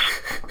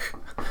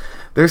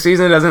 Their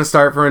season doesn't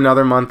start for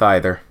another month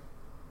either.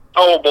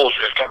 Oh,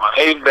 bullshit. Come on.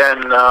 They've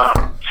been,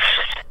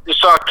 you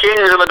saw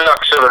Kings and the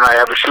Ducks the other night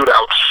have a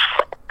shootout.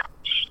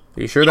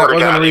 Are you sure that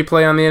wasn't a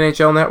replay on the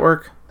NHL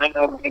Network?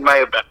 It might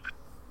have been.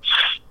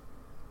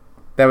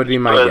 That would be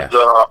my guess.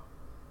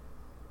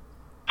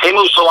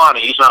 Teemu Solani,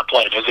 he's not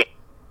playing, is he?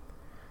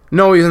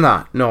 No, he's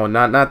not. No,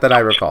 not that I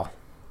recall.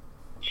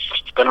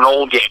 It's been an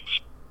old game.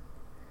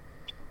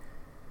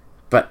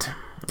 But,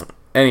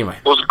 anyway.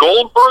 Was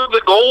Goldberg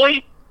the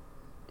goalie?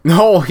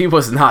 No, he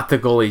was not the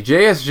goalie.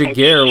 J.S.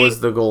 Jaguar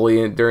was the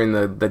goalie during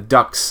the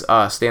Ducks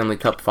Stanley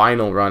Cup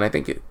final run. I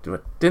think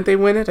didn't they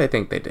win it? I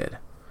think they did.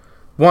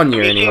 1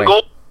 year anyway. Have you seen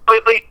Goldberg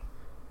lately?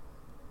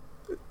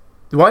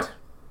 What?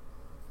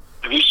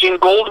 Have you seen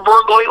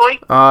Goldberg lately?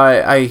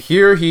 I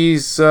hear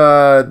he's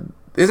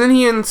isn't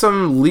he in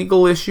some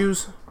legal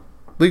issues?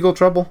 Legal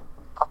trouble?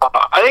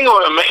 I think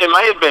it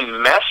might have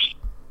been mess.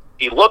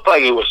 He looked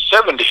like he was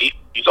 70.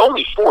 He's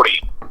only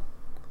 40.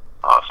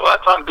 So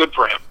that's not good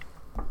for him.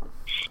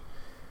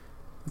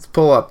 Let's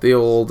pull up the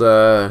old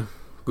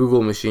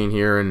Google machine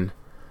here and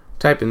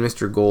type in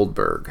Mr.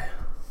 Goldberg.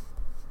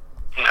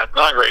 Yeah,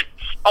 not great.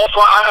 Also,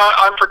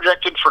 I'm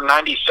projected for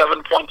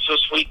 97 points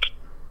this week.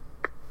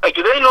 Like,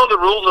 do they know the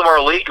rules of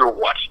our league or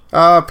what?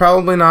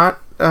 Probably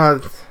not.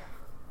 Probably. Is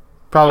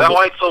that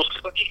why it's so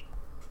slicky?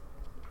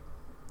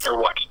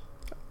 Or what?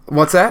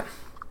 What's that?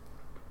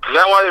 Is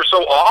that why they're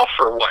so off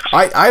or what?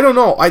 I don't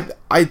know.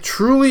 I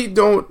truly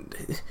don't.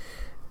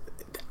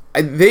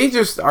 They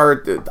just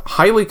are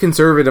highly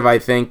conservative, I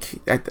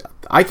think.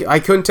 I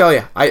couldn't tell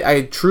you.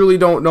 I truly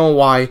don't know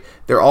why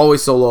they're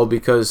always so low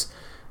because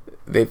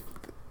they.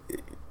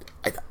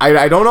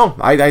 I don't know.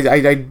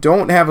 I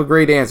don't have a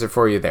great answer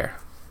for you there.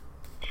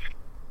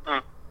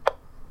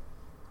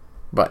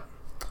 But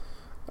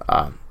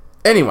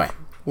anyway,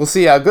 we'll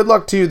see. Good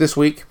luck to you this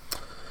week.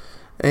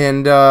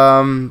 And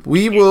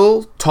we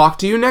will talk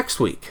to you next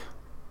week.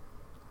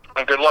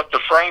 And good luck to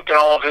Frank and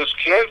all of his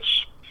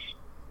kids.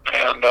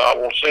 And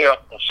we'll see you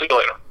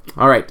later.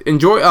 All right.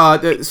 Enjoy.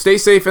 Stay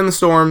safe in the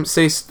storm.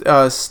 Stay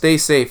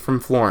safe from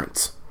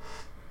Florence.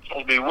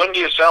 It'll be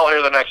windy as hell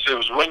here the next day. It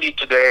was windy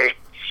today.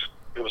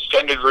 It was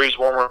 10 degrees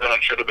warmer than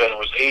it should have been. It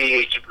was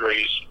 88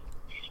 degrees.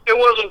 It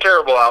wasn't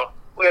terrible out.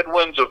 We had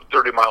winds of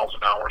 30 miles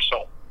an hour,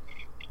 so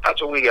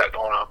that's what we got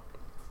going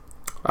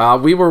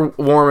on. We were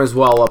warm as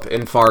well up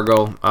in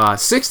Fargo.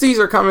 60s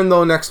are coming,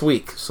 though, next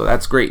week, so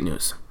that's great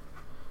news.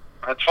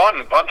 That's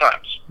fun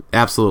times.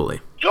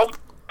 Absolutely.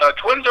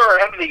 Twins are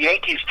ahead of the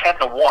Yankees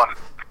 10-1.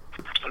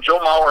 Joe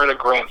Mauer hit a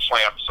grand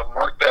slam, so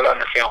mark that on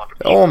your calendar.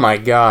 Oh, my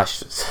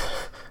gosh.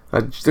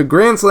 The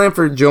grand slam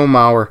for Joe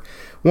Mauer,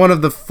 one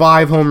of the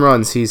 5 home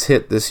runs he's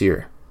hit this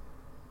year.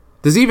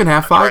 Does he even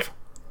have 5? Right.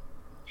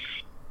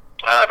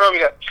 I probably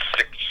got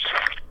 6.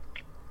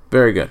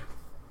 Very good.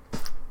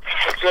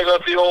 Check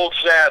out the old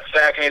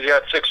stack, and he's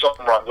got 6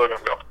 home runs. Look at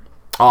him go.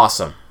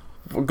 Awesome.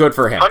 Good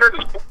for him.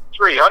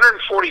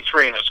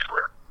 143 in his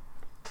career.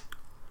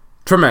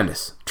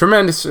 Tremendous.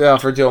 Tremendous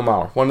for Joe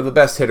Mauer. One of the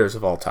best hitters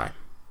of all time.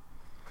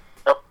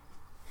 Yep.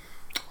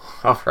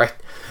 All right.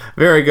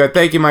 Very good.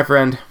 Thank you, my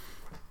friend.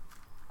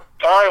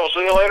 All right, we'll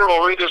see you later.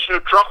 We'll read this new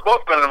Trump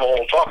book, and then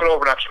we'll talk it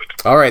over next week.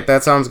 All right,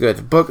 that sounds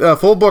good.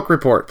 Full book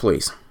report,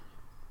 please.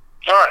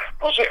 All right,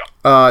 we'll see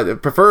you.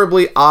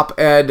 Preferably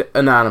op-ed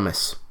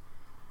anonymous.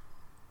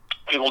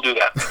 We will do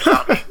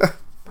that.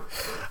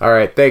 All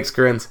right, thanks,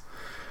 Grins.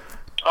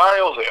 All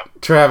right, we'll see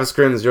you. Travis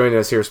Grins joining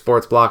us here,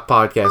 Sports Block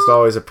Podcast.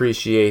 Always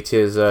appreciate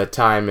his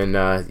time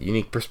and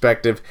unique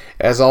perspective,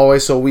 as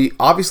always. So we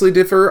obviously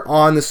differ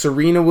on the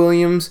Serena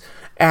Williams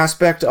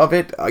aspect of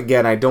it.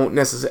 Again, I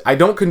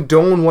don't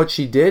condone what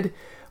she did,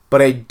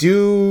 but I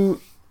do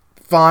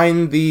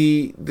find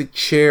the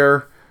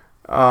chair,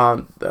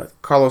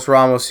 Carlos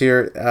Ramos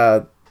here,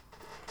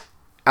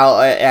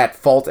 at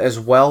fault as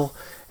well.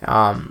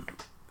 I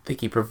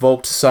think he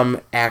provoked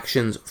some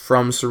actions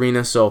from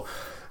Serena, so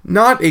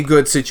not a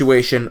good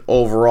situation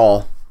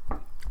overall.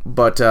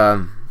 But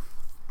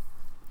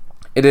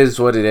it is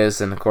what it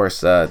is, and of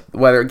course,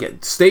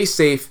 stay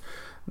safe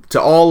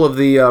to all of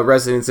the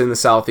residents in the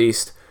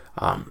Southeast.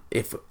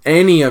 If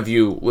any of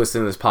you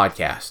listen to this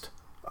podcast,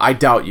 I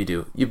doubt you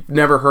do. You've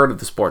never heard of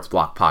the Sports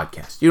Block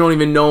Podcast. You don't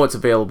even know it's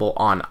available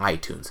on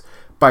iTunes.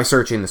 by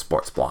searching the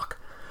Sports Block.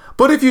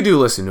 But if you do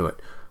listen to it,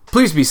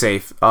 please be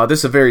safe. This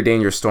is a very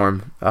dangerous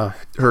storm,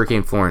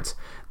 Hurricane Florence,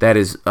 that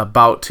is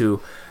about to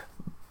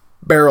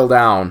barrel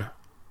down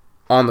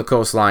on the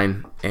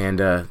coastline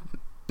and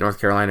North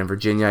Carolina and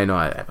Virginia. I know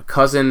I have a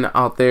cousin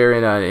out there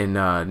in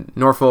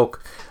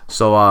Norfolk,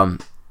 so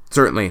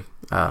certainly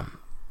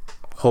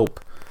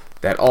hope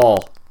that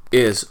all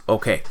is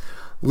okay.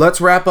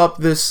 Let's wrap up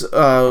this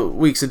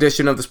week's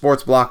edition of the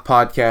Sports Block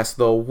podcast,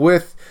 though,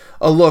 with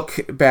a look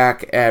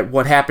back at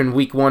what happened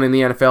week 1 in the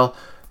NFL,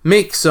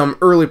 make some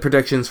early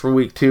predictions for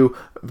week 2.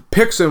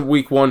 Picks in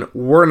week 1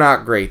 were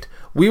not great.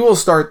 We will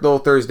start, though,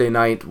 Thursday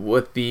night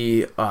with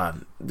the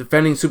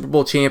defending Super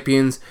Bowl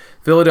champions,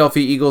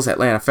 Philadelphia Eagles,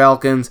 Atlanta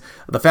Falcons.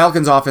 The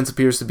Falcons' offense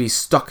appears to be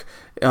stuck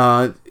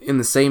in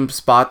the same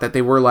spot that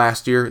they were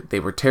last year. They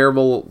were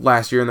terrible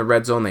last year in the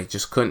red zone. They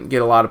just couldn't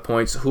get a lot of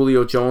points.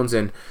 Julio Jones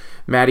and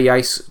Matty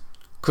Ice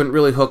couldn't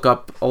really hook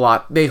up a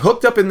lot. They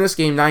hooked up in this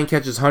game, 9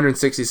 catches,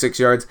 166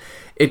 yards.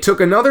 It took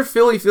another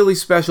Philly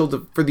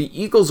special for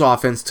the Eagles'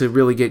 offense to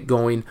really get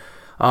going.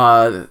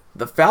 The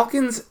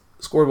Falcons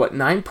scored,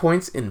 9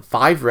 points in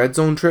 5 red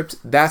zone trips?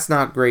 That's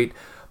not great.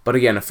 But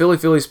again, a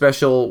Philly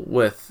special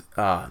with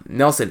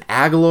Nelson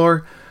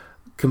Aguilar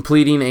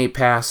completing a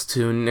pass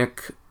to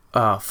Nick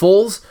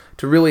Foles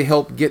to really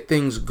help get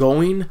things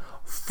going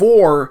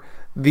for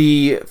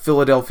the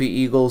Philadelphia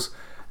Eagles.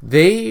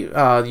 They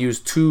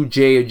used 2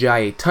 Jay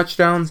Ajayi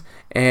touchdowns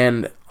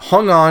and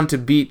hung on to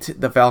beat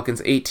the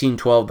Falcons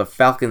 18-12. The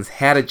Falcons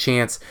had a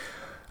chance.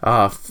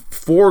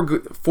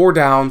 4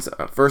 downs,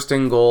 first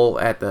and goal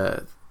at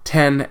the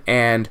 10,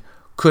 and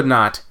could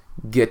not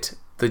get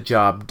the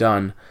job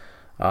done.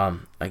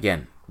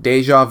 Again,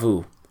 deja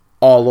vu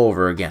all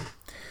over again.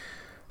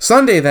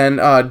 Sunday then,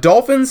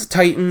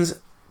 Dolphins-Titans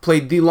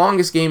played the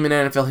longest game in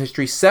NFL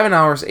history, 7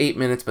 hours, 8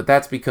 minutes, but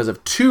that's because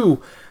of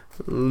 2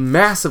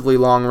 massively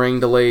long rain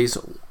delays.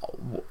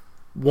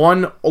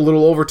 One a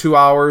little over 2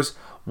 hours,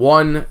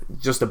 one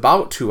just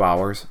about 2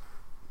 hours.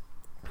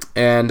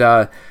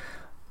 And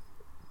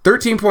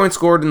 13 points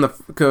scored in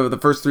the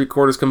first 3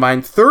 quarters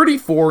combined,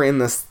 34 in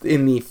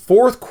the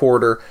fourth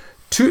quarter.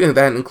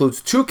 That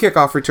includes 2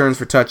 kickoff returns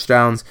for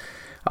touchdowns.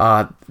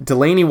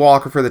 Delaney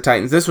Walker for the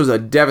Titans. This was a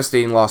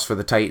devastating loss for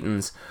the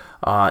Titans,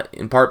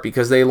 in part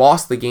because they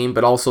lost the game,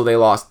 but also they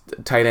lost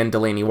tight end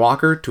Delaney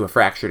Walker to a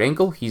fractured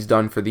ankle. He's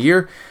done for the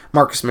year.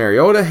 Marcus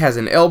Mariota has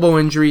an elbow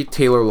injury.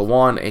 Taylor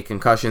Lewan, a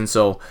concussion.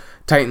 So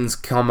Titans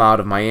come out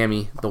of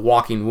Miami, the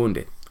walking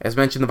wounded. As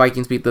mentioned, the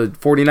Vikings beat the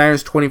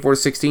 49ers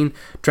 24-16.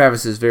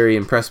 Travis is very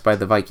impressed by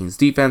the Vikings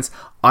defense.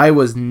 I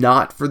was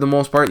not, for the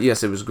most part.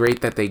 Yes, it was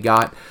great that they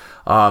got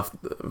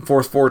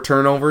forced 4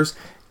 turnovers.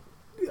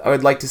 I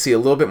would like to see a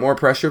little bit more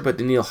pressure, but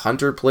Daniil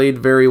Hunter played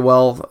very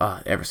well.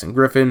 Everson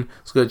Griffin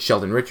was good.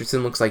 Sheldon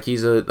Richardson looks like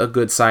he's a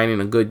good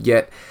signing, a good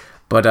get.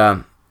 But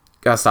got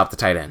to stop the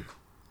tight end.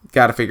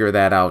 Got to figure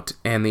that out.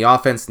 And the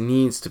offense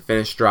needs to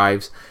finish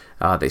drives.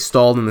 They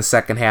stalled in the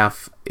second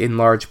half in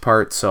large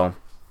part, so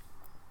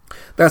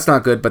that's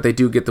not good, but they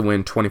do get the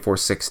win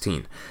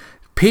 24-16.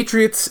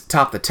 Patriots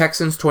top the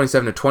Texans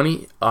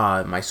 27-20.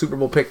 My Super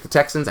Bowl picked the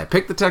Texans. I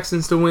picked the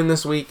Texans to win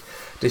this week.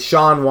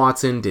 Deshaun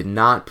Watson did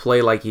not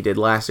play like he did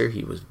last year.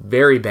 He was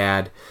very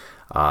bad.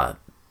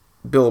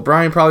 Bill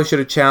O'Brien probably should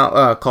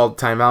have called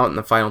timeout in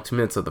the final 2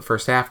 minutes of the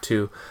first half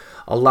to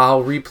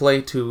allow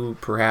replay to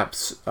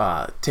perhaps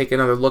take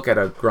another look at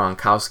a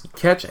Gronkowski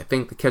catch. I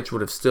think the catch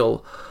would have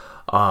still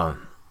been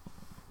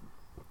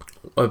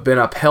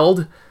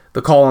upheld,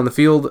 the call on the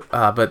field,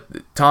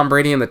 but Tom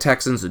Brady and the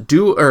Texans and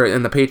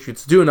the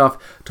Patriots do enough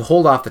to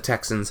hold off the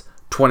Texans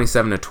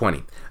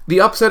 27-20. The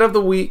upset of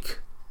the week,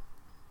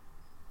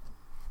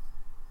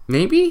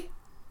 maybe?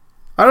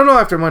 I don't know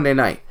after Monday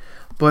night,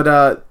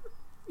 but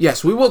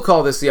yes, we will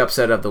call this the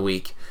upset of the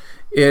week.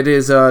 It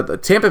is the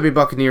Tampa Bay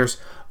Buccaneers.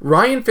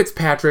 Ryan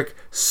Fitzpatrick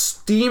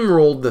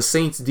steamrolled the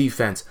Saints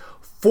defense,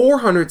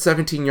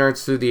 417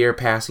 yards through the air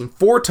passing,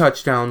 4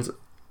 touchdowns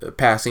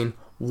passing,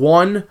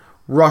 1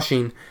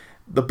 rushing.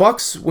 The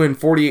Bucs win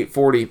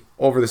 48-40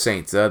 over the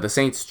Saints. The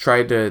Saints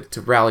tried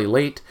to rally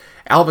late.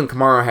 Alvin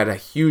Kamara had a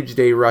huge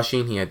day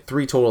rushing. He had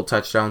 3 total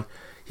touchdowns.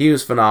 He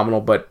was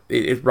phenomenal, but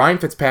Ryan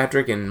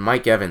Fitzpatrick and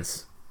Mike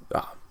Evans,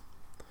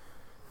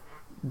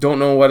 don't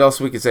know what else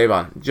we could say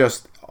about him.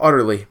 Just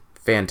utterly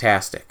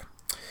fantastic.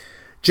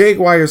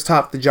 Jaguars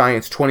topped the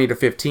Giants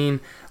 20-15.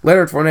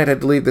 Leonard Fournette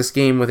had to leave this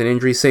game with an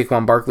injury.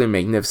 Saquon Barkley,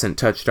 magnificent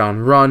touchdown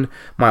run.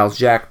 Myles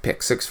Jack,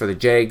 pick 6 for the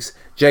Jags.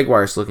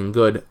 Jaguars looking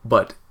good,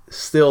 but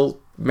still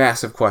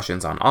massive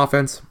questions on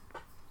offense.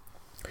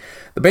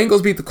 The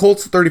Bengals beat the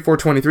Colts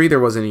 34-23. There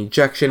was an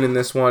ejection in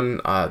this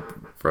one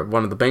for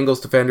one of the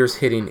Bengals defenders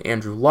hitting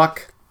Andrew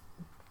Luck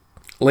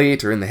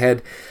late or in the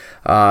head.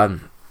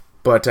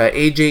 But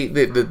AJ,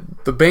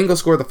 the Bengals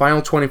scored the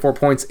final 24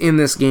 points in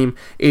this game.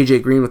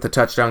 AJ Green with a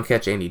touchdown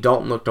catch. Andy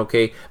Dalton looked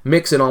okay.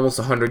 Mixon almost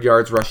 100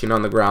 yards rushing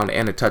on the ground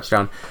and a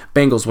touchdown.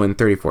 Bengals win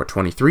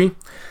 34-23.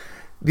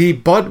 The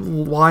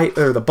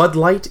Bud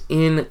Light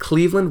in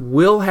Cleveland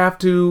will have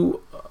to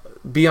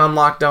be on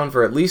lockdown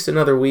for at least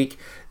another week.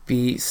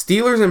 The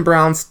Steelers and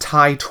Browns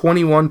tie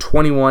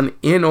 21-21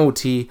 in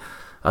OT.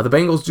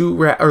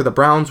 The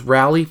Browns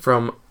rally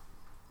from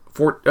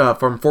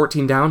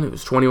 14 down. It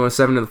was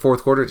 21-7 in the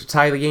fourth quarter to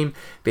tie the game.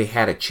 They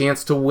had a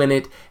chance to win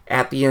it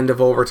at the end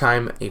of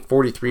overtime. A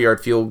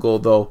 43-yard field goal,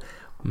 though,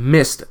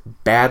 missed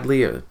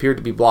badly. It appeared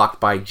to be blocked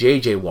by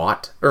J.J.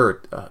 Watt.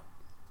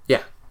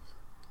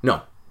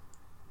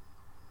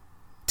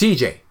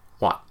 T.J.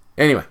 Watt.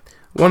 Anyway,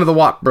 one of the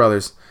Watt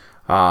brothers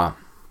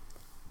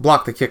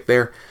blocked the kick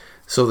there.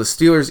 So the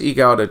Steelers eke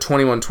out a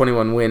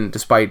 21-21 win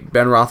despite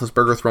Ben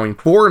Roethlisberger throwing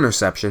 4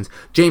 interceptions.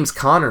 James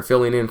Conner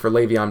filling in for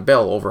Le'Veon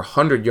Bell, over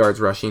 100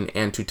 yards rushing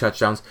and 2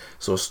 touchdowns.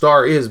 So a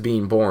star is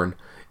being born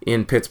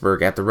in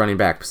Pittsburgh at the running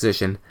back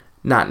position,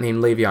 not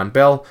named Le'Veon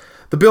Bell.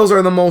 The Bills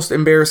are the most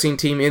embarrassing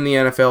team in the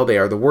NFL. They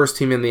are the worst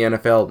team in the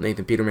NFL.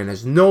 Nathan Peterman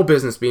has no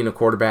business being a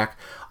quarterback.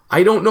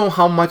 I don't know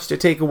how much to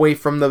take away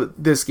from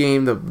this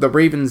game. The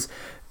Ravens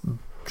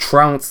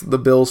trounced the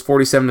Bills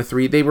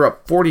 47-3. They were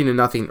up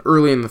 40-0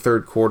 early in the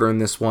third quarter in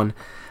this one.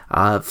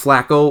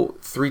 Flacco,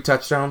 3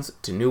 touchdowns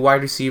to new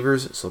wide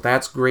receivers, so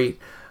that's great.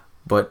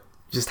 But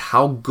just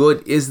how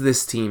good is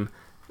this team?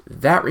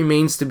 That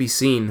remains to be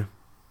seen.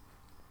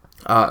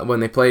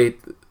 When they play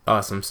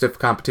some stiff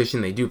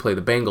competition, they do play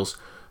the Bengals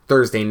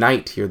Thursday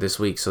night here this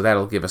week, so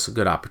that'll give us a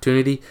good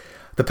opportunity.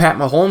 The Pat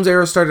Mahomes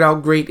era started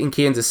out great in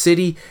Kansas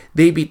City.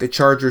 They beat the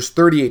Chargers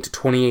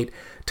 38-28.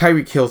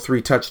 Tyreek Hill,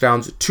 3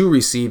 touchdowns, 2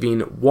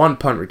 receiving, 1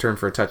 punt return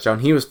for a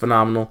touchdown. He was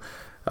phenomenal.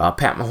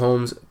 Pat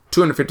Mahomes,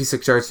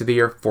 256 yards to the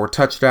air, 4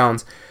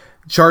 touchdowns.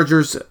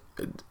 Chargers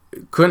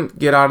couldn't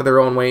get out of their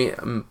own way.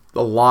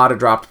 A lot of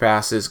dropped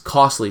passes,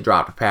 costly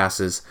dropped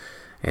passes,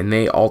 and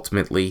they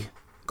ultimately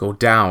go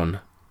down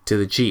to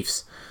the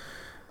Chiefs.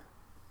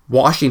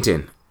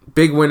 Washington,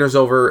 big winners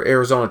over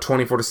Arizona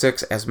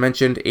 24-6. As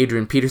mentioned,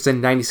 Adrian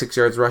Peterson, 96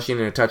 yards rushing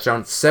and a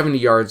touchdown, 70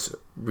 yards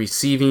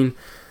receiving.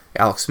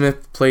 Alex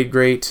Smith played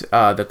great.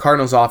 The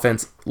Cardinals'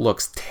 offense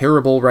looks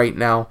terrible right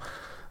now.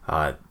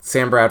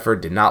 Sam Bradford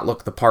did not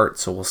look the part,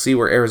 so we'll see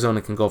where Arizona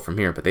can go from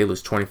here, but they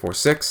lose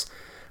 24-6.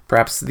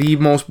 Perhaps the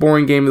most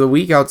boring game of the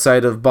week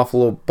outside of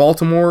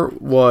Buffalo-Baltimore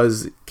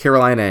was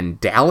Carolina and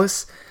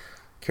Dallas.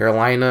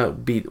 Carolina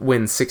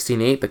wins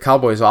 16-8. The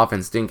Cowboys'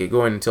 offense didn't get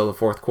going until the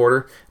fourth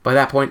quarter. By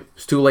that point, it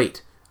was too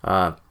late.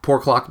 Poor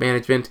clock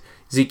management.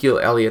 Ezekiel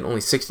Elliott,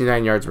 only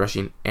 69 yards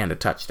rushing and a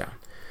touchdown.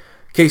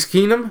 Case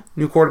Keenum,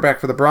 new quarterback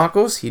for the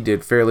Broncos. He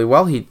did fairly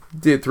well. He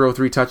did throw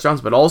 3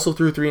 touchdowns, but also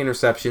threw 3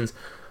 interceptions,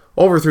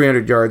 over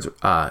 300 yards.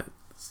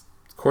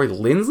 Corey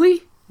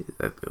Linsley,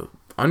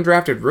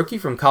 undrafted rookie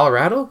from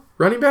Colorado,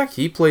 running back,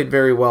 he played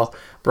very well.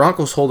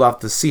 Broncos hold off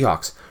the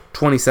Seahawks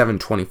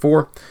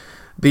 27-24.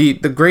 The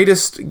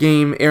greatest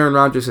game Aaron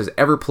Rodgers has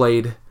ever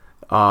played.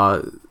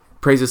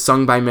 Praises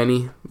sung by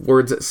many,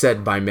 words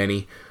said by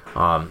many.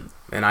 And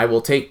I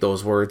will take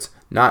those words,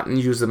 not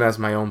use them as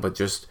my own, but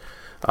just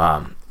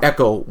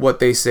echo what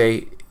they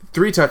say.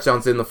 3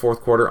 touchdowns in the fourth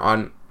quarter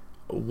on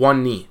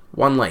one knee,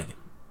 one leg.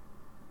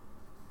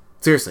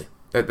 Seriously,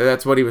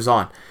 that's what he was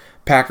on.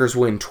 Packers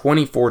win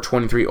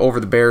 24-23 over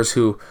the Bears,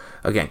 who,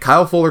 again,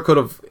 Kyle Fuller could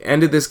have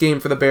ended this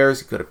game for the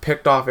Bears. He could have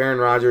picked off Aaron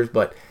Rodgers,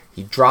 but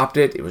he dropped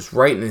it. It was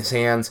right in his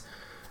hands.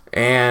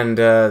 And,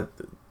 2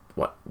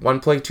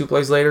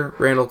 plays later,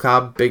 Randall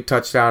Cobb, big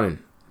touchdown,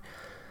 and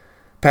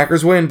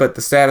Packers win, but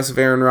the status of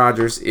Aaron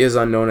Rodgers is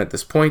unknown at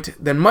this point.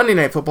 Then Monday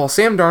Night Football,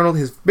 Sam Darnold,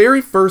 his very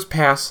first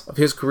pass of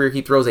his career,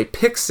 he throws a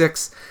pick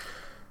 6,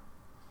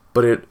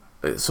 but I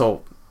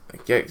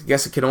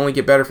guess it can only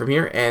get better from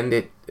here, and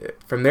it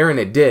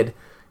did.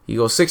 He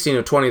goes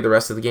 16-20 the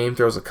rest of the game,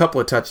 throws a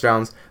couple of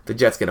touchdowns. The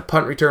Jets get a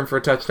punt return for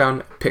a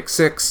touchdown, pick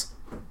 6.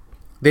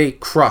 They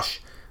crush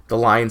the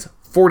Lions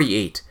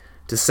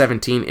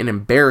 48-17, an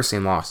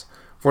embarrassing loss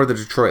for the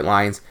Detroit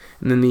Lions.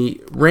 And then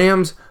the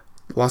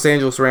Los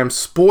Angeles Rams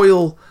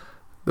spoil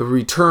the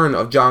return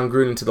of John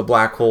Gruden to the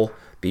black hole.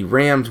 The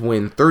Rams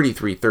win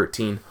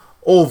 33-13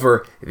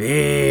 over this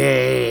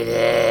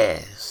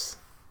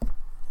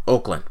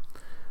Oakland.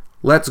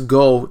 Let's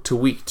go to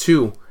week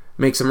 2.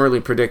 Make some early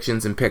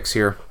predictions and picks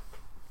here.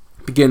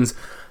 Begins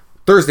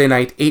Thursday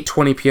night,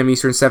 8:20 p.m.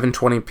 Eastern,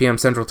 7:20 p.m.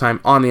 Central Time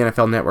on the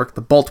NFL Network.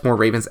 The Baltimore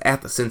Ravens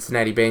at the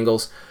Cincinnati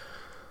Bengals.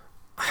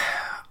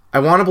 I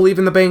want to believe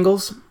in the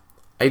Bengals.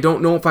 I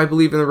don't know if I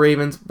believe in the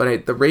Ravens,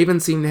 but the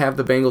Ravens seem to have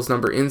the Bengals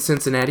number in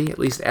Cincinnati, at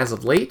least as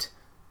of late.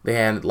 They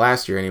had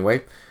last year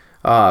anyway.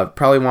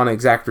 Probably want to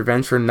exact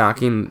revenge for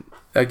getting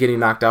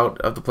knocked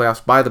out of the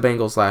playoffs by the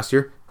Bengals last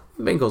year.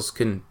 The Bengals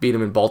can beat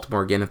them in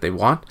Baltimore again if they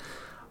want.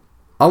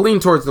 I'll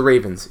lean towards the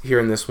Ravens here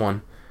in this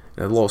one.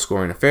 A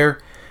low-scoring affair.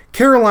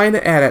 Carolina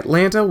at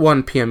Atlanta,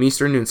 1 p.m.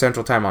 Eastern, noon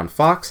Central Time on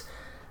Fox.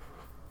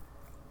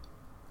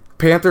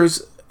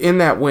 Panthers, in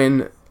that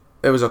win,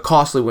 it was a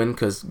costly win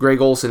because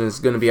Greg Olsen is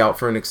going to be out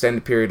for an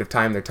extended period of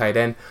time, their tight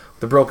end,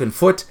 with a broken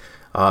foot.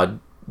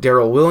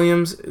 Darrell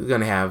Williams is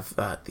going to have,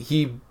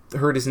 he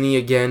hurt his knee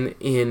again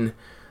in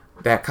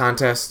that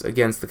contest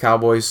against the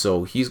Cowboys,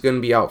 so he's going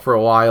to be out for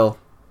a while.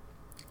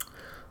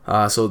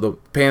 So the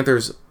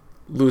Panthers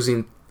losing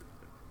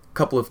a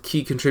couple of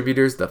key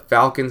contributors, the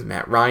Falcons,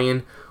 Matt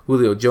Ryan,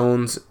 Julio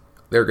Jones,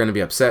 They're going to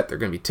be upset. They're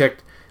going to be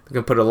ticked. They're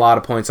going to put a lot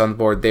of points on the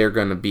board. They're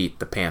going to beat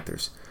the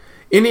Panthers.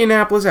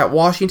 Indianapolis at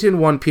Washington,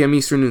 1 p.m.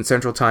 Eastern and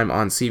Central Time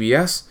on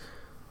CBS.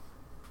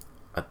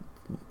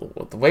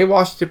 The way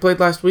Washington played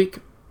last week,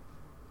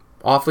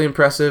 awfully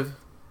impressive.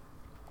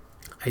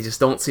 I just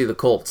don't see the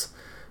Colts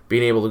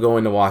being able to go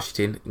into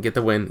Washington and get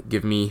the win.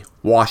 Give me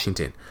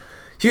Washington.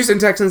 Houston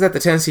Texans at the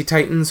Tennessee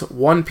Titans,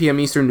 1 p.m.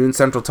 Eastern, noon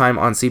Central Time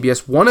on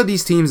CBS. One of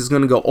these teams is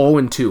going to go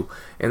 0-2,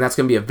 and that's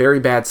going to be a very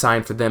bad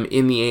sign for them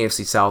in the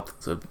AFC South.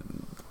 So it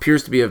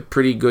appears to be a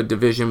pretty good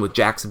division with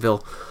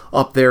Jacksonville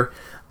up there.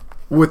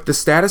 With the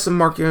status of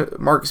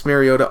Marcus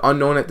Mariota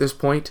unknown at this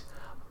point,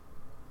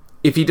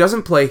 if he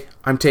doesn't play,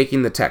 I'm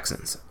taking the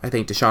Texans. I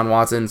think Deshaun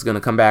Watson is going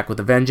to come back with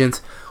a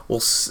vengeance.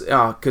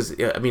 Because,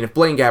 if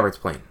Blaine Gabbert's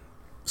playing,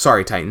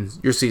 sorry, Titans,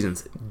 your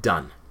season's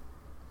done.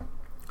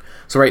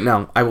 So right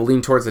now, I will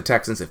lean towards the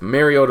Texans. If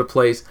Mariota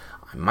plays,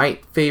 I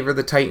might favor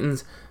the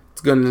Titans.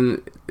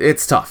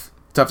 It's tough.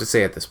 Tough to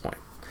say at this point.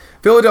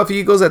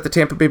 Philadelphia Eagles at the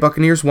Tampa Bay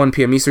Buccaneers, 1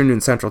 p.m. Eastern,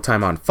 noon Central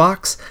Time on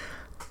Fox.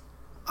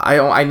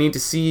 I need to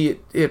see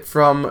it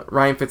from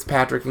Ryan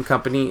Fitzpatrick and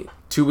company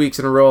 2 weeks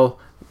in a row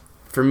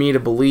for me to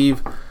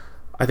believe.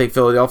 I think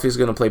Philadelphia is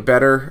going to play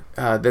better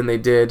than they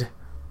did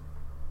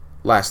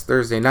last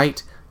Thursday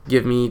night.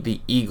 Give me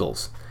the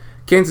Eagles.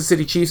 Kansas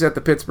City Chiefs at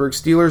the Pittsburgh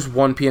Steelers,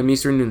 1 p.m.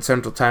 Eastern, noon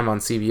Central Time on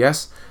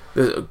CBS.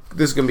 This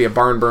is going to be a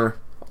barn burner.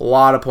 A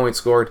lot of points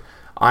scored.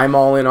 I'm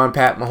all in on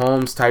Pat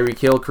Mahomes, Tyreek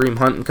Hill, Kareem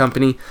Hunt and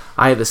company.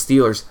 I have the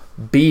Steelers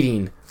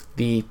beating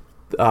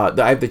I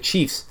have the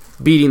Chiefs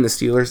beating the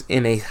Steelers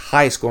in a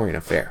high-scoring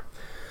affair.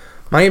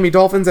 Miami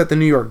Dolphins at the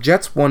New York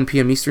Jets, 1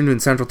 p.m. Eastern, noon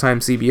Central Time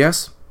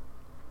CBS.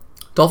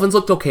 Dolphins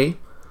looked okay,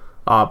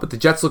 but the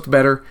Jets looked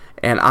better,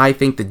 and I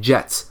think the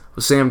Jets,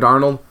 with Sam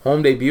Darnold,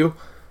 home debut,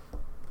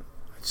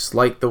 I just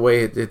like the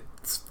way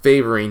it's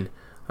favoring,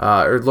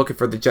 or looking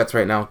for the Jets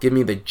right now. Give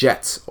me the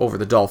Jets over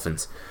the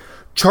Dolphins.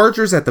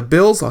 Chargers at the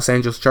Bills, Los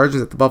Angeles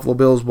Chargers at the Buffalo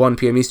Bills, 1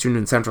 p.m. Eastern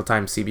and Central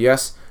Time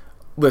CBS.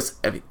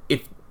 Listen,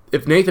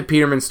 if Nathan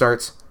Peterman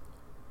starts,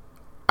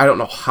 I don't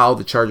know how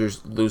the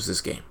Chargers lose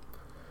this game.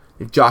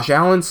 If Josh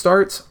Allen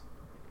starts,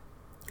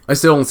 I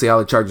still don't see how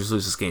the Chargers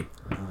lose this game.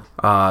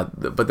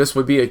 But this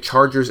would be a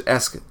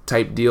Chargers-esque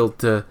type deal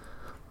to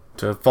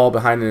fall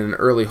behind in an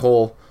early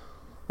hole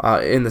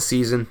in the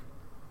season.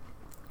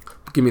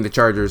 Give me the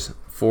Chargers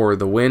for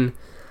the win.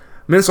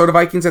 Minnesota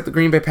Vikings at the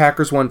Green Bay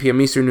Packers, 1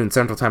 p.m. Eastern, noon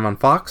Central Time on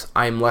Fox.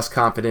 I am less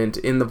confident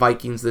in the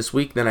Vikings this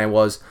week than I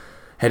was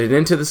headed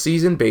into the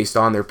season based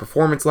on their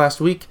performance last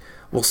week.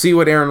 We'll see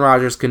what Aaron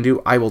Rodgers can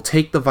do. I will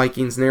take the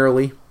Vikings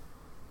narrowly.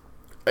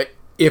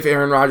 If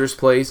Aaron Rodgers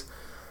plays,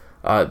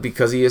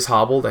 because he is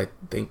hobbled, I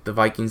think the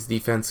Vikings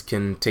defense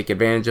can take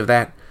advantage of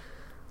that.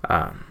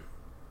 But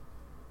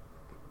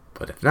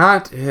if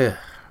not, it's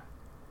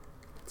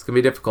going to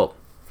be difficult.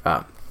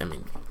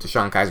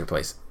 Deshaun Kaiser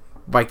plays.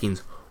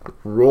 Vikings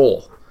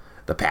roll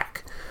the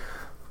pack.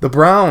 The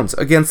Browns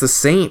against the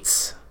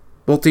Saints.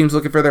 Both teams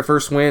looking for their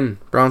first win.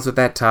 Browns with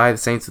that tie, the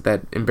Saints with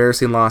that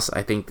embarrassing loss.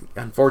 I think,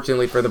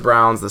 unfortunately for the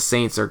Browns, the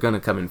Saints are going to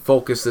come in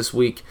focus this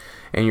week,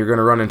 and you're going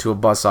to run into a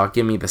buzzsaw.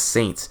 Give me the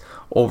Saints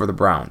over the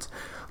Browns.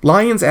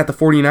 Lions at the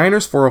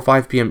 49ers,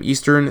 4:05 p.m.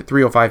 Eastern,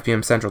 3:05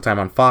 p.m. Central Time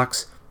on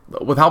Fox.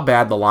 With how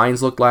bad the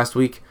Lions looked last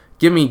week,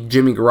 give me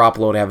Jimmy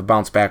Garoppolo to have a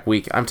bounce-back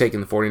week. I'm taking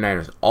the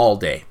 49ers all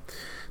day.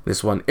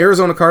 This one,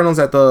 Arizona Cardinals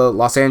at the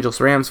Los Angeles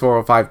Rams,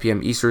 4:05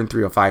 p.m. Eastern,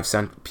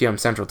 3:05 p.m.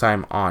 Central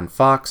Time on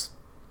Fox.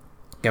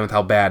 Again, with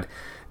how bad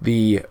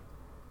the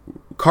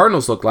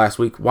Cardinals looked last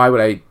week, why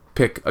would I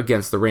pick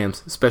against the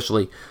Rams,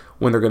 especially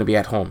when they're going to be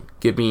at home?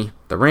 Give me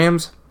the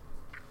Rams.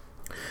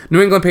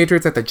 New England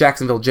Patriots at the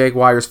Jacksonville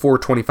Jaguars,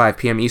 4:25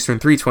 p.m. Eastern,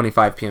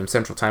 3:25 p.m.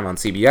 Central Time on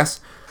CBS.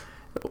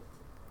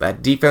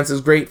 That defense is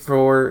great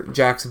for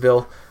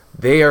Jacksonville.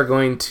 They are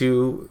going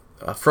to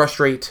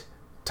frustrate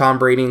Tom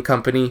Brady and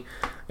company,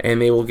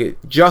 and they will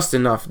get just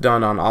enough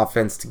done on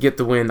offense to get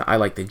the win. I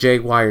like the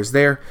Jaguars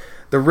there.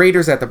 The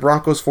Raiders at the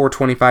Broncos,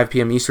 4:25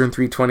 p.m. Eastern,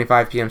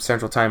 3:25 p.m.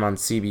 Central Time on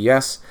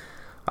CBS.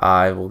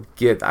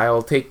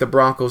 I'll take the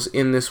Broncos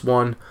in this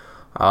one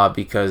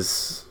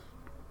because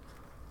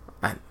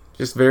I'm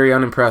just very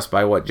unimpressed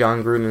by what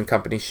John Gruden and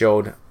company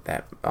showed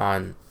that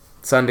on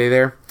Sunday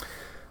there.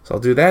 So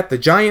I'll do that. The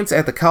Giants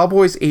at the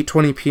Cowboys,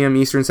 8:20 p.m.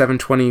 Eastern,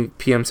 7:20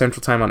 p.m.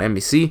 Central Time on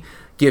NBC.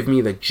 Give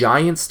me the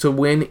Giants to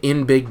win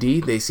in Big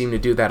D. They seem to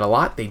do that a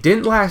lot. They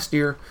didn't last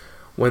year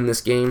when this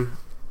game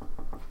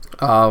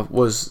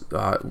was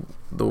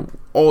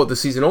the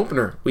season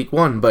opener, week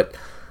 1, but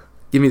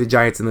give me the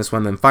Giants in this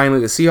one. Then finally,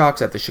 the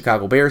Seahawks at the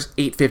Chicago Bears,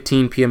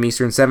 8:15 p.m.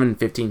 Eastern,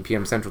 7:15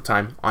 p.m. Central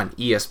Time on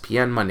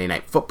ESPN, Monday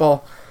Night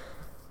Football.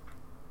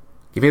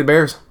 Give me the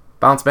Bears.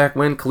 Bounce back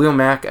win. Khalil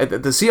Mack. The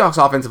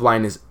Seahawks offensive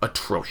line is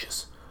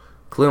atrocious.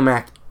 Khalil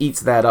Mack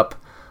eats that up,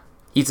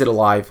 eats it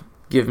alive.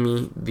 Give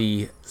me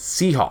the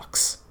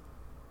Seahawks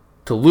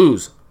to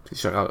lose to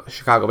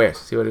Chicago Bears.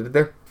 See what I did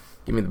there?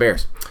 Give me the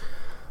Bears.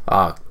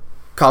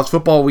 College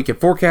football weekend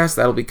forecast,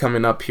 that'll be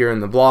coming up here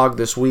in the blog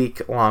this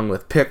week, along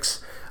with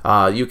picks.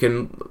 You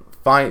can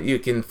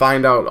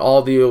find out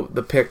all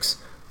the picks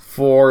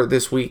for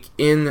this week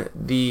in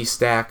the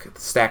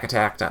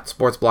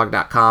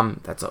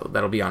stackattack.sportsblog.com.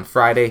 That'll be on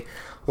Friday.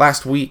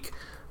 Last week,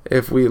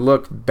 if we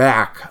look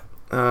back,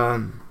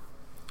 where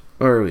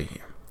are we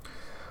here?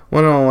 1-1,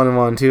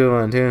 1-1,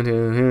 2-1,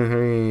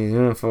 2-2,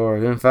 3,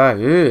 4, 5,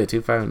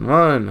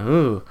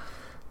 2-5-1,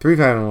 3-5-1,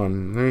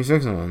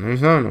 3-6-1,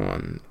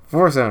 3-7-1,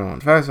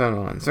 4-7-1,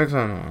 5-7-1,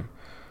 6-7-1,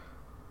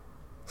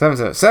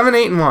 7-7,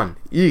 7-8-1.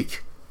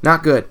 Eek.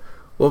 Not good.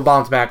 We'll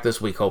bounce back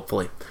this week,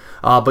 hopefully.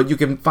 But you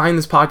can find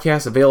this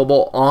podcast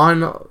available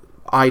on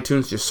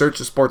iTunes. Just search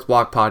the Sports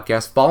Blog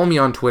Podcast. Follow me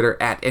on Twitter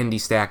at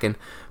NDStacken,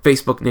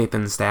 Facebook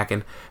Nathan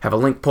Stacken. Have a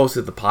link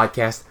posted to the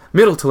podcast,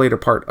 middle to later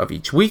part of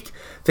each week.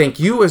 Thank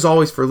you, as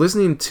always, for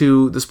listening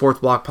to the Sports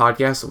Blog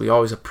Podcast. We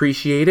always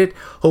appreciate it.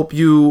 Hope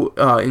you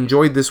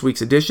enjoyed this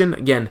week's edition.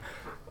 Again,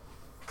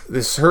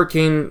 this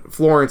Hurricane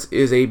Florence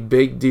is a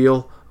big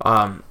deal.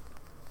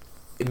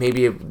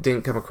 Maybe it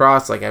didn't come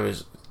across like I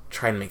was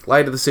trying to make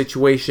light of the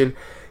situation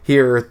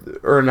here,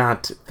 or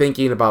not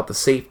thinking about the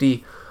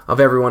safety of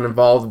everyone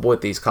involved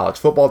with these college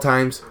football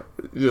times.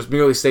 Just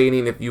merely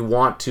stating, if you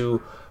want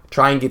to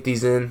try and get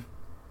these in,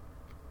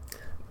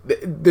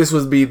 this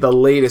would be the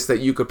latest that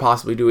you could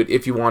possibly do it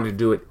if you wanted to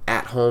do it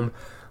at home.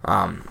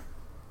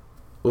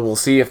 We'll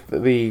see if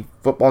the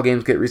football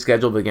games get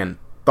rescheduled. But again,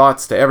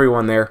 thoughts to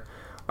everyone there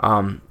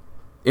in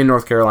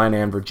North Carolina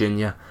and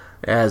Virginia,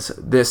 as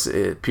this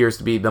appears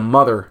to be the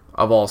mother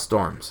of all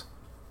storms,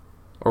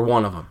 or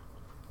one of them.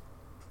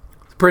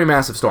 It's a pretty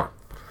massive storm.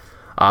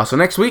 So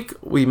next week,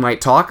 we might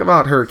talk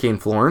about Hurricane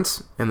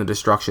Florence and the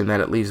destruction that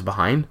it leaves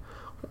behind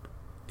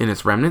in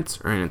its remnants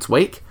or in its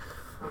wake.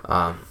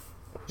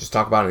 Just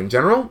talk about it in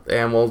general,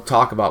 and we'll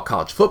talk about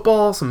college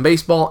football, some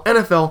baseball,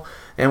 NFL,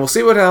 and we'll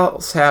see what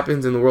else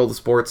happens in the world of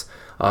sports.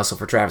 So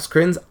for Travis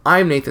Crins,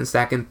 I'm Nathan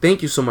Stacken.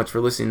 Thank you so much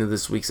for listening to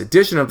this week's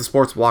edition of the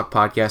Sports Blog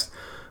Podcast.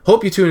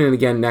 Hope you tune in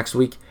again next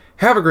week.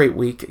 Have a great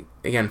week.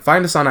 Again,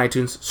 find us on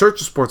iTunes, search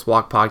the Sports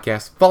Blog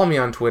Podcast, follow me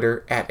on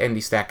Twitter at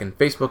NDStacken,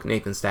 Facebook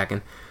Nathan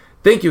Stacken.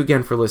 Thank you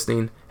again for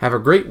listening. Have a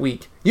great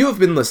week. You have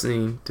been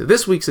listening to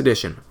this week's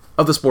edition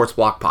of the Sports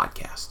Block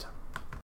Podcast.